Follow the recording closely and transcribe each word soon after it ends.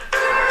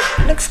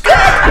Looks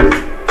good.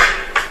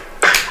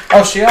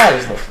 Oh, she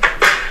always looks.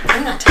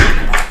 I'm not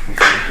talking about.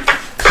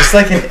 She's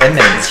like an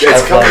image It's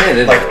of coming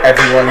in, like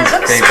everyone's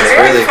It looks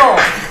favorite. beautiful.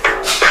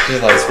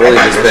 She's like, It's really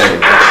just been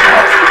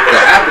the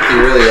apathy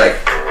really like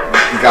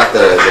got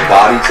the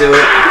body to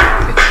it,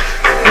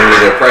 and the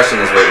depression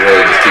is what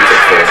really just keeps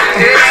it full.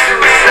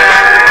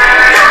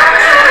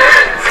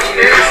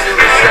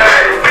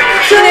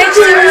 Teenage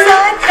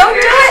suicide? Don't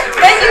do it.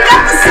 Then you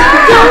got the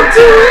song. Don't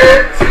do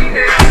it.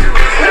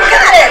 You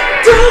got it.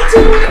 Don't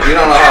do it. You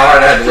don't know how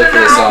hard I had to look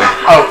for this song.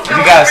 oh, you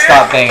gotta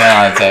stop banging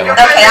on the table.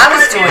 Okay, I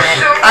was doing it.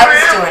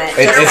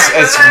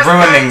 It's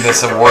ruining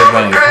this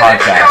award-winning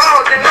podcast.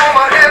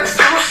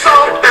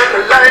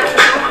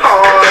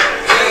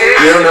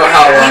 You don't know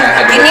how long I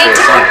had to You look need for this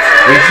to- song.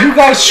 Will you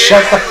guys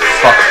shut the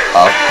fuck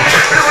up?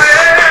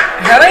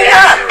 Hurry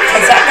up,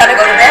 because I gotta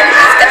go to bed.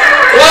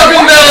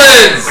 Welcome,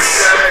 villains!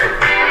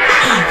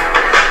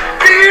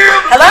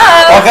 Hello.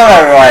 Welcome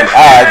everyone.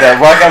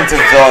 Welcome to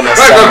Villainous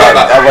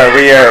Cinema, where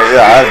we are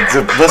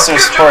the listener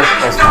support.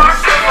 What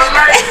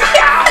are you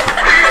doing?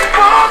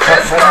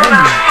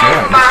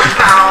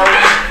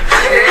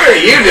 What are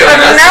you doing?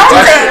 We're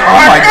melting. Oh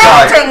my We're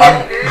god, melting. I'm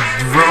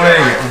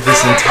ruining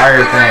this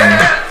entire thing.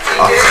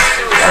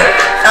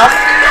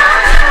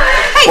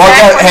 Hey,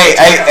 Welcome,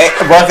 Zach, hey,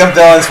 welcome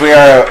villains. We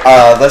are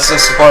listener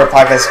support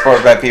podcast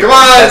supported by people. Come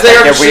on, That's take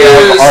like off it. We your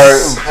have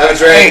shoes. Have a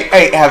drink.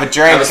 Hey, have a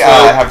drink. Have a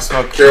smoke. Have a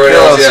smoke. Cure what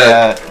else, Kilos,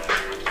 yeah.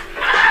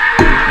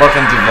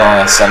 Welcome to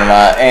Villainous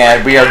Cinema, and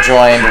we are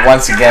joined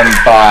once again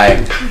by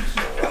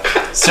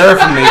Sarah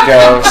from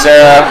Nico.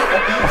 Sarah,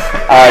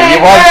 you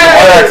won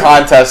our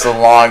contest a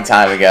long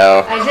time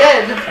ago, I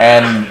did.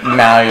 and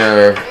now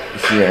you're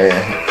here.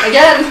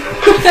 Again.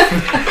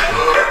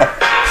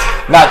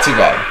 Not too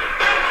bad.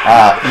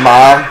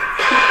 Mom.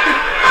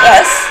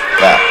 Yes,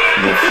 Yeah,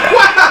 you're fine.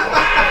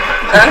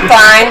 I'm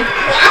fine.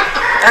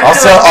 I'm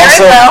Also, doing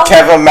very well.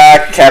 Kevo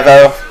Mac,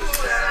 Kevo.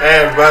 Hey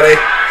everybody.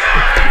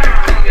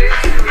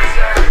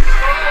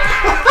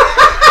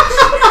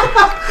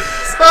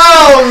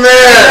 Oh What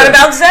man!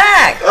 about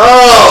Zach?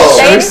 Oh!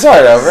 Should we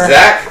start over?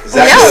 Zach?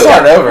 No.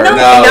 Start over. No,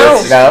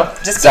 No, No.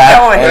 Just keep Zach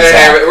going. and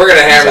Zach. We're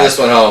gonna hammer this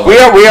one home. We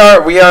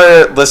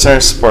are listener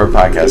support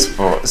podcast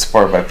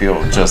supported by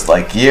people just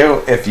like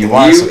you. If you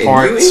want to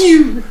support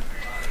you.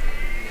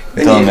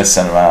 Villainous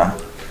Cinema,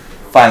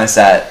 find us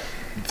at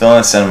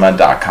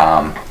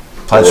villainouscinema.com.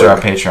 Pledge to our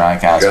Patreon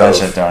account, Go. smash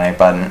that donate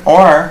button.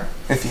 Or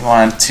if you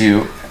want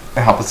to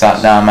help us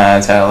out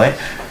non-monetarily,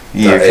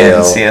 you Dot can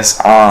AL. see us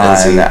on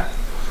NC.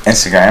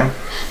 Instagram,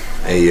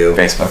 Hey you.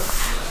 Facebook,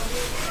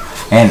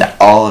 and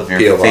all of your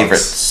P.O. Box. favorite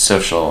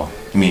social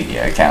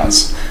media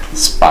accounts,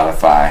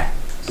 Spotify,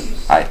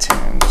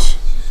 iTunes,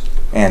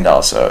 and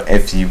also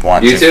if you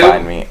want to YouTube?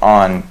 find me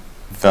on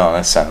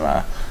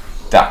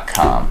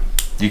villainouscinema.com,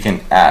 you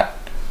can at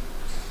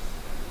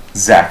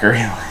Zachary.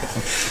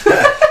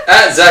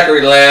 At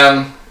Zachary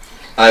Lamb.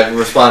 I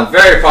respond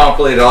very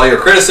promptly to all your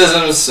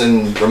criticisms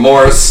and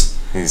remorse.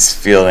 He's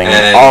fielding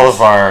And- all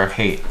of our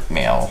hate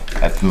mail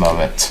at the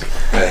moment.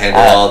 I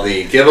handle all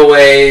the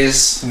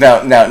giveaways.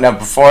 No.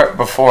 Before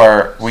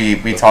we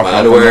talk My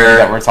about the movie underwear.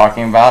 that we're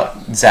talking about,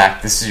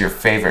 Zach, this is your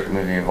favorite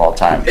movie of all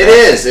time. It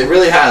is. It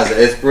really has.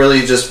 It's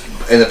really just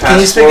in the past Can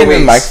you 4 speak into weeks.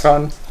 the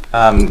microphone?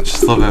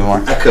 Just a little bit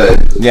more. I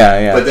could,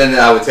 Yeah. but then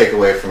I would take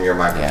away from your Yeah,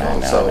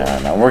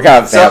 microphone. no. We're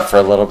gonna vamp for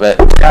a little bit.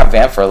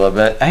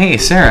 Hey,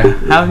 Sarah,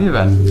 how have you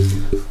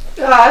been?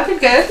 I've been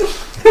good.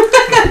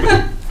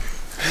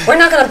 We're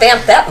not gonna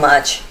vamp that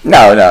much.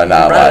 No, Running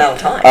out of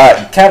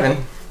time.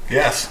 Kevin,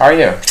 Yes. how are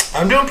you?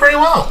 I'm doing pretty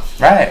well.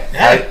 Right.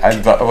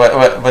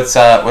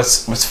 Yeah.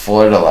 What's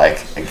Florida like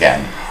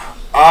again?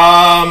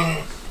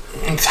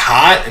 It's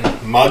hot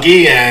and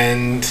muggy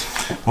and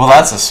Well,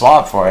 that's a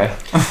swap for you.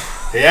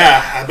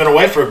 yeah, I've been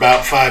away for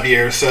about 5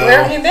 years, so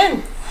Where have you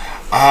been?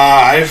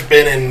 I've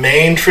been in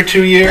Maine for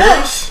 2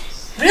 years.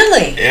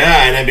 Really?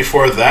 Yeah, and then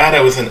before that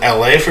I was in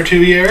LA for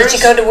 2 years. Did you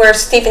go to where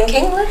Stephen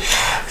King lived?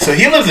 So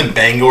he lives in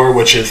Bangor,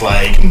 which is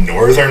like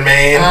northern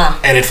Maine, Ah.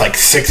 and it's like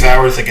 6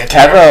 hours to get to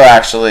Kevo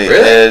actually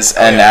Really? is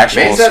an yeah.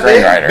 actual Maine's that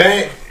big?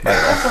 screenwriter.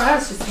 That's what I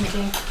was just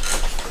thinking.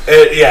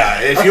 Yeah,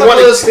 I if thought you want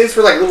those to. states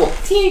were like little.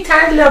 Teeny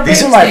tiny little These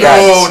bit. are my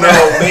guys.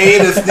 No,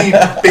 Maine is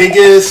the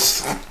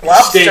biggest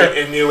Lobster. state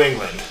in New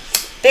England.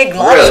 Big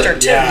lobster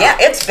too. Yeah. Yeah,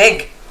 it's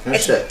big. No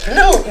It's shit.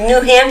 little New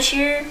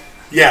Hampshire.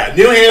 Yeah,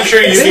 New Hampshire.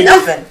 It's You can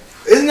nothing.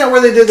 Isn't that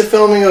where they did the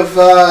filming of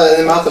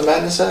In the Mouth of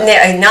Madness at?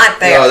 No, not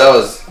there. No, that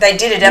was. They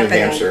did it New up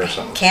Hampshire or in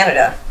something.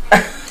 Canada.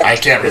 I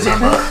can't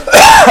remember.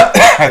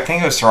 I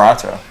think it was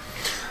Toronto.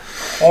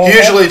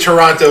 Usually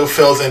Toronto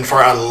fills in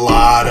for a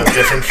lot of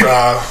different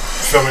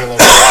filming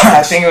locations.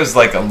 I think it was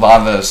like a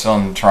lot of those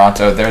filmed in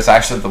Toronto. There's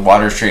actually the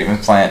water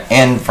treatment plant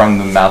in from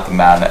the Mouth of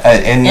Madness.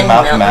 In the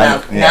Mouth of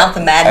Madness. Mouth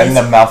of Madness. In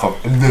the Mouth of.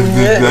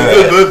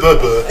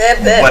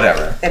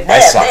 Whatever. I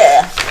suck.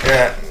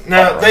 Yeah.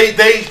 No,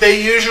 they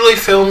usually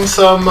film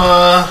some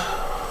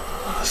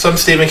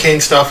Stephen King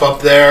stuff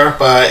up there,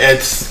 but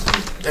it's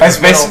It's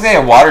basically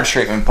a water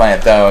treatment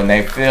plant, though, and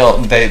they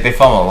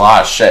film a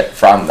lot of shit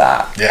from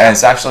that. Yeah. And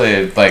it's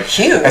actually like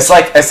Huge. It's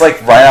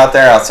like right out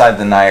there outside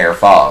the Niagara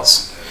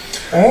Falls.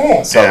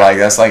 Oh. So Yeah. like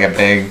that's like a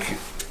big,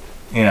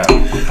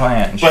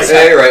 plant. And But- shit.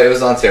 Yeah, you're right. It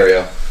was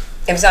Ontario.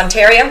 It was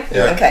Ontario?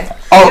 Yeah. Okay.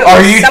 Oh, It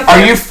was are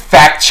something- you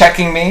fact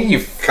checking me?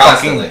 You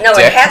Constantly. fucking No,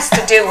 dick. it has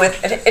to do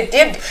with it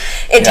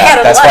Yeah, had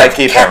a that's lot why I of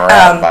keep him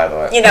around, by the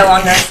way.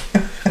 on the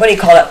what do you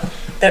call it?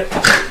 The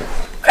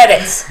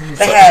credits.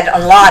 They had a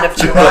lot of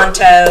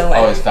Toronto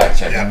Always and fact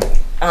checking. Yeah.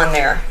 on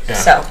there. Yeah.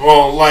 So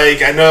Well,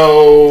 like, I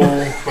know,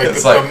 like,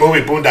 It's the like,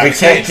 movie Boondock We can't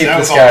Saints, keep that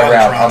this was all guy done in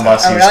around Toronto.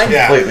 unless he's really?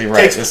 Yeah. completely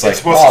right. It's It's like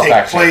supposed well, to take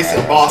fact check place right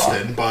in now,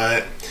 Boston,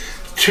 but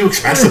too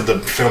expensive to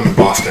film in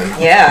Boston.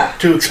 yeah.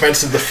 Too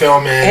expensive to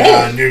film in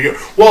Hey. New York.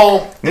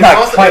 Well, You're not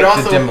also, quite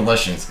the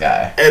demolitions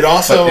guy. it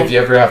also But if you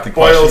ever have to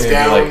question boils me, you'd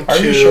be down like, are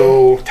to you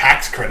sure?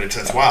 tax credits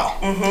as well.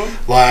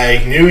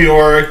 Like New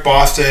York,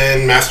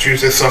 Boston,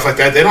 Massachusetts, stuff like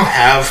that, they don't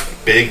have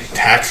big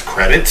tax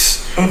credits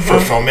for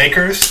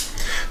filmmakers.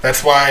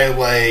 That's why,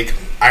 like,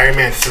 Iron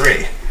Man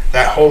 3,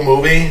 that whole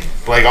movie,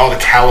 like all the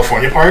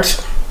California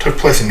parts, took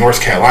place in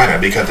North Carolina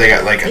because they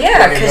got like a Yeah,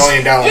 $20 'cause-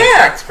 million yeah.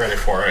 tax credit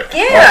for it.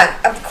 Yeah,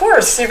 of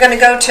course. You're going to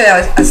go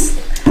to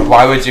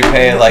Why would you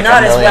pay like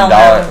Not $1 as million,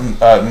 well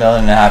 $1.5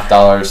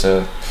 million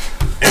to?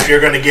 If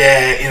you're going to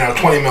get,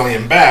 $20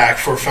 million back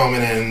for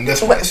filming in this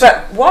place.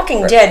 but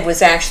Walking Dead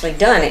was actually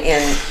done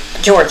in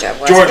Georgia,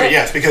 wasn't Georgia, it?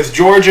 yes, because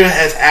Georgia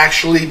has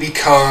actually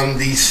become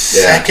the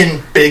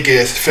second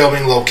biggest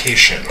filming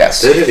location.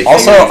 Yes. Did it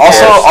Also, became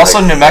also, first, also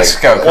like- New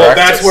Mexico, like- correct?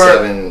 that's Like where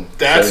 7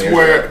 years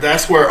ago.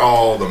 that's where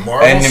all the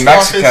Marvel And New stuff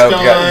Mexico, is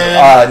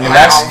done. New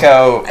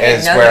Mexico I didn't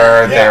is know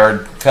where that. they're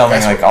filming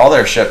That's like where- all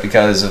their shit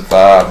because of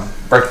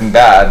Breaking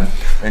Bad.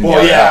 And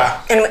Well, yeah.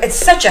 And it's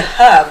such a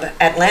hub.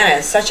 Atlanta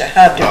is such a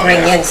hub to Oh, bring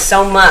yeah. in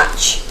so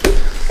much.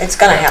 It's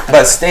going to happen.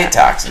 But state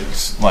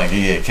taxes, like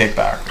you get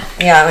kickback.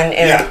 Yeah, and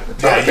Yeah.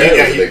 Tyler Yeah, Perry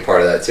he- was a big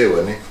part of that too,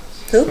 wasn't he?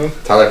 Who?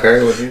 Tyler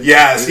Perry was he?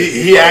 Yes, was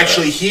he part of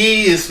actually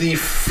he is the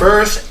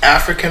first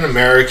African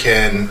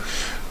American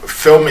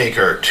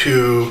filmmaker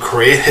to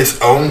create his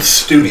own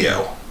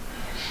studio,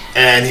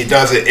 and he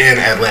does it in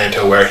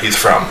Atlanta, where he's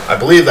from. I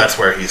believe that's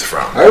where he's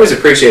from. I always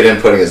appreciate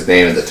him putting his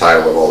name in the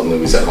title of all the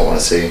movies I don't want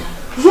to see.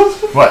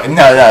 What?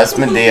 No, it's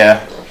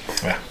Medea.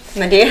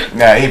 Medea?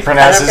 No, he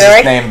pronounces Tyler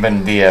his Perry? name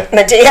Medea.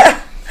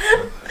 Medea?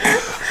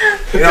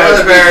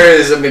 Tyler Perry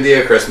is a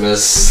Medea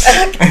Christmas.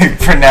 He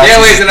pronounces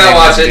Can't wait his to not name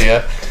watch it.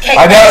 Medea. Okay.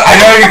 I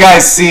know you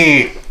guys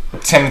see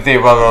Timothy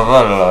blah blah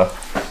blah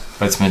blah,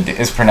 but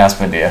it's pronounced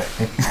Medea.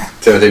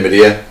 Timothy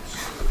Medea.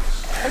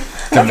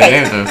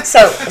 Okay. Medea.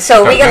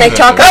 So we're going to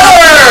talk about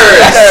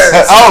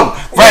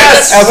Oh, right.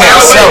 Yes. Okay,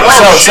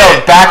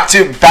 so back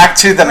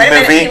to the Wait a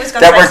minute, he movie was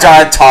gonna that we're say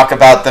something. going to talk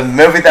about. The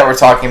movie that we're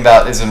talking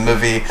about is a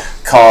movie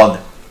called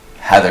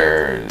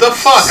Heather. The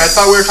fuck! I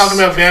thought we were talking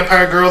about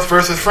Vampire Girls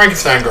versus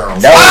Frankenstein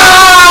Girls. No.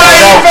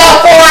 You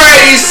fell for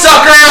it, you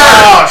sucker!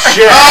 Oh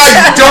shit! Oh,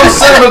 you dumb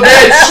son of a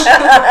bitch!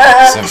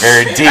 It's a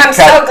very deep I'm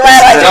cut. so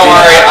glad I Don't did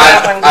worry,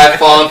 that one. I've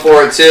fallen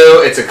for it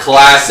too. It's a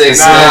classic.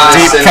 This is a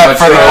deep cut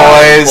for the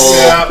boys.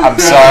 Yeah. I'm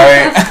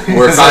sorry.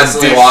 We're This is a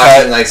constantly deep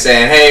watching, cut. like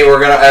saying, "Hey, we're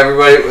gonna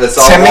everybody." Let's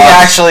all Timmy watch.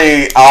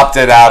 actually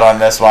opted out on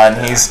this one.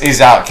 He's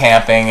out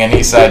camping and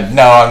he said,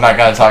 "No, I'm not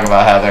going to talk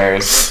about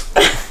Heathers."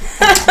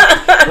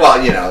 Well,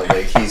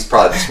 like he's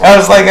probably. The I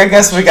was like, I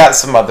guess we got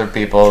some other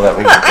people that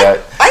we could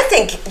get. I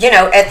think,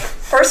 at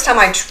first time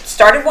I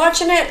started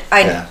watching it,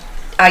 Yeah.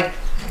 I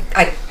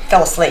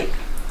fell asleep.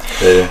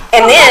 Yeah.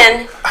 And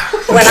then,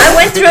 when I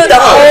went through the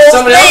whole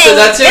somebody else thing did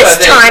that too, I this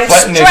think. time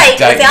What an straight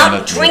indictment without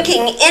of you.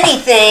 drinking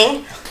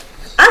anything,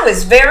 I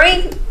was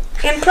very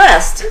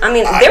impressed. I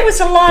mean, there was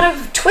a lot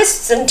of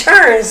twists and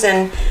turns,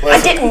 and I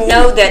Listen. didn't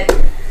know that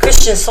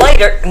Christian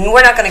Slater, and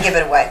we're not going to give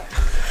it away.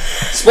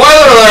 Spoiler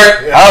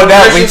alert! Oh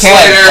no, we Christian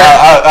can't.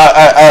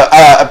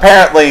 Slater.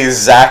 Apparently,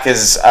 Zach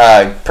is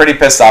pretty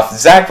pissed off.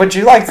 Zach, would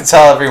you like to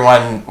tell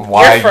everyone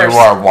why You're first. you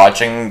are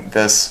watching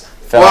this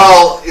film?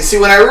 Well, you see,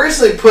 when I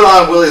originally put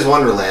on Willy's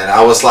Wonderland,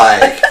 I was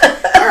like,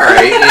 all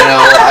right,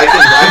 I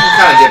can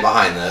kind of get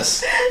behind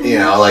this.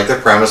 Like the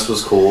premise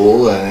was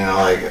cool,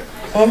 and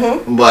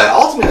but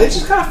ultimately, it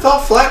just kind of fell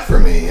flat for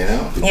me.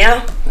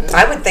 Yeah,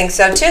 I would think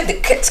so too,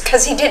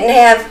 because he didn't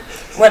have,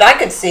 what I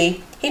could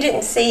see, he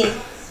didn't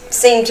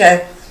seem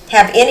to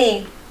have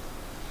any,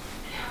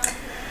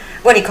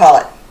 what do you call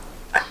it?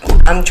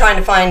 I'm trying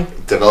to find,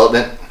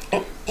 Development.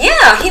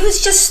 yeah, he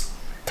was just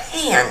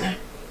Pan.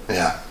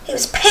 Yeah. He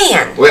was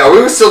Pan. Wait, are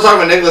we still talking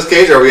about Nicolas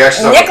Cage, or are we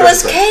actually talking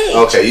Nicolas about Christopher? Cage.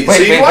 Okay,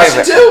 so you watched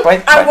it too?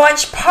 I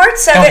watched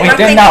parts of No, it. we and I'm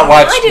did thinking, not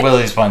watch why did-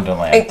 Willy's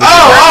Wonderland.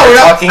 Oh, We're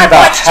yeah. talking I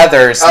about watched-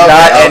 Heathers, Okay,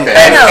 not okay.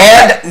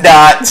 and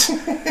not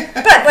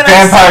But when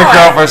I Vampire saw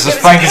Girl it, versus it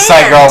was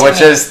Frankenstein Pan Girl, to which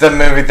me. is the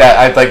movie that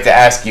I'd like to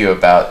ask you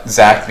about,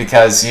 Zach,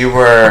 because you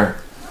were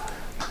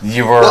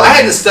You were. Well, I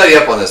had to study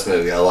up on this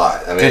movie a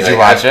lot. I mean, Did you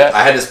like, watch it?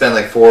 I had to spend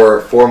like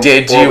four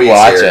Did four you weeks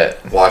watch here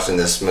it? watching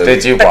this movie.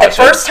 Did you But watch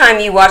the first time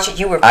you watched it,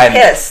 you were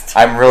pissed.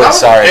 I'm really I was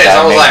sorry pissed. that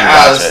I I was made like, you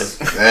ah, watch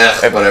this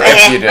it. is, whatever.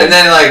 If you did. And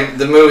then like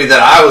the movie that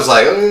I was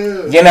like,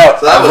 "Ugh." You know,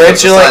 So that was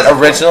besides the point.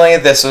 originally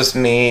this was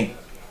me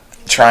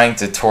trying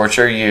to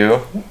torture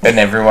you and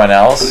everyone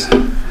else,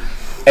 and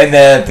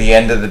then at the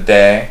end of the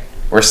day,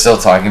 we're still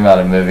talking about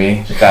a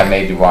movie that I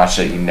made you watch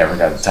that you never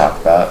got to talk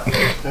about.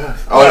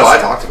 Oh no, I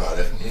talked about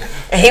it.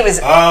 And he was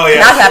Oh, yeah.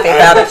 not happy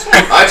about it.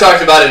 I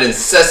talked about it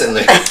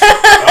incessantly.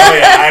 Oh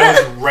yeah, I was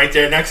right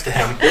there next to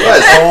him. It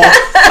was.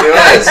 It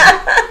was.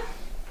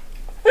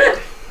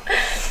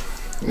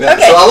 Yeah,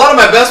 Okay. So a lot of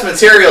my best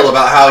material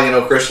about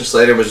how Christian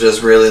Slater was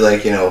just really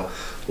like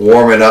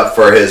warming up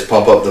for his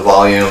pump up the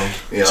volume.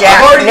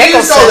 Jack I've already used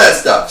Nicholson. all that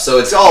stuff, so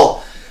it's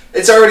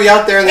already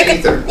out there in the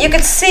ether. You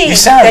could see You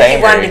sound that angry.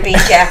 he wanted to be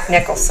Jack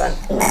Nicholson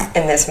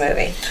in this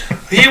movie.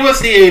 He was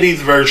the '80s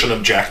version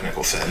of Jack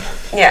Nicholson.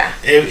 Yeah.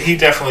 He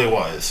definitely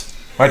was.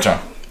 Which one?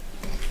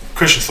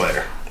 Christian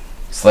Slater.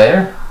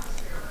 Slater?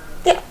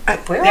 Yeah.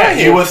 Where Yeah, are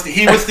he you? was the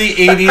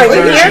 '80s Are you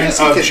version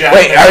here? of Jack.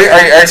 Wait,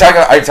 Nicholson.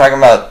 are you talking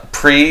about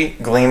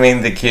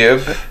pre-Gleaming the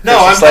Cube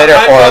No, Christian I'm Slater,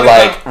 talking or about-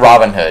 like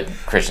Robin Hood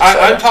Christian Slater?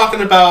 I'm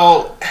talking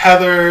about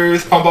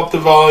Heather's Pump Up the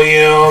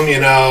Volume,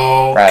 Right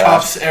on.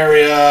 Cuffs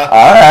area.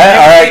 All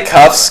right,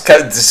 Cuffs.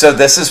 So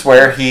this is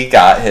where he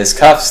got his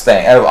Cuffs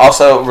thing.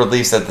 Also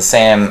released at the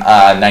same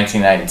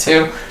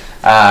 1992.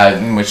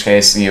 In which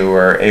case you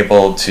were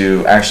able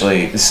to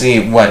actually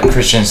see what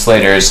Christian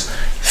Slater's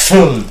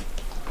full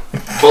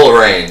Full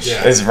range.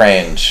 Yeah. his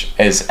range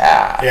is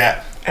at.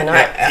 Yeah. And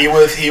Yeah, I, he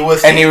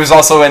was. And he was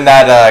also in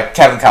that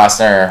Kevin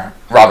Costner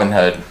Robin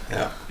Hood.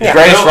 Yeah. The Yeah.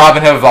 greatest Will-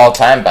 Robin Hood of all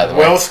time, by the way.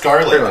 Will Pretty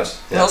Scarlet. much.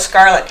 Yeah. Will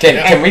Scarlet.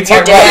 Can we Your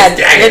talk dad,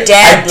 about your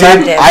dad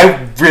loved him. I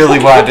really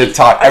wanted to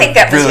talk. I think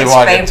that was really his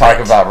wanted to talk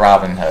favorite. about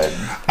Robin Hood.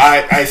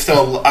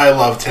 I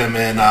loved him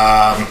in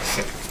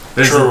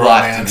There's True a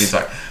lot Romance. to be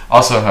talked.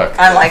 Also Hook.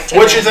 I liked him.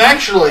 which is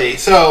actually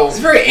so. It's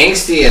very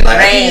angsty and like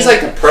I think he's like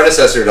the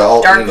predecessor to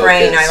all Dark emo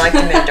Rain. kids. I liked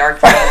him in Dark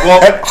Rain.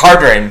 Well,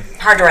 Hard Rain.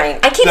 Hard Rain.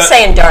 I keep That-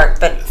 saying dark,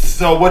 but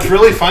so what's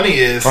really funny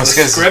is Well, the it's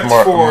 'cause script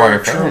more for your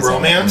True favorites in it,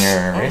 Romance.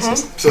 and you're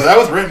racist. So that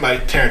was written by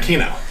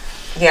Tarantino.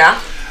 yeah,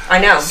 I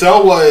know.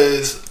 So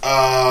was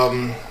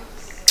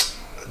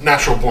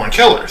Natural Born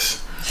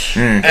Killers.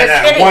 And You're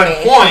at kidding one me.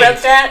 He point,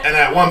 wrote that? and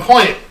at one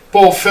point,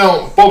 both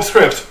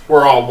scripts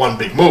were all one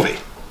big movie.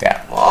 Yeah.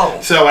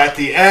 Whoa. So at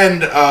the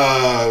end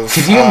of,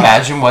 Could you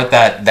imagine what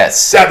that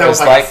set that was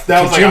was like? like-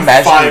 that was Could like you a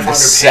imagine the 500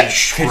 set?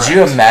 page Could script.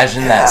 you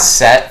imagine Yeah. that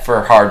set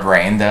for Hard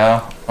Rain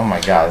though? Oh my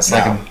god, it's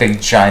like No. a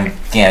big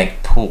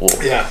gigantic pool.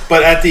 Yeah,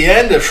 but at the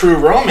end of True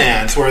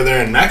Romance, where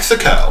they're in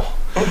Mexico,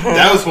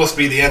 that was supposed to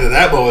be the end of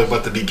that movie,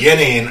 but the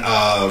beginning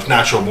of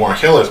Natural Born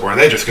Killers, where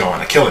they just go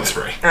on a killing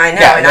spree. I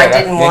know, and I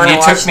didn't want to You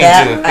watch took me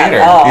that to the at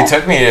theater. all. You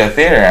took me to the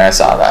theater and I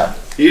saw that.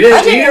 You didn't.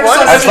 I didn't you never want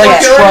saw to I was see Natural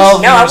like it. Born Killers?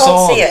 12 No, I years won't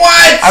old. see it.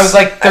 What? I was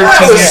like 13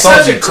 That was years old.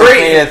 such a You took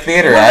great- me to the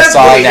theater. Well, I that's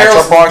saw Woody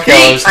Natural Born Harrelson's peak.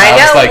 Killers. And I I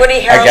was know, like, Woody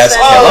I guess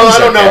Harrelson. Oh, Killen's I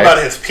don't know okay. about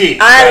his peak.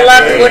 I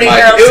loved but, Woody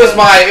Like, Harrelson. it was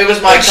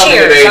my And coming of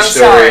Cheers, age I'm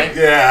story. sorry.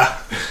 Yeah.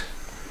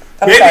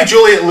 I'm Maybe sorry.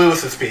 Juliette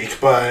Lewis's peak,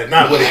 but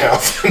not Woody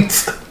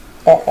Harrelson's.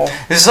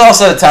 This is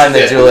also the time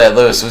that Yeah. Juliette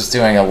Lewis was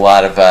doing a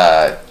lot of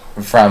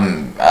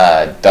from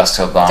Dusk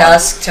Till Dawn.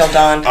 Dusk Till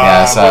Dawn.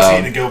 Yeah, so- Was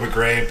he the Gilbert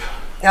Grape?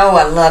 Oh,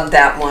 I loved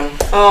that one.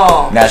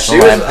 Oh. She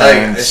National was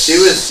Lampoon's. like,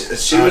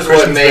 she was what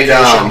Christmas made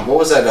Vacation. what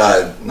was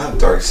that not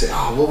Dark Side?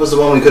 Oh, what was the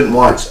one we couldn't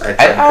watch? I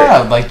don't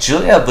know, like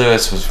Juliette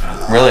Lewis was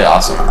really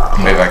awesome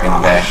way back in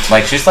the day.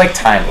 Like she's like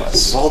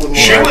timeless. Voldemort,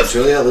 She was-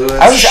 Juliette Lewis.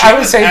 I would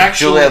was say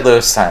actually- Juliette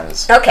Lewis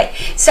timeless. Okay,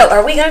 so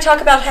are we going to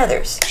talk about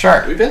Heathers?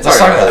 Sure. We've been Let's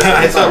talking talk about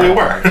about this. I thought we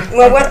were.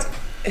 Well, what?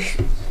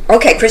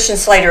 Okay, Christian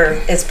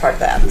Slater is part of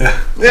that.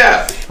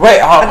 Yeah.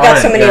 Wait, hold I've got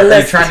on. so many Are you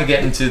lists. trying to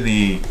get into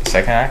the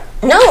second act?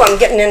 No, I'm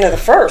getting into the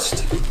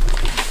first.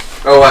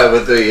 Oh, what,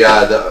 with the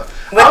I was the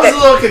a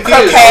little confused.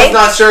 croquet? I was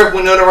not sure if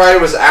Winona Ryder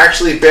was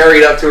actually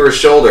buried up to her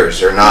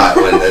shoulders or not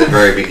when at the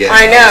very beginning.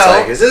 I know. was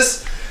like, is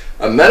this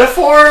a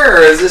metaphor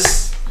or is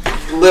this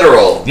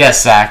literal?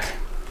 Yes, Zach.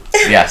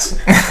 Yes.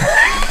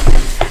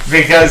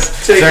 Because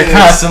Taking they're this-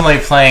 constantly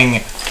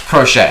playing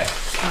crochet.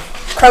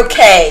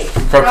 Croquet.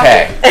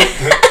 Croquet.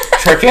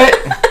 Cricket?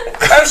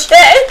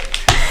 Crochet?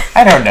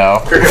 I don't know.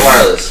 Cricket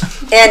Wireless.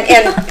 And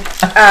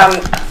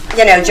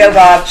Joe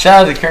Bob.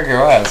 Shout out to Cricket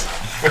West.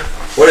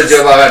 What did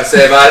Joe Bob have to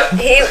say about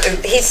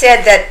it? He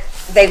said that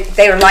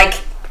they were like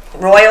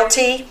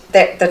royalty,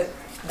 the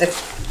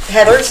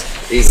Heathers.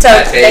 Eating So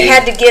pate. they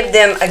had to give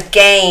them a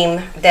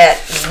game that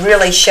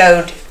really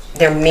showed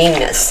their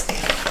meanness.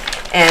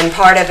 And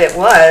part of it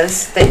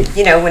was that,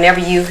 whenever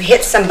you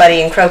hit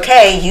somebody in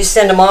croquet, you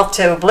send them off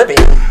to oblivion.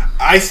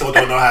 I still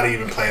don't know how to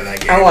even play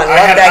that game. Oh, I love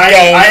had, that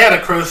game. I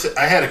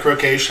had a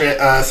croquet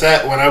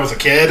set when I was a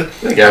kid. I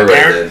think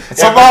everybody did.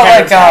 It's a lot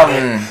like,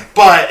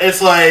 But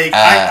it's like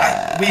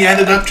we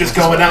ended up just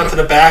going out to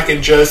the back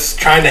and just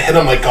trying to hit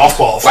them like golf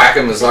balls. Whack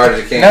him as hard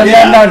as you can.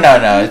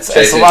 No. It's a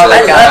Chasing lot each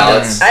like other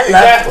with ballots. I loved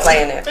Exactly.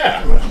 playing it.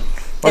 Yeah.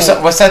 What's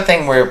that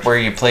thing where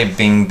you play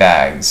bing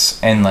bags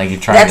and like you're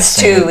trying That's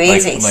to sing too it,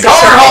 easy. Like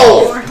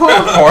Cornhole!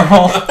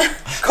 cornhole.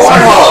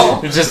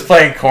 Cornhole! You're just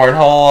playing cornhole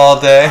all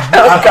day.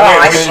 Oh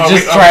gosh.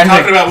 Just Are we trying to-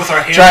 talking about with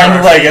our hands Trying on to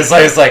our like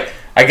feet? it's like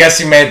I guess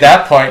you made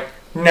that point.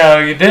 No,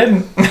 you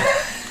didn't.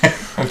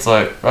 It's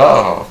like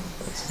oh.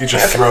 You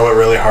just throw it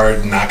really hard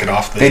and knock it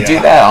off the... They do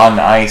that on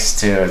ice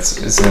too.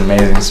 It's an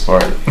amazing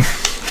sport.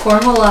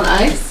 Cornhole on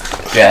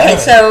ice? Yeah. Okay,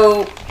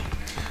 so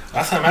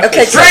Last time I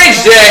Okay, played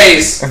Strange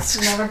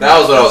days! Never That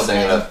was what I was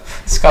thinking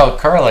of. It's called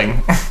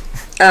curling.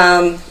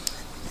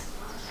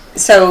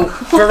 so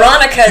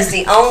Veronica is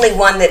the only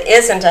one that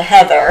isn't a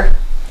Heather,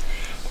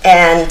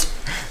 and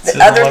It's the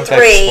an other Olympic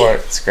three sport.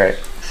 It's great.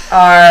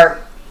 are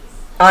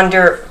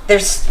under.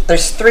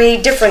 There's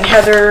 3 different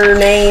Heather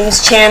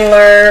names: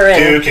 Chandler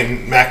and Duke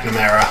and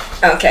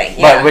McNamara. okay,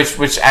 yeah. But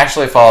which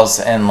actually falls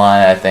in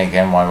line, I think,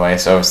 in one way.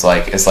 So it's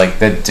like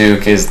the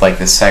Duke is like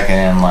the second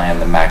in line.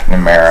 The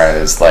McNamara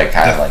is like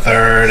kind of The like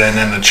third, and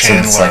then the it's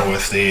Chandler like-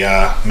 with the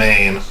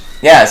main.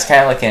 yeah, it's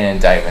kind of like an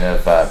indictment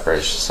of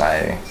British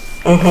society.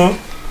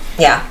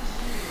 Yeah.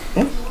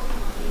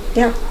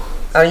 Yeah.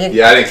 Are you?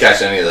 Yeah, I didn't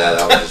catch any of that.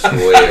 That was just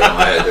way over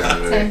my head during the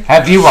movie. Same.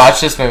 Have you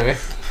watched this movie?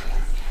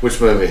 Which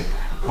movie?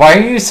 Why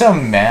are you so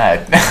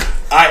mad?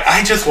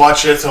 I just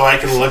watched it so I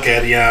can look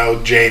at,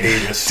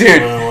 JD just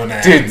swoon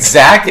and... Dude,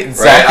 Zach Right?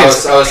 is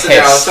I was sitting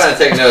there, I was pissed. trying to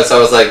take notes. I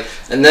was like,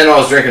 and then I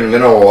was drinking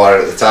mineral water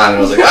at the time, and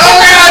I was like, oh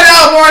god,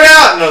 no, pour it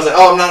out! And I was like,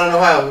 oh, I'm not in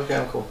Ohio. Okay,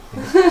 I'm cool.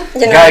 You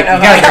You know,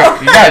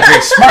 you gotta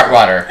drink smart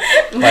water,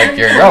 like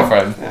your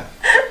girlfriend.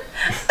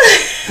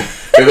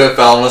 We've been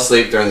falling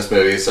asleep during this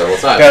movie several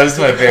times. That was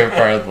my favorite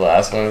part of the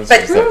last one.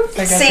 But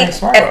see,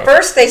 at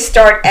first they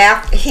start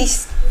after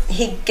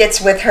he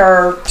gets with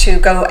her to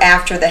go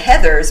after the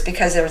Heathers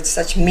because they were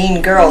such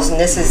mean girls, and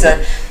this is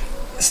a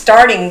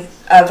starting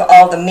of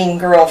all the mean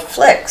girl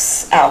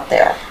flicks out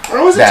there.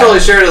 I wasn't Yeah. totally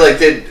sure.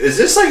 Is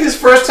this like his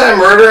first time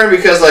murdering?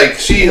 Because like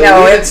she No,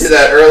 alluded it's- to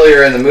that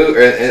earlier in the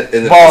movie.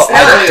 In the Well, early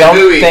I in the don't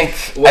movie, think.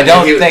 when I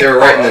don't they think were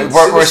writing the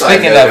we're suicide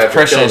speaking note of after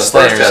Christian killing the first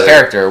Slater's Heather.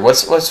 character.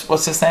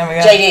 What's his name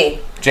again? JD.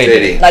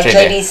 JD. Like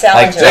JD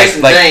Salinger.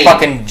 Jason like Jane.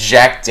 fucking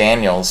Jack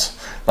Daniels.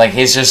 Like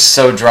he's just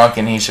so drunk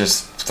and he's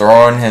just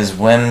throwing his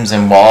whims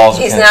and walls.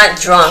 He's and- not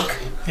drunk.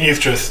 He's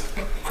just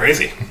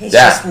crazy. He's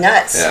Yeah. just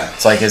nuts. Yeah.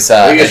 It's like his He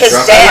gets His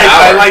drunk dad- on an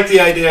I hour. like the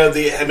idea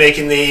of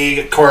making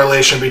the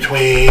correlation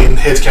between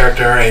his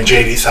character and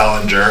J.D.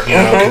 Salinger,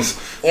 because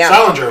Yeah.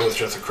 Salinger was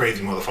just a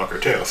crazy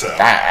motherfucker too. So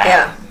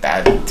Yeah.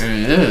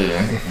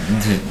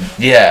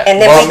 Yeah.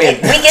 And then Well, we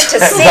get to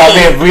see. Well,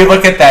 I mean, we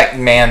look at that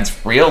man's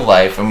real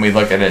life and we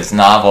look at his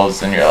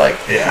novels and you're like,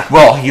 Yeah.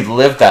 well, he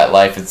lived that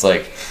life. It's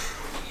like,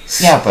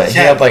 yeah, but he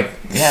Yeah. had like,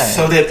 yeah.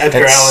 So did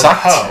Edgar it Allan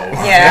sucked.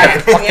 Poe. Yeah,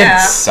 It fucking yeah.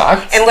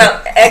 sucked. And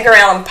well, Edgar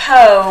Allan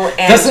Poe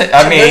and Doesn't,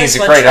 I mean, he's a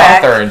great Toulouse-Lautrec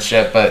author and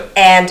shit, but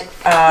and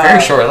very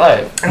short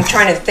life. I'm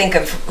trying to think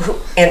of who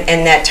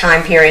in that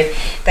time period.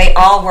 They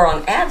all were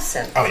on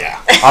absinthe. Oh yeah.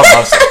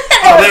 Almost.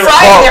 They were they were-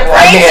 frying their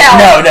brains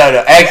out.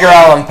 No. Edgar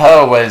Allan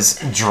Poe was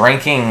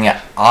drinking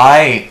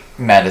eye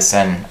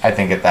medicine, I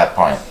think, at that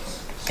point.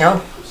 No.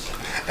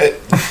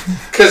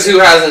 Because who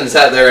hasn't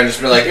sat there and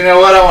just been like, you know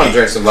what, I want to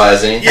drink some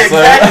Visine. Yeah,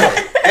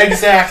 exactly.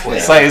 Exactly.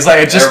 It's like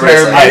I just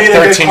Everybody's married like, my I need a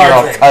good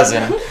 13-year-old card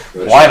cousin.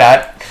 Why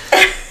not?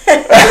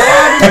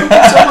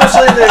 So much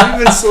like that.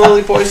 You've been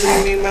slowly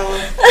poisoning me,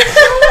 Melon.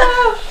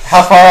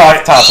 How far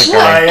off topic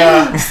are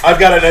we? I've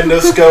got an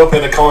endoscope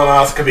and a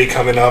colonoscopy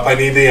coming up. I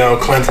need to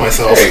cleanse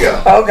myself. There you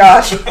go. Oh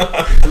gosh.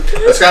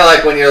 It's kind of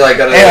like when you're like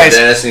got to the Anyways,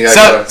 dentist and you so-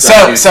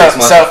 got to do 6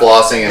 months so- of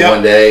flossing in Yep.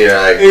 one day. You're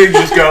like, You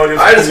just go and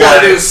I just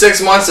got to do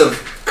 6 months of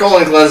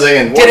colon cleansing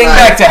in one Getting night.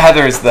 back to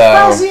Heather's,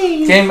 though.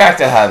 Getting back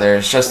to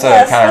Heather's, just to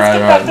Yes, kind let's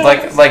of get round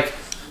back to around. Like,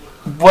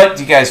 what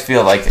do you guys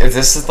feel like? If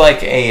this is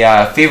like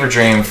a fever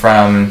dream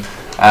from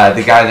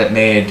the guy that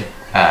made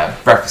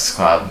Breakfast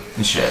Club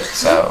and shit.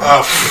 So,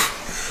 Oh,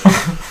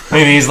 I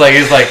mean, he's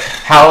like,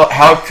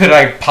 how could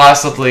I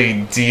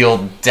possibly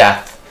deal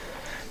death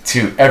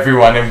to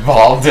everyone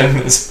involved in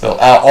this film?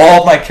 All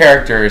of my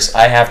characters,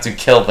 I have to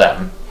kill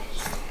them.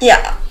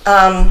 Yeah.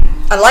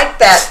 I like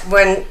that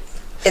when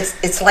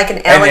it's like an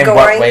And in allegory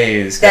what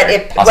ways? that could I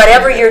if possibly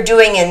whatever do it? you're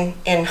doing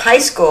in high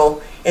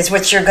school is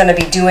what you're going to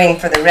be doing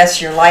for the rest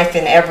of your life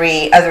in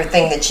every other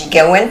thing that you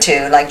go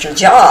into, like your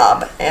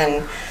job.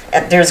 And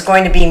there's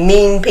going to be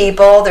mean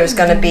people. There's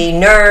going to be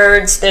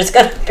nerds. There's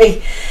going to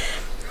be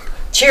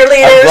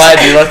cheerleaders. I'm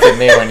glad you looked at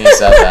me when you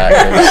said that.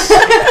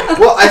 'cause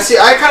Well,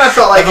 I kind of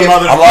felt like the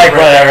mother's I'm like, love right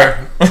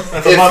whatever. there.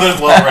 That's a mother's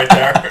love right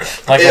there.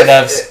 Like if,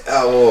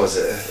 whatevs. what was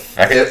it?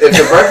 If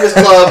The Breakfast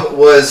Club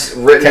was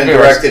written Can and be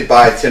worse. directed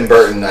by Tim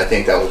Burton, I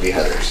think that would be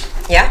Heather's.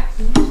 Yeah.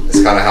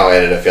 That's kind of how I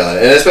ended up feeling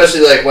it, and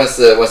especially like once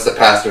the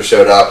pastor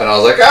showed up, and I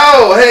was like,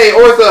 "Oh, hey,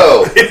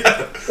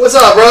 Ortho, what's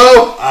up,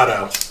 bro?"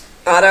 Otto.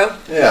 Otto.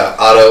 Yeah,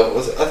 Otto.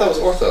 I thought it was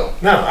Ortho.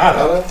 No,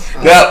 Otto.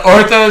 Otto. No,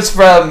 Ortho's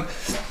from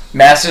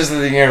Masters of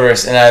the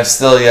Universe, and I've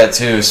still yet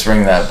to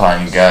spring that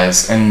upon you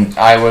guys. And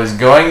I was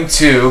going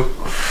to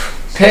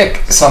pick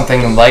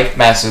something like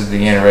Masters of the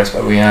Universe,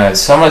 but we had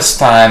so much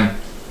time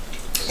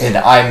and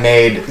I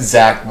made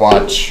Zach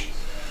watch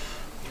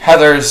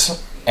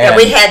Heather's. Yeah, And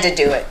we had to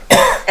do it.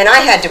 And I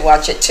had to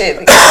watch it too.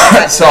 Because I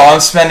hadn't- so I'm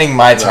spending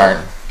my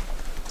turn.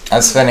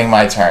 I'm spending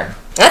my turn.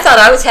 I thought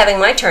I was having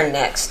my turn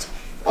next.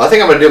 I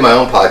think I'm gonna do my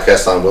own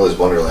podcast on Willy's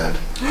Wonderland.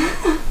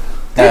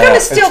 We're gonna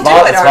still it's do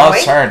it, it's aren't Mom's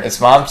we? turn. It's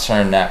Mom's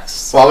turn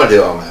next. Well, I'm gonna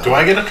do it on my own. Do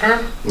I get a turn?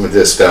 I'm gonna do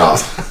a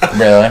spinoff.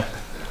 Really?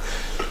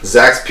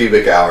 Zach's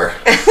pubic hour.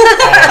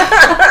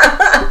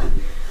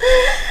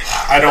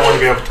 I don't want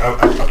to be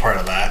a part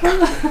of that.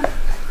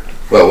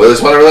 What,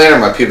 Willy's Wonderland or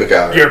my pubic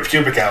hour? Your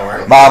pubic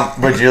hour. Mom,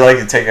 would you like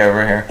to take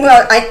over here?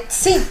 Well, I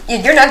see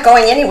you're not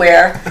going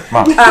anywhere.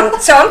 Mom.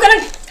 So I'm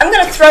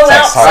gonna throw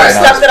out some sorry,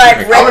 stuff that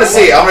I've I wanna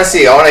written.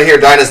 see. I wanna hear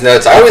Dinah's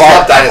notes. I always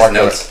love Dinah's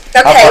notes.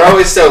 Okay. We're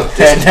always so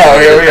And now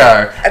here we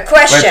are. A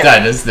question. With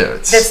Dinah's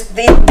notes.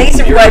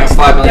 These are You're what gonna have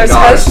 $5 million they're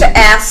supposed to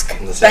ask. in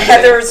the The same day.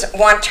 Heathers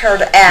want her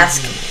to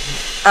ask.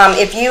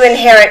 If you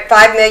inherit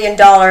 $5 million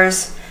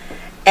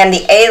and the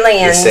The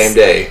aliens same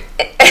day.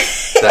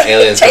 The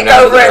aliens take come down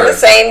to over the in the Earth.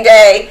 same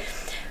day,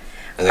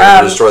 And they're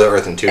gonna destroy the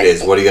Earth in 2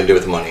 days. What are you gonna do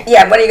with the money?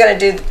 yeah, what are you going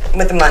to do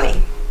with the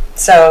money?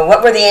 So,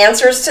 what were the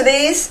answers to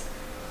these?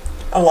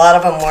 A lot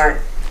of them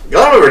weren't. A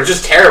lot of them were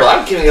just terrible.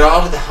 I'm giving it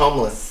all to the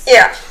homeless.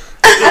 Yeah.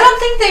 I don't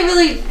think they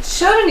really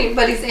showed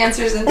anybody's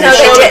answers until, No, they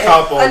showed didn't. a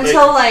couple. like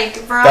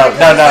Veronica. No, was,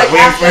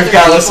 like, after we've the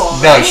got people,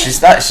 listen. No,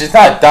 right? she's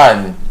not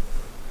done.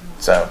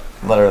 So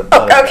let her.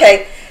 Oh,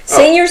 okay.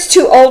 Seniors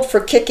too old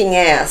for kicking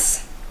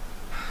ass.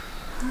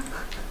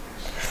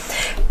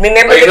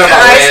 Remember Are you the talking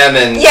about guys? Ram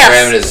and Yes.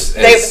 Ram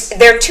and his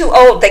They're too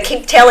old. They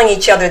keep telling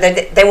each other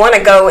that they want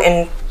to go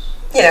and,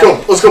 you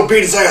know, let's go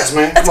beat his ass,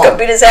 man. let's Come go on.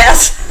 beat his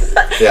ass.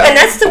 Yeah. And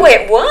that's the way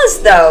it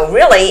was, though,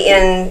 really,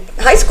 in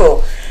high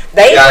school.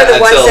 They Yeah, were the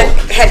ones until-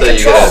 that had until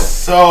you control. get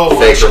So Fake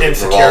much revolver.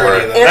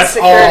 insecurity. Though. That's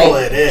Insecurity. all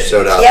it is.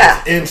 Showed up.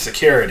 Yeah,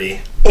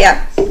 Insecurity.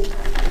 yeah, The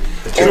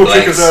two Who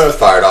blanks kicked his ass?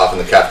 fired off in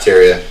the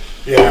cafeteria.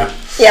 Yeah.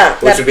 yeah.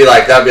 Which would be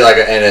like, that would be like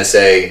an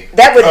NSA.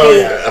 That would Oh, be.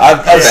 yeah. I'm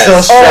still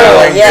defense.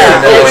 struggling yeah.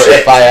 to know Even-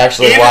 if I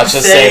actually Even watched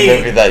the same saying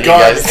movie that you gun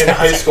guys in did.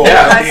 high school.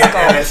 Yeah. Would be an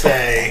High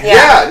NSA.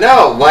 Yeah. Yeah,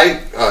 no,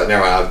 Mike. Never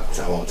mind.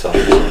 I won't tell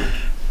you.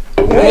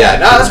 Yeah,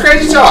 no, that's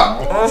crazy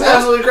talk. It's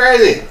absolutely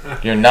crazy.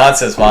 You're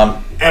nonsense,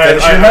 Mom. And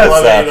Finish I your notes,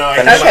 love though. it, you know, I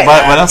Finish- can,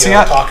 like, what else you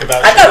got? Talk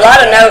about I got shit a lot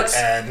like of that. notes.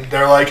 And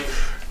they're like,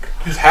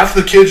 half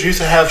the kids used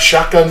to have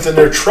shotguns in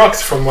their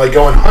trucks from like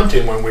going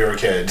hunting when we were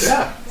kids.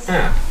 Yeah.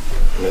 Yeah.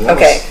 I mean, that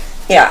Okay,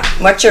 was- yeah.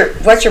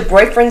 What's your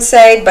boyfriend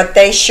say? But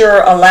they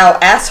sure allow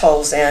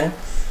assholes in.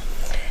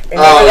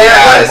 Remember Oh, that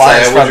yeah. one? It's Lines like,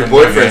 what'd from your the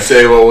movie. boyfriend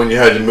say? Well, when you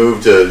had to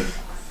move to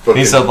fucking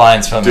These are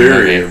lines from the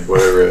Derry or movie.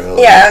 whatever.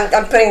 Yeah,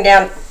 I'm putting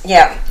down.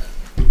 Yeah.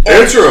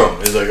 Answer him.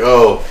 He's like,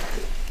 oh,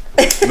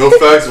 no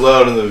facts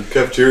allowed in the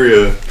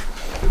cafeteria.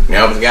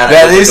 Yeah, but the guy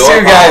Yeah, that these opened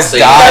the two door guys policy,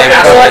 die he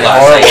Door fucking last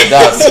horrible night.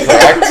 deaths,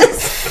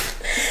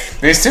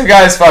 correct? These two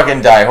guys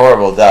fucking die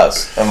horrible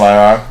deaths. Am I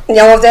wrong?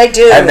 No, they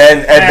do. And then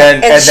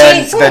And the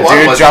she- dude One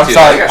wasn't jumps too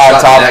bad. on He got shot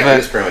in top the of neck. He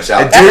was it. pretty much The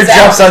out. That dude was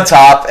jumps out. on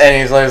top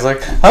and he's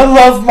like, I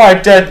love my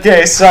dead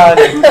gay son.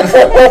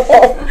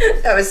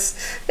 that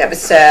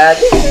was sad.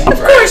 Of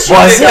course, you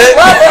Was did it?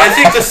 love I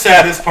think the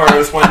saddest part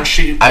was when I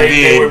they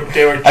mean, were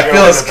I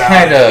feel it's joking about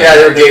kind of it. Yeah,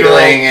 they were The girl-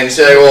 giggling and she's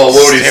like, well,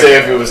 what would he say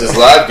if it was his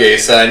live gay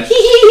son? And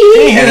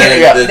then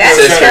Yeah. the That's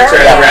sister terrible.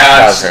 turned around,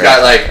 That's she's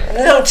got like,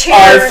 little A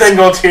tears.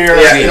 single tear.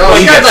 yeah, no,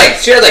 he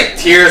she had like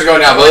tears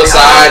going down both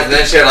sides, and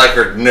then she had like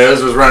her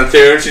nose was running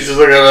too, and she's just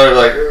looking at her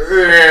like,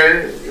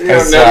 you know,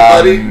 Cause, no,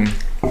 buddy.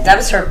 That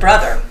was her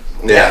brother.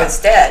 That Yeah, was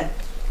dead.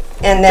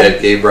 And dead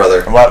then gay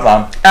brother. what,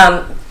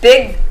 Mom?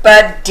 Big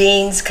Bud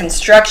Dean's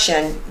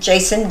construction,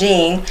 Jason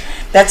Dean.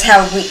 That's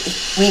how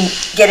we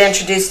get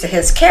introduced to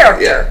his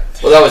character. Yeah.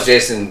 Well, that was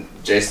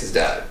Jason's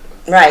dad.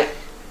 Right.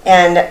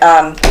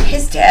 And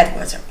his dad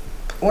was a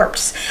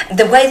worse.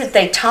 The way that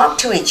they talked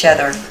to each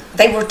other,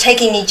 they were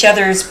taking each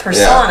other's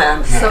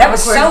persona. So That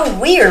was awkward. so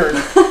weird.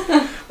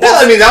 Well,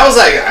 I mean, that was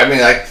like,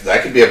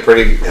 that could be a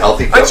pretty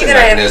healthy Aren't you coping gonna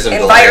mechanism to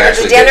invite like her to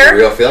actually get dinner?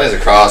 your real feelings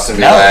across and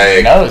be No,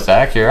 like, no,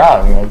 Zach, you're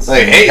out. It's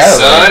Like, hey, incredibly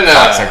son,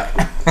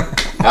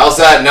 toxic. how's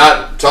that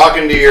not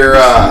talking to your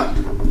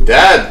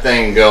dad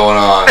thing going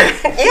on?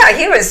 Yeah,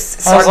 he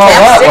was How's all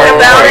that sarcastic work?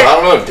 about I it.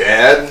 don't know,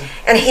 Dad.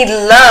 And he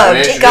Wanna loved, he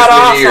introduce got me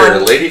off to your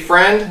on lady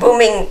friend.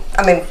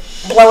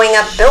 blowing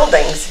up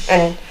buildings.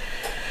 And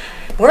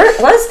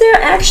was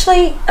there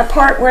actually a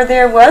part where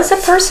there was a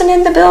person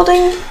in the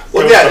building?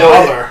 Well, It was yeah, the no,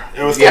 mother.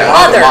 It was yeah, the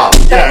Mother. mom.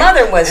 The Yeah.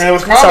 mother was, And it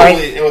was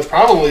sorry,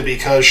 probably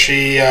because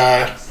she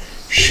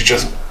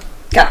just,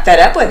 got fed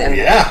up with him.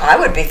 Yeah. I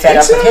would be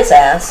fed Think up with so? his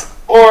ass.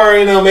 or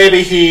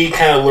maybe he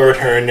kind of lured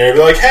her in there, be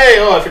like, hey,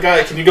 oh, I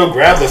forgot, can you go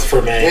grab this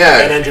for me? Yeah.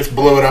 And then just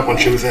blew it up when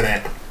she was in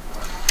it.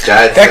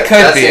 That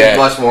could be seems it.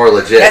 much more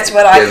legit. That's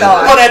what I given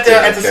thought. But at the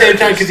given same time,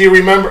 characters. because you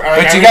remember,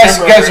 But you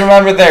guys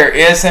remember there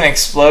is an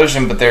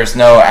explosion, but there's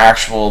no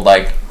actual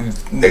like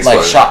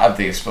Explosion. shot of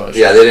the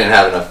explosion. Yeah, they didn't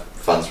have enough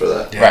funds for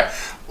that. Right.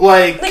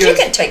 like But you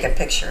can take a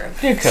picture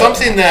of You could.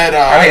 something that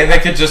I mean, they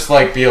could just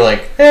like be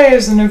like, "Hey,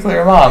 it's the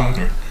nuclear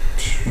bomb."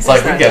 It's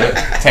like, we get it.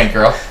 Tank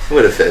girl.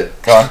 Would have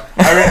fit. Go on.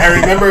 I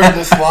remember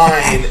this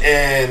line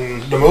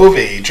in the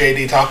movie,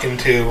 JD talking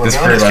to This Ramona's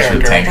pretty much character,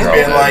 with Tank Girl.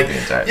 being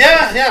like,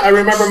 yeah, I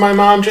remember my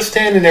mom just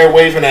standing there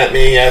waving at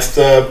me as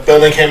the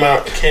building came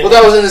out. Well,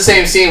 that was in the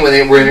same scene when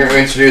they were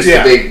introduced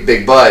to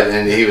Big Bud,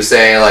 and he was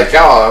saying like,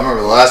 "Oh, I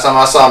remember the last time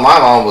I saw my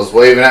mom was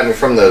waving at me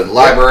from the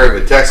library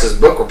of a Texas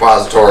book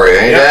repository,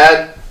 ain't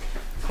Dad?"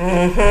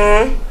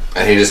 Mm-hmm.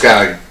 And he just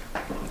kind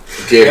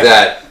of gave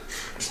that.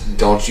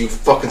 Don't you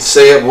fucking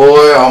say it,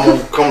 boy. I'm going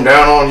to come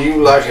down on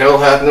you like hell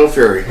hath no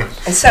fury.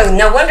 And so,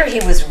 no wonder he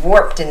was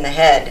warped in the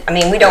head. I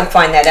mean, we don't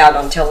find that out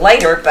until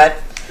later, but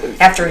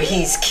after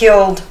he's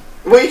killed...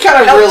 Well, you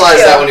kind of realize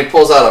that when he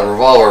pulls out a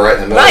revolver right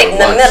in the middle right of in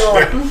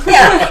lunch. the middle of...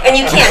 Yeah, and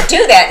you can't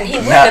do that, and he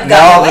wouldn't have Now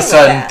gotten all away of a with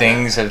sudden, that.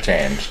 things have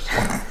changed.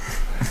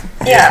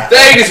 Yeah. The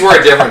 80s were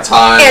a different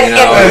time, And- you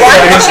know. and why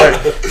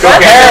would you-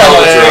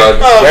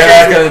 Way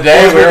back in the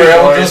day, we were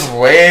able to boys. just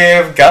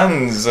wave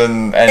guns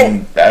and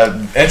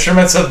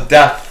instruments of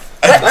death.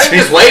 I can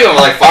just wave him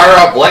like fire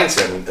up blanks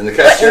in the What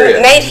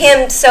cafeteria. made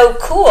him so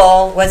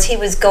cool was he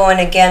was going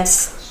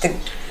against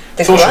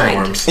the social grind.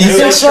 norms. You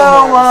think so?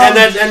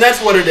 And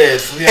that's what it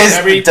is. You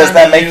know, Does time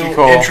that make you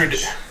cool?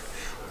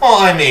 Well,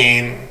 I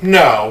mean,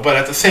 no, but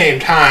at the same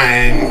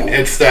time,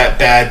 it's that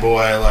bad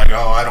boy, like,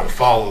 oh, I don't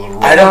follow the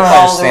rules. I don't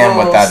Follow the understand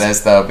what that rules.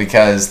 is though,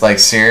 because like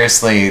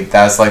seriously,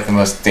 that's like the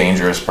most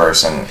dangerous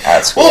person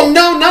at school. Well,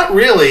 no, not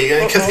really,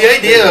 because the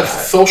idea of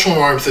social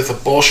norms is a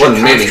bullshit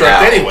Well, maybe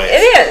construct now. anyway.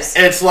 It is.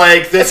 It's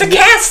like this. It's a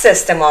caste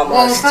system Well,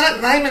 almost. it's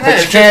not even that. But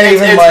you It's can't just-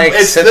 even it's- like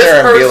it's sit this there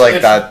and be person- like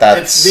it's- that.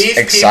 it's That's these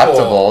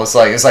acceptable. people.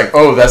 It's like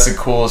oh, that's the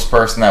coolest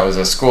person that was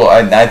at school.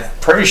 I'm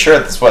pretty sure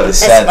that's what it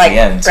said like at the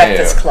end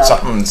Breakfast too.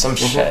 Club. Some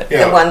shit.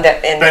 Yeah. The one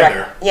that in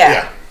Bender.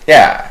 yeah.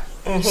 Yeah.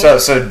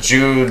 So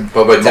Jude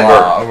But Tim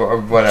Law, or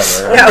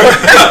whatever.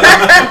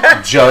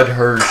 No. Judd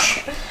Hirsch.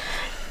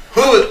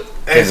 Who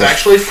is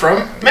actually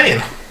from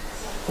Maine.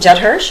 Judd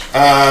Hirsch?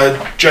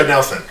 Judd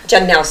Nelson.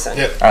 Judd Nelson.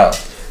 Yeah. Oh,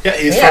 Yeah,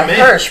 he's Yeah, from Maine.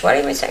 Hirsch.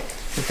 What do you say?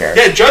 who cares?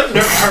 Yeah,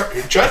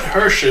 Judd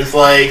Hirsch is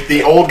like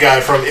the old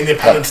guy from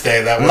Independence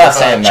Day that I'm was not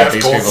saying that Jeff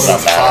these people Goldblum's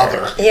don't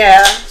matter. father.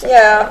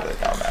 Yeah. It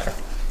don't matter.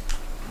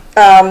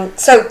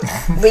 So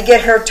we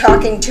get her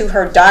talking to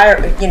her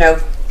diary,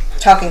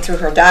 talking through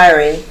her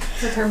diary.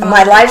 With her My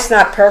mom. life's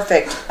not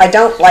perfect. I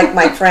don't like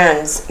my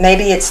friends.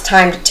 Maybe it's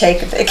time to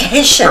take a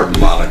vacation. Her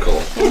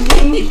monocle.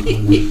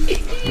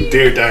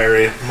 Dear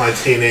diary, my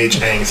teenage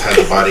angst had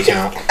a body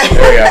count.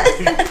 There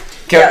we go.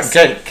 Yes.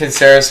 Can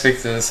Sarah speak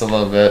to this a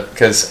little bit?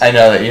 Because I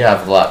know that you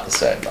have a lot to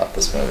say about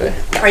this movie.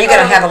 Are you going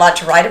to have a lot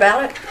to write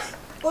about it?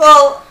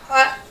 Well,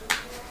 I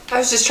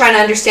was just trying to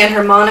understand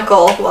her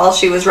monocle while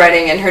she was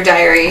writing in her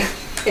diary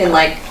in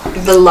like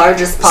the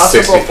largest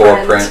possible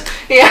 64 print.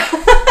 Yeah.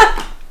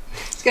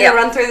 It's gonna Yeah.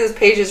 run through those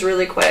pages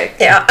really quick.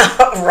 Yeah,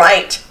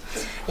 right.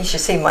 You should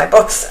see my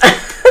books.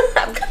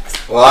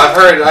 Well, I've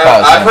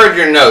heard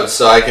your notes,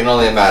 so I can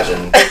only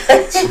imagine.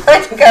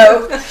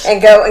 Go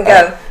and go and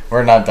go.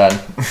 We're not done.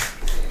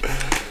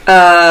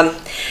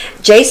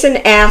 Jason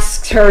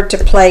asks her to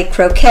play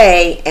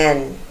croquet,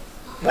 and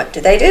what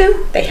do?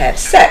 They have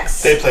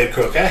sex. They played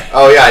croquet.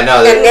 Oh yeah, I know.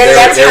 And then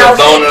that's they how were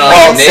boning he on the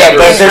plants neighbors. it.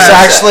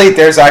 But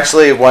there's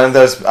actually one of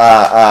those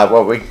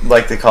what we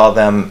like to call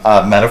them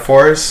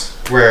metaphors,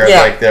 where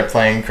Yeah. like they're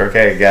playing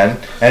croquet again,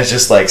 and it's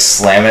just like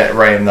slam it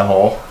right in the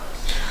hole.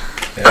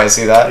 You guys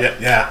see that?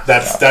 Yeah,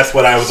 that's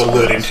what I was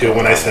alluding to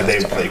when I said they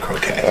played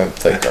croquet.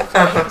 Play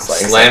croquet. It's like,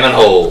 Slamming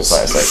holes.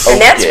 it's like,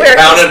 And that's okay. where he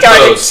Pounded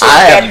started toast. to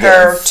I get am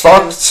her getting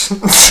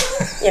to,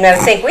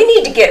 fucked. think we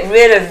need to get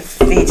rid of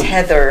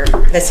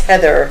this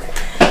Heather,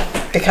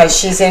 because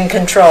she's in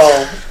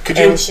control. Could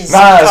you- and she's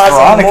Nah, it's causing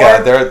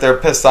Veronica. more They're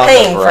pissed off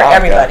pain at for Veronica.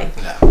 everybody.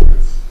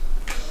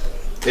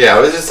 Yeah,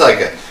 it was just like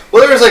there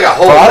was like a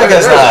whole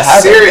Veronica's there was not a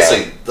having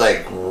seriously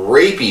like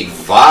rapey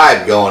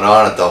vibe going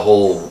on at the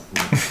whole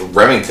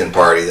Remington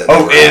party. That they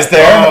Oh, were is at.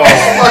 there? Oh,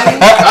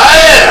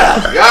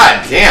 yeah.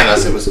 God damn,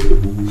 it was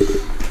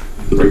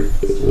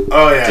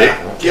Oh yeah,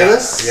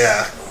 ridiculous.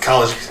 yeah,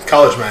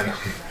 college men.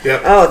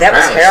 Yep. Oh, that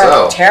was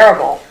Apparently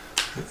terrible.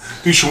 so.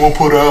 You should won't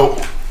put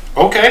out.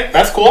 Okay,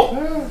 that's cool.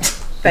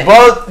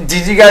 Well,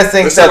 did you guys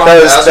think Mr. that Ron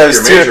asked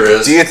those what your major two?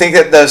 is. Do you think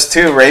that those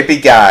two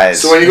rapey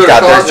guys So when you go to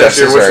got their college next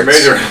just year,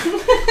 what's your desserts?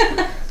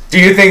 major? Do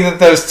you think that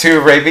those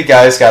two rapey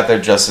guys got their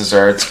just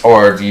desserts,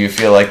 or do you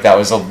feel like that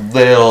was a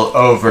little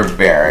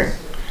overbearing?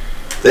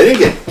 They didn't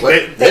get. What?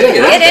 They They didn't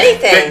get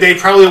anything. They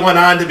probably went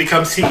on to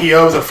become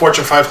CEOs of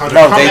Fortune 500.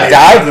 No, they companies.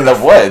 died in the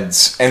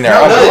woods in their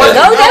No, underwear.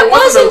 no, No, that it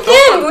wasn't wasn't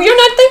a- them. You're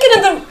not thinking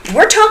of the.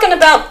 We're talking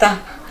about the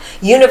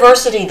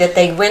university that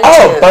they went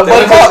Oh, to. but They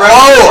what went to about?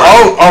 Remington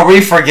Oh, are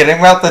we forgetting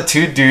about the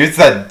two dudes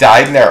that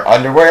died in their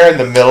underwear in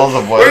the middle of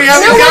the woods? We no,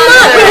 haven't we're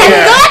not. We gotten haven't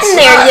there yet. gotten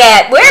there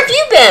yet. Where have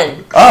you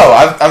been?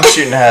 Oh, I'm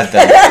shooting ahead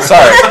then.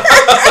 Sorry.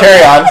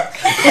 Carry on.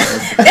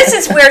 This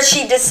is where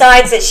she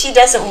decides that she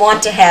doesn't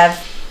want to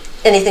have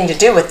anything to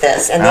do with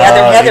this, and the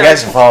other Oh, Heather. you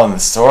guys are following the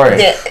story.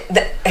 Look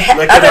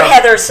Other it up.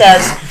 Heather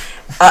says,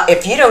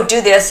 if you don't do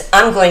this,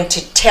 I'm going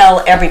to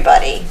tell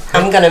everybody.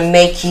 I'm going to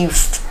make you.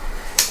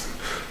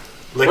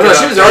 Lick Well, no, it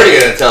she up, was already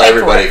baby. going to tell Pay for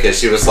everybody it. because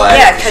she was like,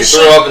 Yeah, because she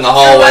threw up in the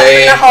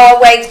hallway.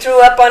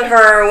 Threw up on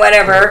her, or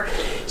whatever.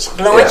 She's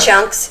blowing Yeah.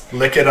 chunks,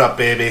 Lick it up,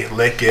 baby.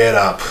 Lick it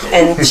up.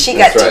 and she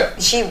got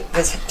That's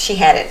she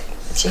had it.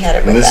 She had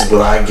it And with this is that.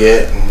 what I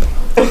get.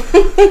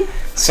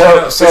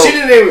 So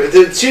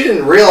But she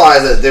didn't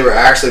realize that they were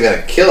actually going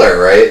to kill her,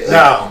 right? Like,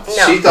 No.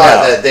 She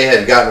thought No. that they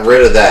had gotten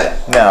rid of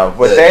that. no,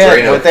 what The they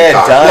Drano had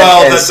concoction. done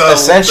Well, is the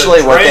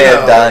essentially what they had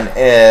Drano- done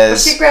Well,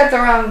 is she grabbed the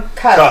wrong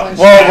cup. Cup. When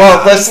she well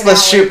was let's taking out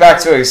shoot with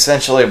back her. to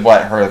essentially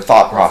what her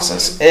thought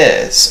process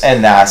is,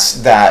 and that's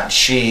that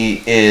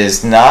she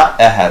is not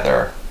a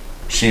Heather,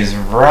 she's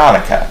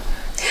Veronica,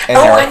 and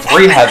Oh, there I are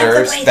three love the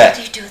Heathers way that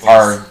that you do this.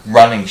 are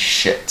running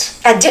shit.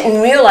 I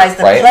didn't realize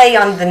the Right. play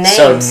on the names.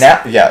 So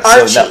now, Archie.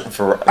 Archie Archie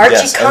and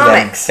then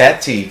Comics.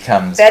 Betty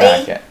comes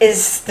Betty back in.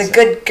 is the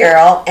good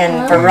girl,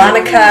 and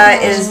Veronica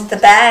is the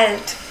bad.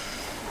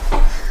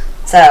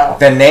 So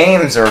The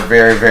names are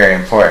very, very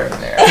important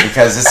there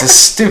because it's a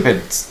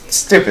stupid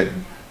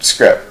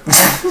script.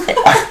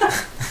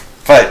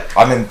 But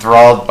I'm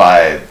enthralled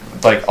by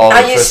like all the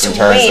I twists used and to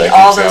turns. read that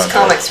all keeps those going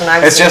through. comics when I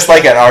was. It's a just kid.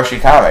 like an Archie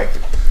comic.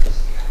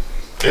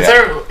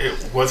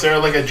 Was there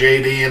like a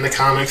JD in the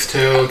comics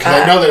too?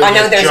 Because I know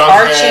there's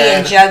Archie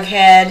and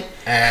Jughead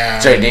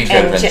and JD could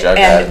have been Jughead.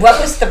 and what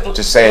was the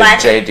Just say black,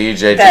 JD.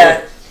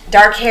 the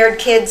dark-haired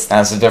kids?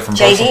 That's a different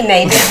JD person.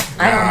 maybe.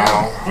 I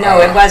don't know.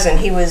 No, it wasn't.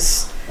 He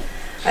was.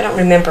 I don't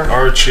remember.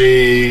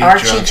 Archie,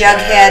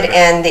 Jughead,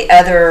 and the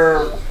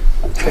other.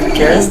 I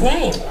forget his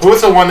name. Who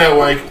was the one that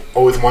like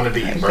always wanted to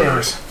eat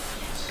burgers?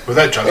 Was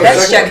that Jughead?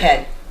 That's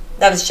Jughead.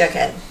 That was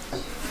Jughead.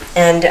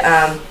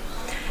 And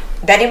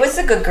Betty was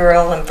the good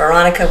girl, and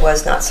Veronica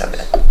was not so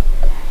good.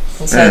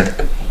 And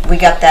so we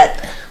got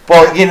that.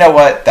 Well, you know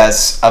what?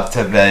 That's up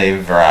to Betty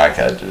and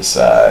Veronica to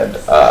decide.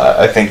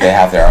 I think they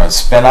have their own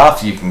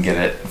spin-off. You can get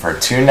it for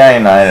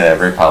 $2.99 at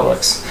every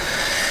Publix.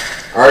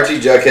 Archie,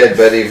 Jughead,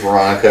 Betty,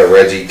 Veronica,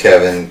 Reggie,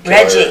 Kevin, Killer,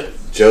 Reggie.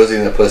 Josie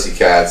and the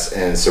Pussycats,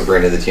 and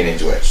Sabrina the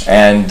Teenage Witch.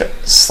 And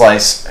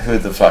Slice, who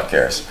the fuck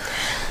cares?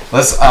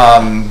 Let's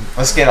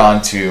get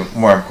on to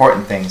more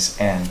important things,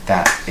 and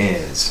that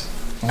is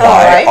why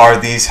Alright. are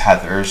these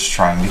Heathers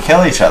trying to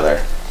kill each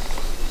other?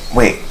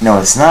 Wait, no,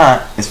 it's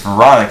not. It's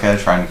Veronica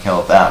trying to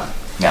kill them.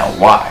 Now,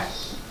 why?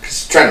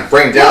 She's trying to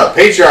bring down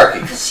the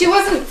patriarchy.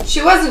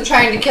 She wasn't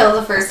trying to kill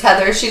the first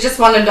Heather. She just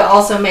wanted to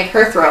also make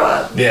her throw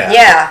up. Yeah.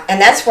 Yeah, and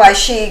that's why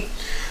she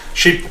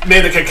She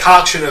made a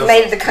concoction of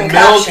Made the concoction.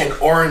 milk and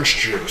orange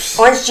juice.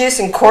 orange juice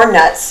and corn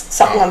nuts.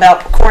 Something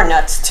about corn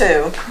nuts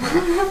too.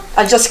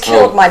 I just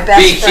killed my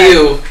best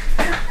friend.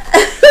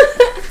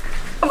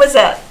 BQ, What was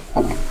that?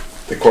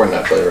 the corn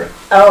nut flavor.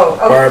 Oh,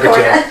 Barbecue.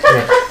 corn nut.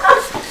 Yeah.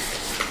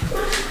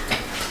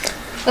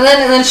 And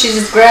then she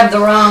just grabbed the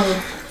wrong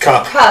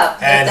Cup. cup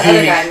that And the he,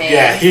 other guy made.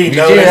 yeah, he You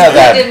noticed. do have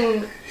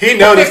that. He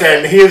noticed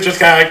it, and he was just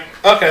kind of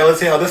like, okay, let's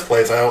see how this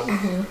plays out.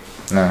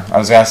 No, I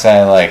was gonna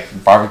say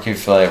like barbecue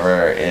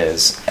flavor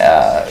is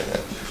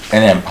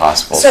an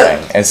impossible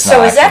thing. It's not.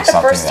 So is that actually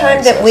the first something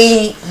time that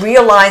exists. we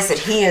realize that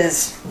he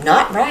is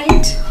not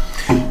right?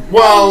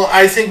 Well,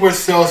 I think we're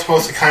still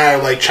supposed to kind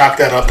of like chalk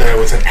that up that it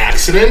was an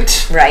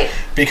accident Right.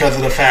 because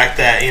of the fact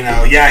that, you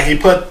know, yeah, he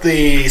put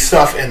the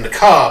stuff in the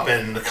cup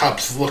and the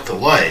cups looked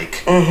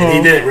alike, and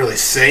he didn't really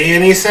say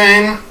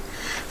anything.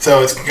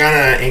 So it's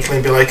kind of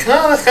inkling to be like,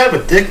 oh, that's kind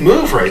of a dick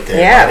move right there.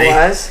 Yeah, buddy. it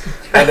was.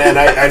 And then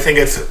I think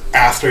it's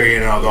after,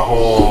 you know, the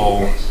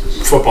whole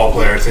football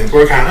player thing.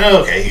 We're kind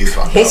of, okay, he's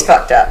fucked He's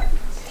up. fucked up.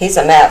 He's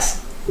a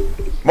mess.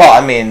 Well,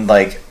 I mean,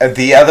 like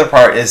the other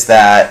part is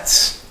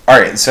that. All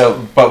right,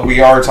 so but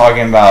we are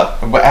talking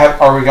about.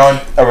 Are we going?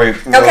 Are we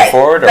moving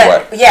forward or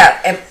but, what?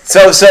 Yeah.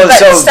 So but so they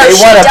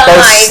she want to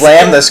both dies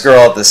slam and- this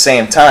girl at the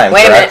same time.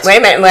 Wait a correct?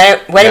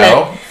 minute. Wait a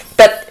No? minute.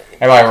 But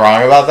Am I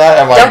wrong about that?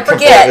 Am I Don't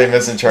forget completely that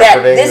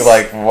misinterpreting? this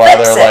Like why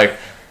flips they're it. like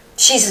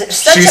she's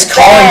such she's a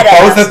calling badass.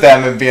 both of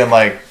them and being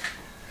like,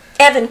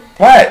 Evan,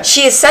 what?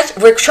 she is such.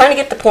 We're trying to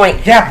get the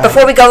point. Yeah, but-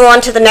 Before we go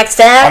on to the next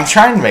ad. I'm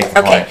trying to make the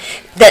Okay. point.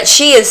 That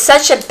she is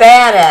such a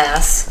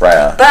badass. Right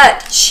on.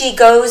 But she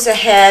goes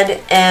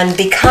ahead and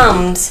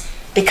becomes,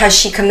 because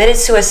she committed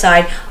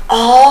suicide,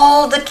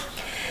 all the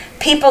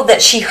people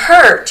that she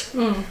hurt,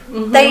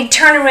 they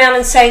turn around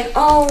and say,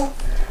 oh,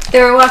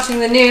 They were watching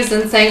the news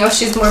and saying, oh,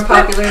 she's more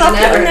popular,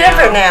 popular than than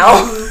ever ever now.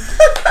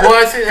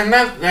 Well, I think, and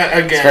that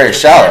again, It's very it's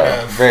shallow.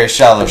 kind of- Very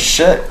shallow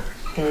shit.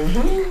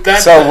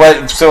 that-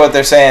 So what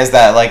they're saying is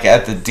that like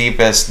at the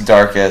deepest,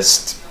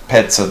 darkest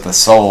pits of the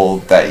soul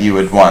that you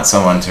would want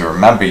someone to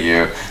remember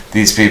you,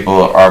 these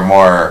people are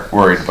more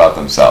worried about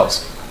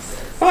themselves.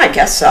 Well, I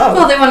guess so.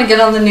 Well, they want to get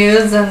on the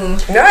news and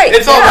right.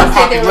 It's all yeah.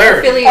 about say they were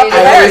popularity. affiliated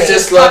I always with a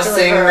just loved popular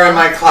seeing her girl. in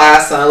my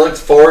class, and I looked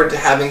forward to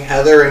having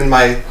Heather in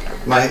my.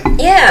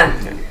 Yeah.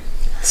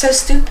 So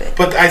stupid.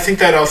 But I think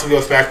that also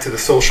goes back to the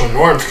social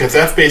norms because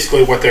that's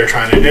basically what they're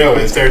trying to do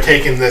is they're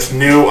taking this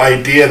new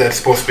idea that's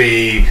supposed to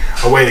be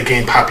a way to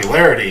gain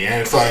popularity, and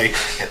it's like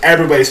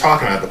everybody's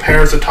talking about it. The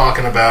parents are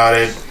talking about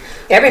it.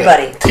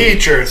 Everybody.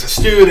 Teachers, the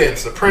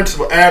students, the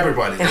principal,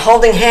 everybody. And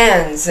holding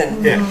hands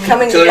and Yeah.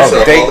 coming Kill together.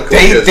 yourself. all the cool kids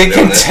They are doing it.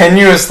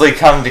 continuously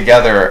come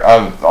together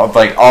of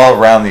like all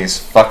around these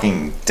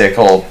fucking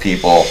dickhole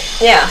people,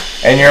 Yeah.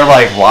 and you're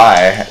like,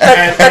 why?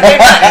 But they're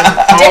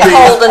not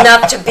dickhold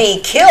enough to be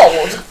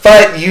killed.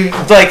 But you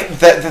like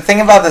the thing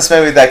about this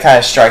movie that kind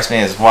of strikes me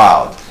as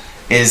wild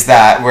is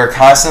that we're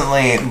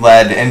constantly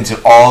led into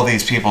all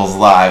these people's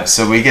lives,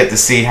 so we get to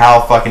see how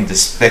fucking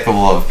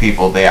despicable of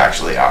people they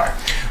actually are,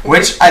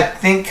 which I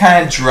think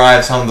kind of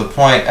drives home the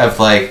point of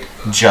like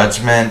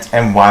judgment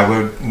and why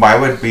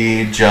would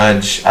we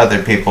judge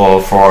other people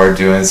for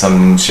doing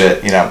some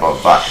shit, blah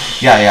blah blah,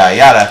 yada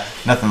yada,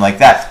 nothing like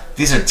that.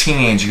 These are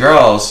teenage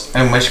girls,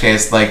 in which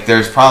case, like,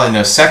 there's probably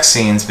no sex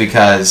scenes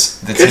because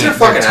the Kids are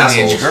fucking they're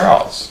teenage assholes.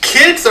 girls.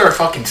 Kids are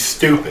fucking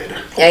stupid.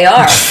 They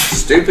are.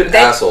 Stupid They-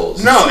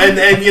 assholes. No,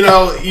 and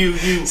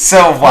you.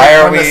 So why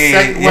are when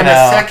we? When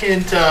a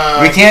second.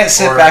 We can't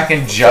sit or back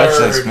and judge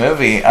this third-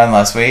 movie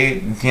unless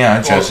we,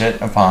 judge it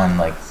upon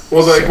like.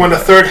 Well, like when the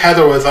third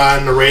Heather was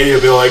on the radio,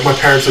 be like, "My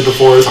parents are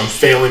divorced. I'm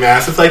failing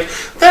math." It's like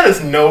that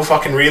is no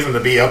fucking reason to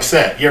be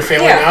upset. You're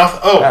failing Yeah. math.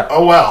 Oh, Yeah.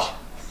 oh well.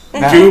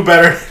 Yeah. Do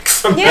better.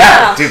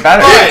 Yeah. Do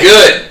better. Right.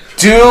 Good.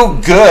 Do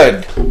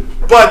good.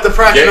 But the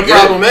Get good.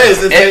 problem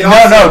is, they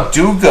also, No,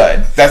 do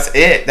good. That's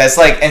it. That's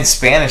like in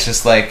Spanish.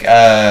 It's like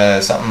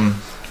something.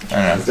 I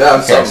don't know. Yeah, I'm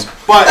Who cares? sorry.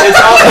 But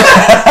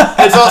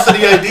it's also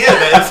the idea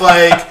that it's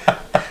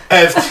like,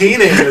 as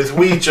teenagers,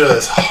 we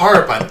just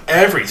harp on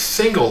every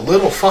single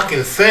little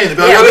fucking thing. To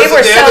be like, Yeah, oh, we this were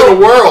is the end so of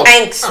the world.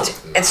 angst.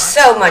 Oh, It's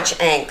so much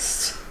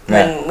angst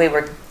when we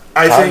were.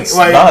 I think It's-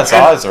 like no, it's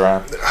and always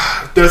around.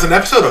 there's an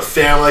episode of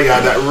Family Guy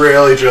that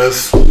really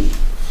just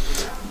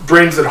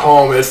brings it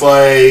home. It's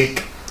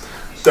like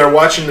they're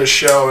watching the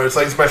show, and it's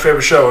like it's my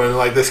favorite show, and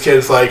like this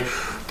kid's like,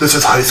 "This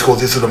is high school.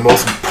 These are the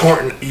most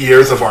important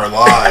years of our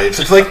lives."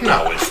 It's like,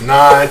 no, it's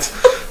not.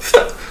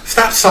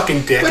 Stop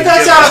sucking dick. But and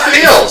that's give- how it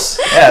feels.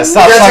 Yeah,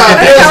 stop That's how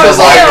fucking it feels. dick. It's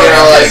like,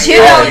 Because you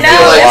don't you know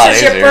feel like this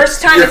is your easier.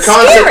 first time. Your It's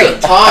concept scary.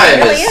 of time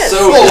It really is is.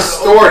 so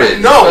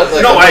distorted. No,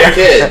 like no, a little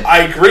kid. I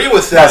agree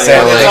with Not that.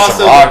 saying But that it's it's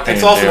also a wrong thing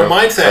it's to also do, the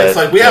mindset. It's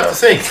but, like we have to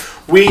think.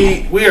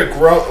 We are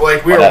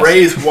What else?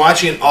 raised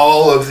watching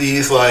all of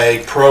these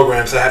like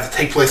programs that have to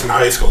take place in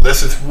high school.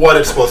 This is what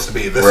it's supposed to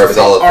be. This Where it is was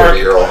all the art.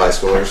 30-year-old high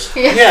schoolers.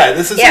 Yeah,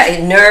 this is Yeah,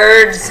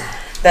 nerds.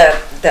 The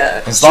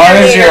As long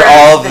as you're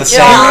all cheerleaders, the same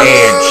jocks,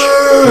 age,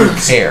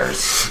 who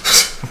cares?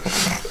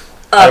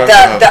 I don't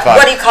give a the fuck.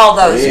 what do you call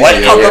those? Yeah, What do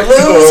you call yeah. the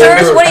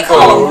losers? What do you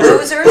call them?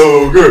 Losers?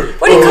 Ogre.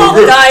 What do you call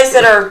the guys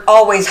that are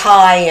always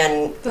high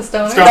and The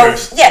stoner.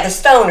 Stoners. yeah, the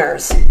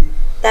stoners?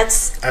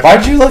 That's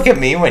Why'd you look at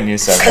me when you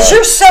said because that?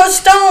 you're so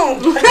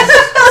stoned.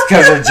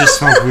 Because I just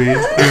smoke weed.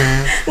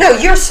 No,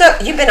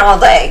 you've been all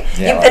day.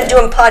 Yeah, You've been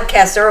well, doing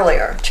podcasts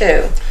earlier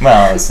too.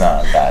 Well, it's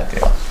not a bad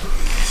deal.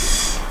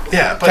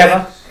 Yeah, but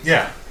Kevin?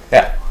 yeah.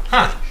 Yeah.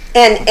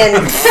 And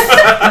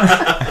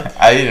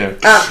I need to.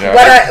 Sure.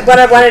 what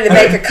I wanted to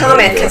make a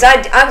comment because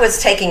I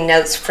was taking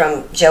notes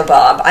from Joe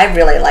Bob. I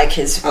really like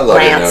his I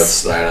love your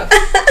rants. notes, Diana.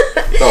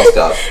 Don't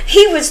stop.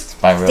 He was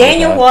Mine really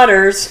Daniel bad.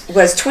 Waters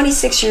was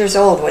 26 years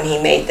old when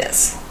he made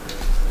this.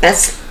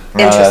 That's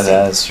No, interesting.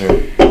 that's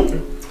true.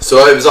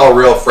 So it was all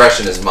real fresh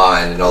in his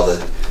mind and all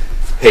the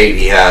hate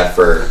he had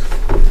for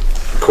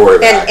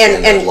quarterback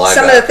and the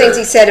some of the things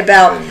he said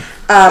about and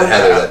the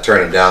Heather that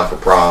turned him down for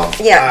prom.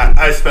 yeah,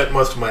 I spent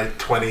most of my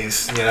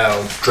 20s,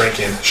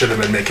 drinking. Should have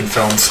been making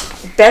films.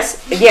 that's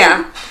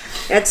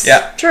that's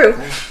Yeah. true.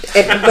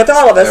 With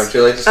all of us. Never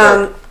too late to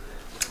start.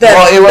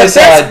 Well, it was the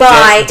Best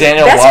Buy.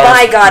 Daniel Best Waters.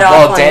 Buy got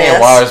off on Daniel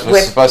this Waters was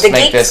with supposed the to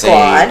make Geek this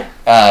Squad.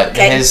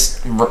 his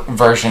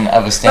version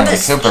of a Stanley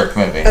this- Kubrick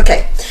movie.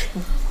 Okay,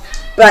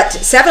 but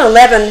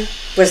 7-Eleven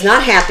was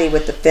not happy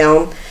with the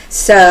film,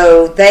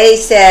 so they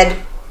said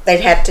they'd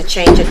have to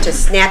change it to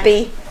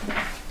Snappy.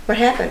 What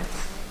happened?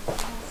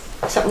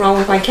 Something wrong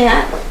with my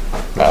cat?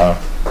 Oh.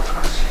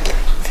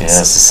 Yeah, that's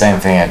the same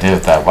thing I did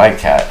with that white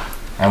cat.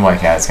 That white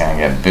cat's gonna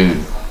get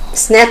booed.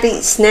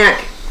 Snappy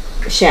Snack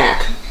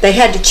Shack. They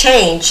had to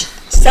change.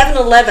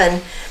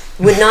 7-Eleven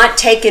would not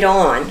take it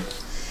on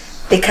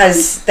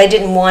because they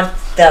didn't want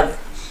the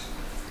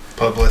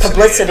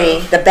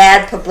publicity, the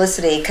bad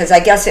publicity, because I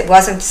guess it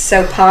wasn't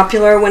so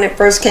popular when it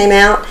first came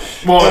out.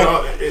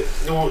 Well,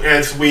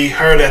 as we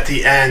heard at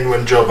the end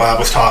when Joe Bob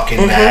was talking,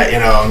 Mm-hmm.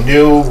 that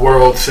New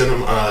World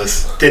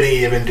Cinemas didn't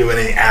even do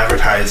any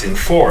advertising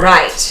for it.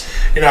 Right.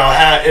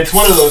 It's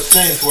one of those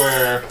things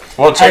where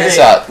Well, check I this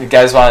think- out. You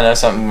guys want to know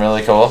something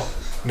really cool?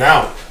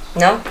 no,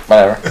 No?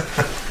 Whatever.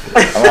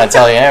 I'm gonna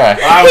tell you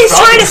anyway. I was He's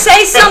trying to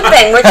say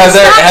something. Which is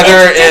not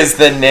Heather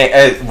interesting.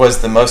 is was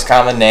the most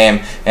common name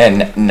in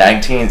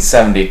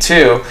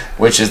 1972,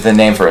 which is the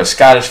name for a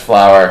Scottish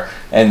flower,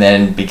 and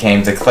then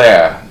became the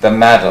Claire, the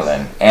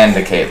Madeline, and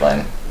the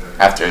Caitlin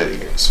after the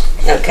years.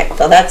 Okay,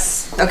 well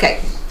that's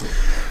okay.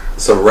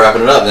 So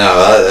wrapping it up now,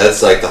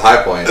 that's like the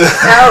high point. No,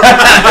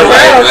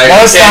 No,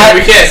 it's not.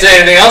 We can't say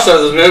anything else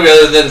about this movie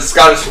other than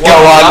Scottish Go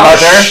on, Swan.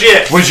 Mother.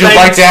 shit. Would you Thanks.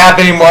 like to have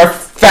any more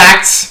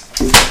facts?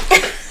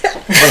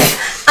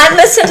 I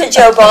listen to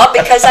Joe Bob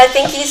because I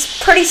think he's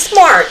pretty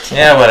smart.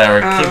 Yeah, whatever.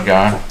 Keep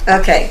going.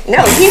 Okay.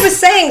 No, he was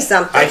saying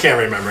something. I can't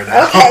remember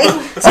now. Okay.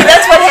 So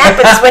that's what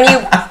happens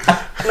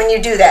when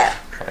you do that.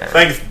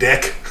 Thanks,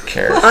 Dick.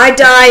 Care. I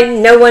died.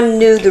 No one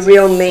knew the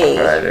real me.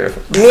 What I do.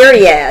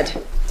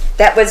 Myriad.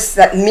 That was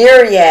that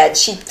Myriad.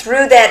 She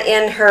threw that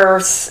in her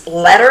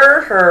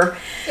letter,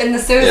 In the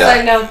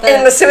suicide note.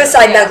 in the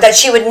suicide note, that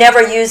she would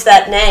never use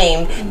that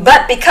name.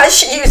 But because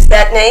she used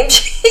that name,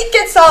 she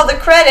gets all the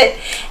credit.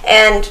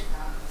 And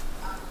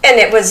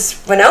it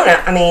was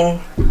Winona. I mean,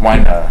 Why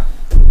not?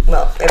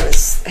 well, it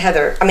was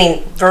Heather. I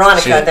mean,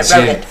 Veronica that wrote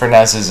She it.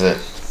 pronounces it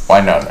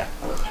Winona.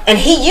 And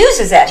he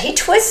uses that. He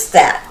twists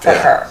that for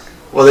her.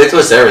 Well, they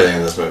twist everything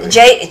in this movie. But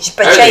Everything is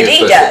JD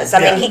twisted. does. I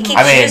mean, he keeps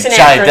I mean, using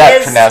Johnny it Depp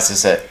for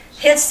pronounces it.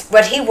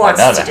 what he wants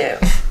Winona. to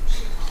do.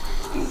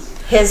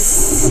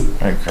 His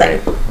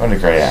What a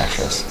great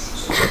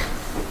actress.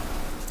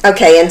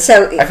 okay, and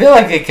so I feel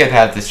like it could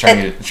have the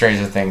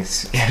Stranger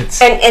Things.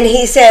 and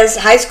he says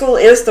high school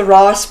is the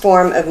rawest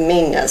form of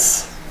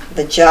meanness.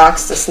 The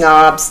jocks, the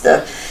snobs,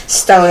 the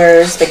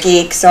stoners, the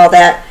geeks, all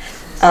that.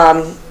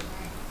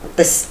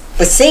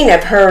 The scene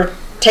of her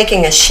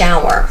taking a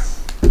shower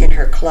in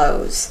her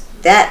clothes,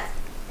 that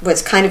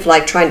was kind of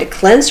like trying to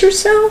cleanse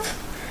herself.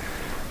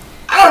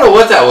 I don't know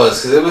what that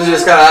was because it was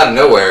just kind of out of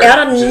nowhere.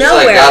 Out of she nowhere.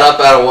 Just, like, got up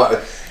out of what?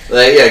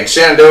 Like, yeah,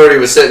 Shannon Doherty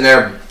was sitting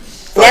there.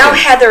 Now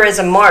Heather is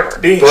a martyr.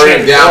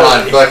 Throwing down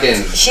on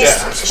fucking She's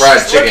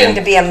fried looking chicken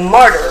to be a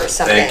martyr or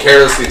something. and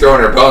carelessly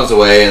throwing her bones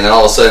away, and then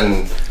all of a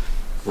sudden,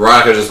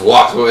 Veronica just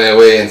walks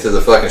away into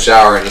the fucking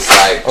shower and just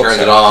like turns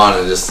it on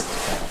and just.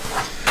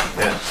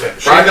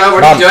 Veronica,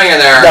 what are you doing in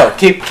there? No,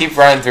 keep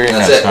running through your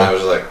That's notes, it. man. I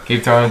was like,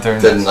 Keep throwing through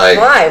your didn't notes. like.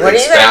 Why? What are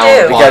you gonna expound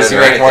do? upon Because it you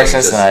or make more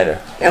anything, sense just than I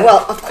do. And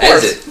well, of ends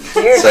course,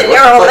 it. you're, It's like,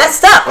 you're all what-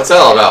 messed up. What's that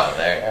all about?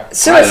 There you go.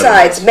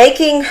 Suicides.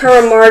 Making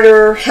her a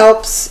martyr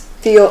helps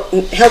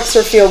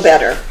her feel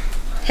better.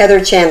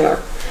 Heather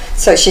Chandler.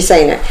 So she's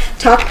saying it.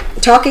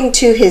 Talking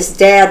to his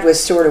dad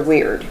was sort of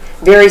weird.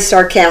 Very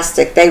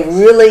sarcastic. They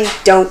really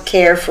don't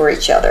care for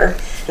each other.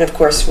 And of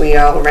course, we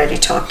already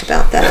talked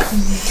about that.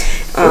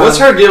 What's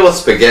her deal with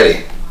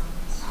spaghetti?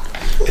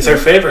 It's our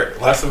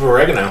favorite. Lots of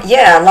oregano.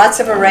 Yeah, lots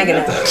of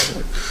oregano.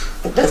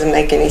 It doesn't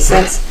make any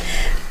sense.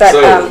 But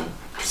So,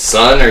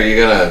 son, are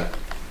you gonna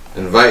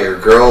invite your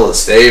girl to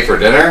stay for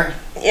dinner?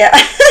 yeah.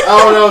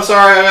 Oh no,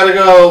 sorry, I gotta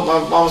go.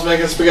 My mom's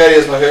making spaghetti.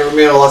 It's my favorite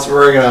meal. Lots of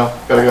oregano.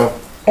 Gotta go.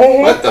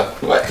 What the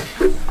what?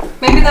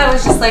 Maybe that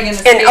was just like an.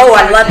 And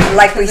I love it.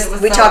 Like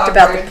we talked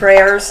about the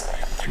prayers.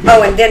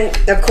 Oh, and then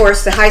of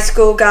course the high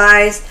school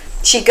guys.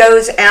 She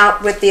goes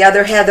out with the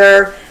other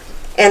Heather,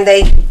 and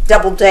they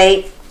double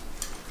date.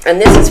 And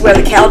this is where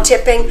the cow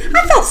tipping.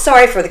 I felt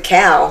sorry for the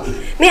cow.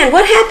 Man,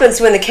 what happens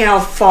when the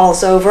cow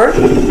falls over?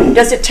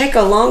 Does it take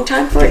a long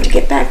time for it to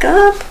get back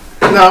up?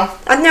 No.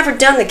 I've never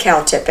done the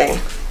cow tipping.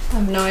 I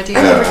have no idea.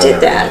 I never did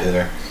that.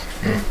 Either.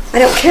 I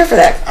don't care for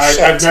that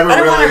shit. I've never I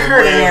don't want to really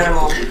hurt an lived-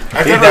 animal.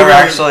 I've You never never really-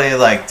 actually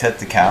like tipped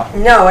the cow?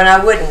 No, and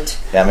I wouldn't.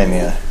 Yeah, me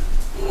neither.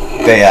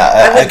 They,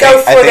 I would go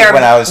for their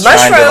when I was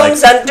trying to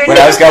mushrooms like, when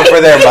I was underneath. going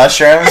for their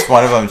mushrooms,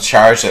 one of them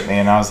charged at me,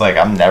 and I was like,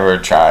 I'm never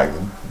trying to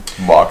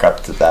walk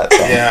up to that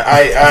thing. Yeah,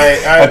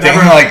 I I think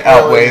never like really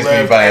outweighs me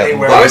lived by at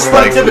anywhere Why least would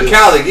where you like tip a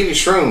cow? They give you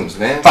shrooms,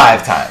 man.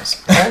 5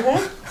 times.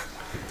 That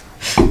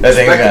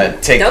thing's gonna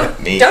take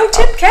me. Don't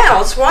tip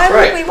cows. Why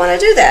Right. would we want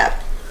to do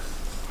that?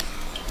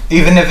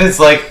 Even if it's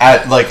like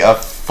at like a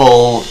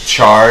full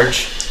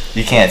charge,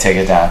 you can't take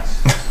it down.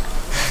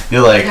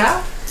 You're like,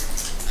 Yeah.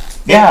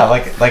 yeah,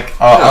 like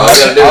all you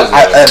gotta do is-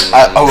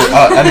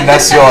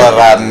 unless you're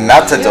a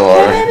matador,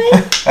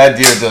 and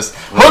you just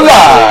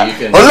hola, You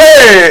can- ole.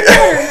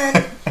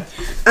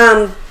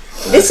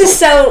 This is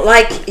so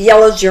like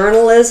yellow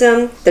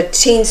journalism, the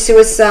teen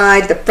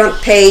suicide, the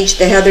front page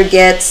that Heather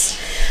gets,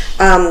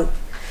 and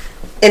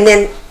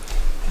then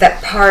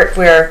that part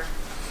where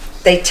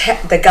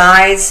the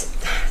guys,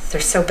 they're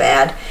so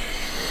bad,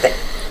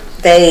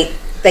 they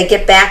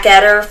get back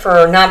at her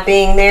for not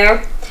being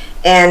there,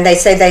 and they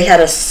say they had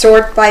a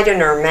sword fight in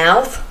her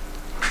mouth.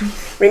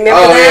 Remember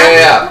Oh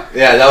that?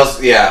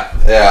 yeah.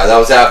 That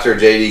was after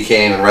JD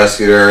came and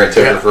rescued her and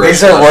took her for.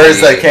 These a are words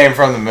slushy. that came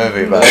from the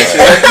movie, but And she's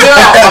like, no,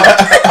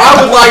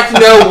 I would like to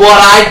know what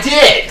I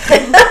did.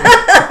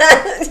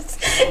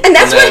 And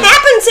that's And then- what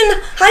happens in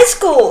high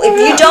school. If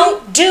you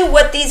don't do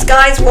what these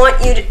guys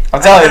want you to,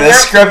 I'm telling you, this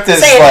not script is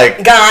saying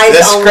like guys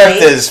this only.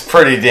 script is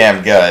pretty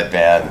damn good,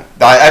 man.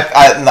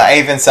 I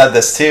even said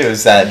this too,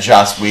 is that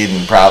Joss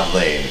Whedon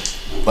probably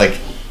like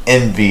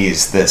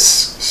envies this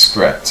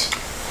script.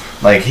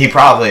 Like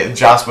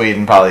Joss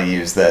Whedon probably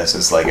used this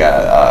as like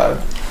a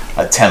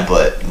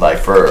template like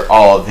for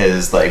all of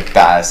his like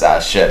badass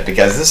ass shit,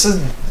 because this is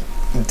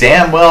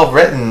damn well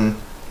written,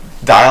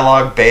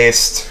 dialogue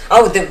based.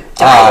 Oh, the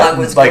dialogue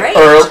was like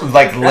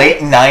great. late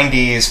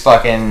 '90s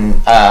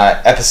fucking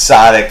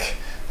episodic,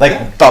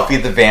 like Buffy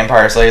the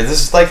Vampire Slayer.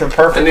 This is like the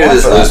perfect. I knew one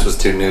this for that. list was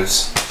too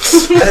news.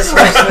 This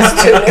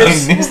was too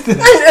loose. I knew this- I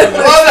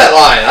love that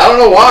line. I don't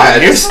know why. I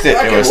You just used it. It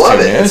fucking was love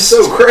too it. news. It's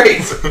so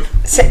great.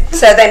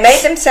 So they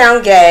made them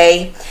sound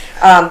gay.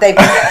 They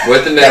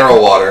With the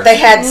mineral water. they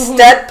had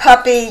stud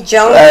puppy,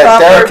 Joan They're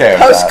Crawford okay with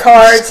that.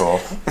 postcards,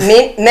 That's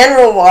cool.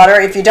 mineral water.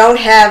 If you don't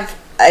have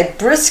a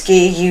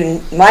brisky,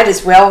 you might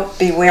as well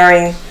be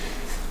wearing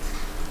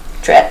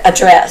a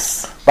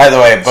dress. By the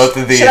way, both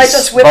of these Should I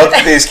just whip both it?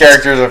 of these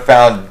characters are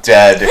found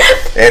dead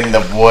in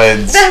the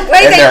woods The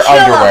way in they their kill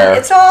underwear. them,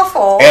 it's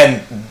awful.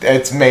 And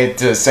it's made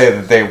to say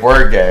that they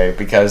were gay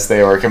because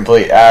they were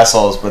complete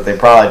assholes, but they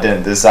probably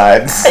didn't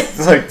decide.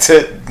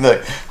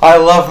 I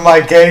love my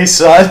gay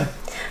son.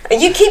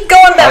 You keep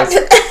going back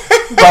to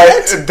But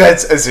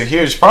it's a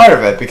huge part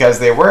of it because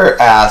they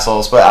were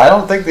assholes, but I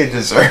don't think they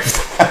deserved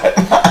that.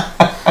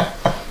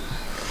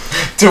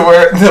 To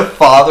where the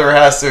father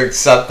has to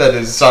accept that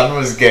his son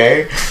was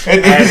gay,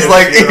 and he's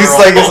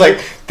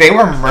like, they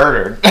were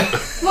murdered.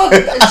 Well,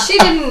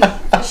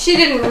 she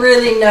didn't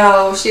really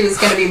know she was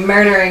going to be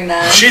murdering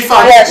them. She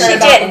thought Yeah, she she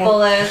was- didn't.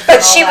 Bullets But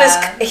and she all was.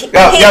 that.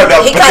 No,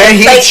 but then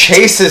he faked-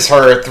 chases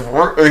her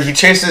through. He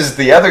chases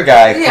the other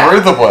guy Yeah.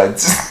 through the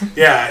woods.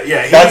 Yeah.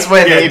 That's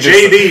when yeah, he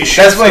JD. that's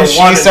shoots when the she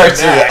one in the starts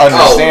to neck.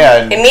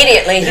 understand.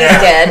 Immediately, he's Yeah.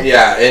 deid.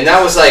 Yeah, and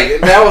that was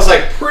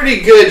like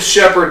pretty good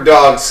shepherd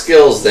dog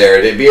skills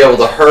there to be able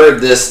to herd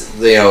this,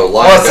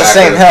 linebacker it's the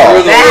same hill.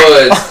 through the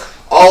That- woods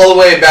all the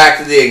way back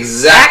to the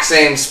exact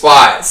same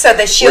spot So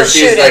that she'll where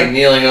she's shoot like him.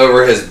 kneeling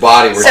over his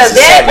body. Where So she's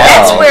just like,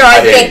 that's "Oh, where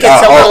I did." think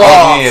it's a little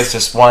all you need off. is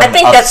just one. I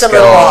think that's a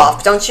little upskill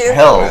off, don't you?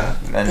 Hill.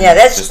 and Yeah,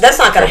 that's just not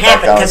going go to back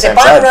happen down because the if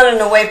same I'm side. running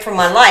away from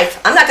my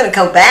life, I'm not going to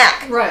go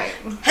back. Right.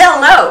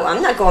 Hell no,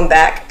 I'm not going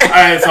back.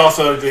 It's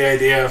also the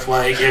idea of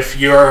like if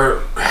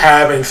you're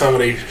having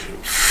somebody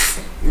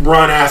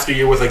run after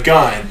you with a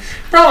gun,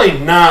 probably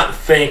not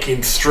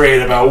thinking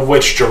straight about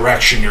which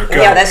direction you're going.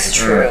 Yeah, that's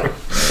true.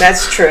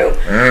 That's true.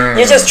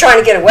 You're just trying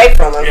to get away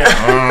from them.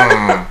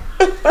 Yeah.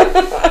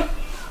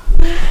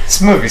 This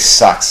movie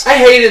sucks. I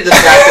hated the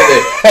fact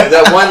that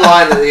that one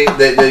line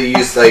that they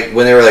used, like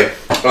when they were like,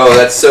 "Oh,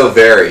 that's so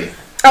very."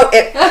 Oh,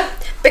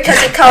 because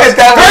he calls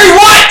Very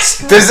what?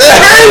 Does it?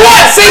 Very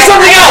what? Say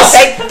something else.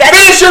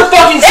 Finish your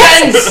fucking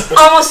sentence. That's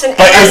almost an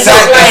But 80s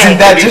isn't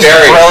that Be just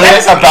very- brilliant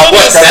That's an about the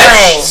 80s script?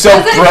 slang. So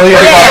brilliant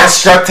about Yeah. the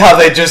script how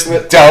they just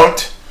don't.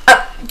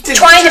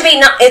 Trying to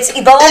be, it's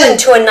evolved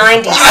into a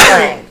 90s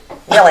slang.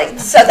 Really.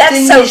 So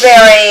that's so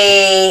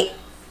very,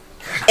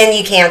 and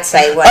you can't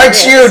say what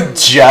Aren't it you is.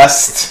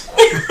 just?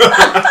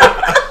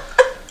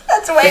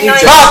 That's the way Can you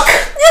 90s. Fuck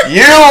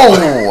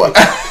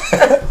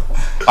you!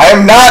 I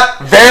am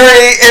not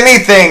very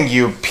anything,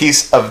 you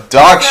piece of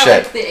dog Well,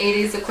 shit. like the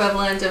 80s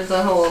equivalent of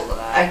the whole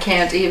I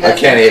can't even. I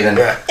can't even.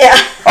 Yeah. Yeah.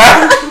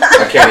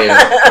 I can't even.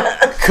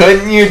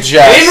 Couldn't you Even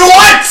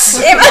just?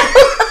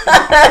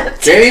 what?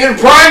 Can't even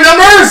prime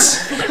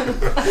numbers.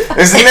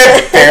 Isn't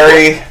it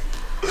very?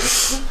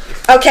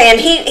 Okay, and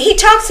he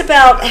talks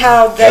about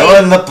how Fill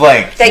in the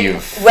blank, they you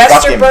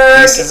fucking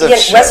pieces of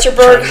shit.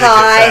 Westerberg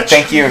High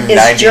Thank you, is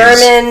 90s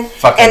German,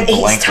 fucking and he's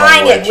blank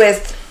tying language.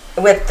 it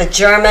with the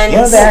Germans. You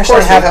know, they actually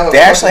course they have a they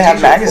actually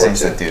fucking have teacher for it, magazines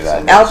too. that do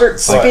that. Albert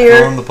It's like, Speer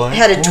fill in the blank.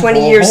 had a Ooh,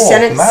 20-year oh,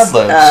 sentence. Mad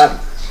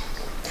Libs.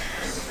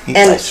 He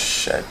and- likes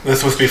shit.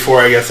 This was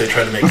before I guess they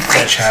tried to make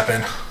fetch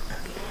happen.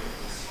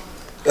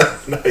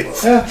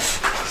 Nice. Yeah,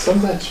 so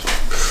much.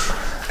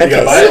 You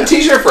gotta buy There's a it?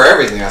 T-shirt for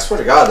everything. I swear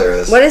to God, there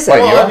is. What is it?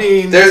 What, Well, I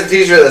mean, There's a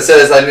T-shirt that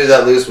says, "I knew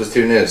that loose was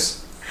too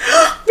news."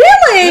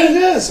 Really? It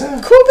is.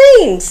 Yeah. Cool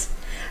beans.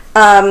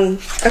 I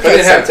Okay.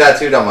 didn't have it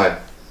tattooed on my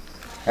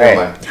Hey,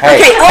 mind. hey,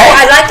 Okay. Oh,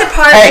 I like the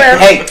part where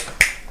hey,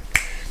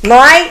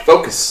 my.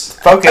 focus.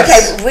 focus.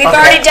 Okay, we've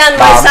already done.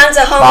 My Mom, son's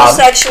a Mom.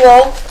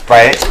 homosexual.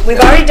 Right? We've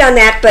already done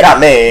that, but Not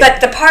me. But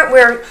the part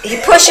where he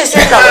pushes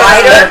in the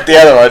lighter, The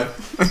other one.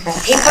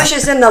 he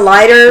pushes in the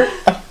lighter.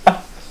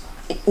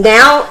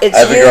 Now it's I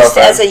have a used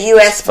girlfriend. as a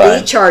It's USB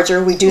fine.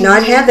 charger. We do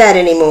not have that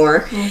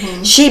anymore.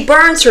 She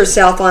burns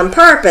herself on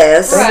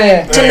purpose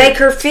Right. to make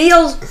her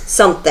feel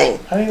something.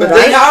 But Right?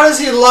 then, how does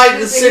he light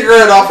the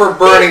cigarette off her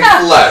burning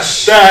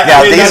flesh?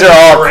 Now, these are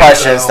all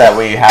questions that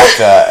we have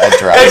to He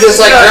address. just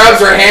like grabs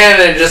her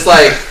hand and just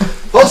like,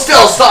 hold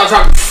still, stop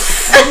talking.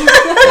 I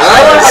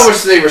don't know how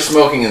much they were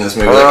smoking in this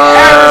movie. Like,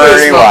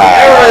 everybody's smoking.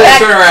 Everybody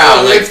turn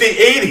around. It's Like,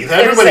 the 80s. the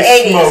Everybody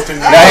 80s. smoked in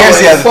the Now here's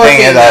the it's other thing,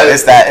 fucking, though,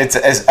 is that it's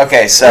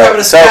okay. we're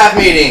having a staff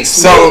meeting.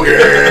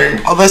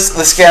 Smoking.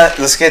 Let's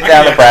get I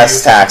down can to brass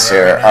use tacks that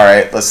here. right All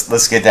right,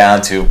 let's get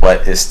down to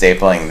what is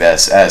stapling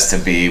this as to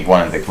be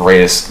one of the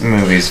greatest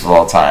movies of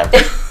all time.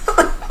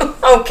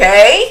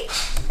 Okay.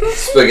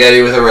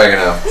 Spaghetti with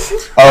oregano.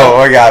 Oh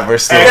my God, we're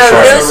still No,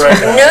 short. Noose,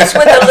 Right. noose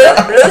with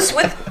a loose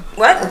with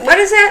what? What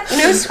is that?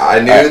 Noose. I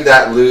knew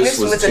that loose Loose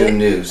was with too a-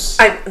 news.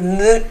 I I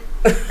knew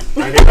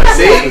that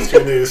See? was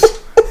good news.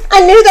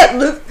 I knew that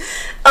loose.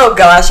 Oh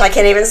gosh, I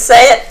can't even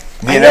say it.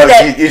 I You knew know,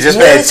 that you just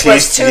made a noose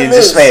was too you loose.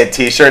 just made a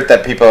T-shirt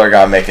that people are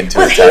gonna make into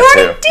Well, a he already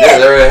tattoo. did. Yeah,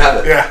 they already have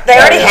it. Yeah. They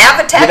already Yeah. have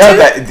a You tattoo. know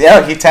that?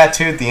 Yeah, he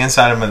tattooed the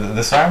inside of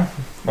this arm.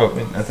 Oh,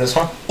 wait, this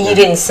one. You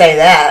didn't say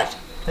that.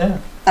 Yeah,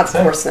 Of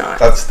course not.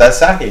 that's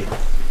Saki.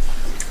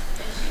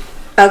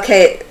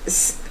 Okay,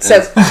 so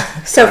Kind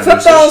of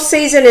football research.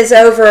 season is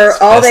over.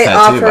 All best they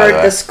tattoo, by the offered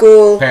way. the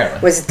school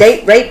Apparently. was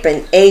date rape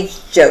and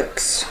age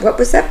jokes. What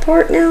was that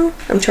part now?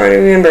 I'm trying to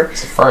remember.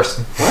 It's the first.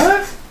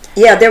 What?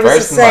 Yeah, there was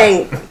First a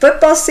saying,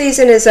 football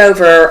season is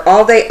over.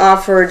 All they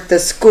offered the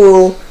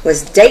school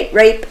was date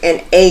rape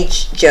and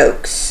age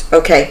jokes.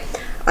 Okay,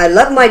 I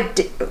love my...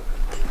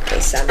 Okay,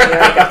 son, you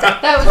already got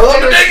that. That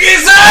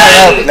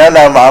was good.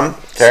 No, Mom.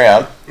 Carry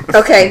on.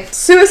 Okay,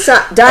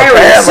 suicide diary.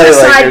 Apparently, like,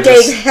 Suicide there's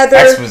gave just Heather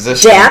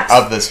exposition Japs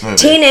of this movie.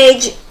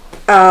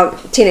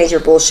 teenager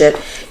bullshit.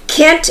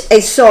 Kent a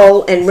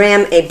soul and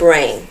Ram a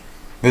brain.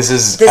 This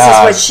is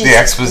what she's the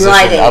exposition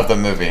writing. of the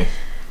movie,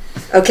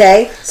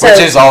 Okay, so which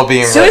is all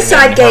being written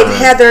suicide in gave her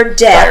Heather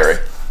diary.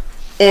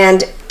 depth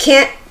and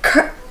Kent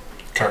Kurt.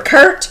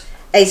 Kurt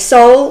a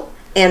soul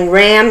and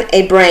Ram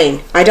a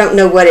brain. I don't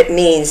know what it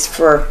means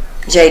for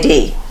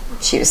JD.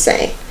 She was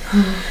saying.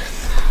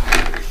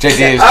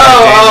 JD is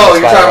Oh,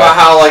 you're by the talking way. about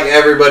how like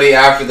everybody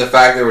after the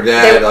fact they were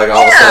dead, like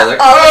all of a sudden, like,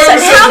 all of a oh,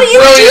 sudden, he was how such do a you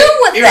brilliant- deal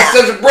with he that?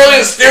 was such a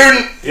brilliant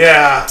student.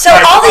 Yeah. So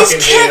I all these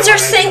fucking hate kids it are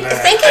when they do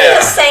that. thinking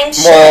the same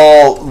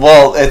shit.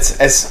 Well,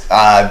 it's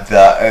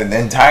the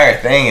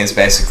entire thing is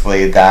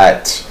basically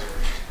that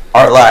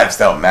our lives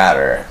don't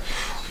matter.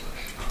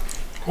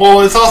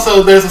 Well, it's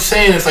also, there's a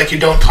saying, it's like you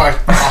don't talk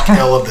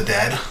ill of the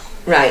dead.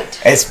 Right.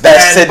 It's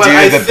best And- to but do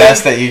I the think-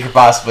 best that you could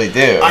possibly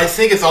do. I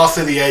think it's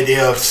also the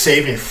idea of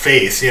saving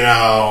face, you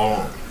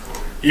know.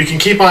 You can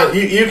keep on,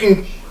 you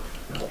can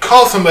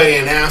call somebody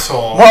an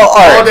asshole Well, all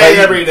right, all day,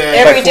 but- every day.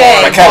 Every for day.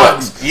 But Kevin,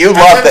 months. you And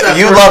love since that.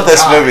 You person love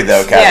this dies. movie,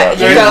 though, Kevin.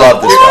 Yeah, you you go,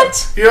 love this "What?"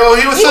 one. You know,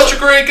 he was such a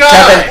great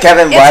guy.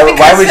 Kevin, It's why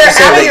because would you they're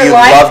say out of that your you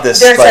life. love this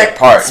There's like a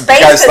part? space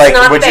Because that's like,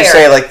 not would you there.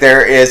 say like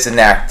there is an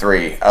act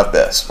 3 of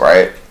this,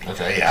 right?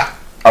 Okay, yeah.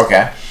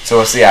 Okay, so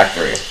what's the act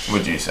 3?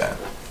 Would you say?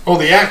 Well,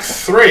 the Act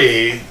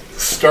 3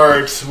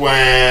 starts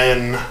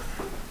when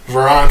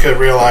Veronica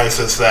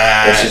realizes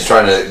that... And she's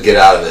trying to get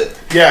out of it.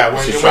 yeah,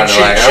 when, She's when trying to she,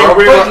 like, she oh,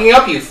 we're reali- breaking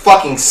up, you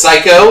fucking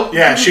psycho.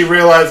 yeah, she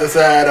realizes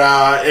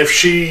that if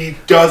she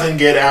doesn't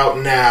get out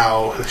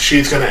now,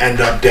 she's going to end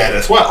up dead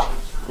as well.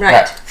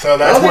 Right. So I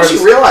that's don't where think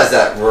she realized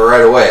that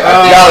right away.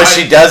 No,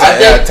 she doesn't. I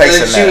think it takes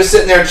that a she minute. was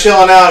sitting there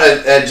chilling out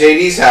at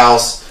JD's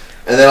house,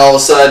 and then all of a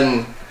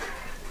sudden,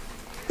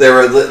 they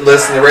were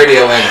listening to the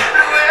radio and,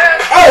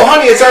 oh,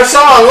 honey, it's our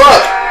song,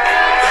 look!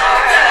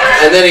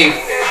 And then he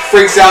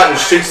freaks out and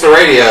shoots the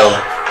radio,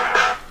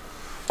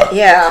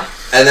 Yeah.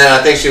 and then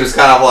I think she was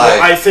kind of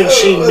like, I think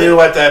she knew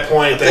at that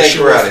point that think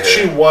we're outta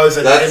here. she was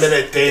in That's-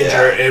 imminent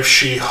danger if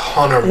she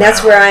hung around. And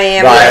that's where I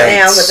am Right. right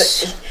now.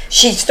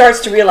 She starts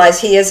to realize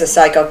he is a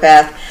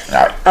psychopath.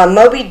 Alright.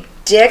 Moby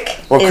Dick.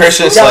 Well, is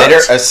Christian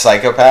dumped, Slater, a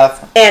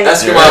psychopath. and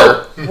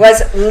Eskimo.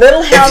 was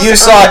Little House If you on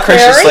saw the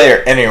Christian Prairie?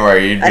 Slater anywhere,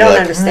 you'd be I don't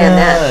like, understand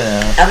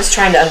that. I was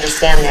trying to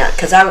understand that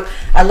because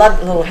I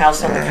love Little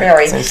House on the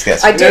Prairie. It's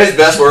sketchy. I you know his did.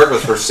 best work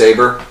was for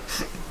Saber.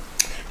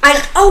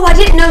 I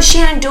didn't know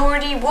Shannon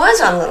Doherty was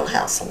on Little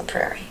House on the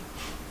Prairie.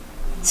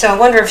 So I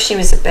wonder if she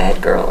was a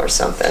bad girl or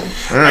something.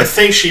 I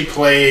think she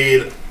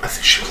played a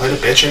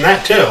bitch in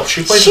that too.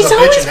 She plays She's a bitch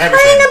always in playing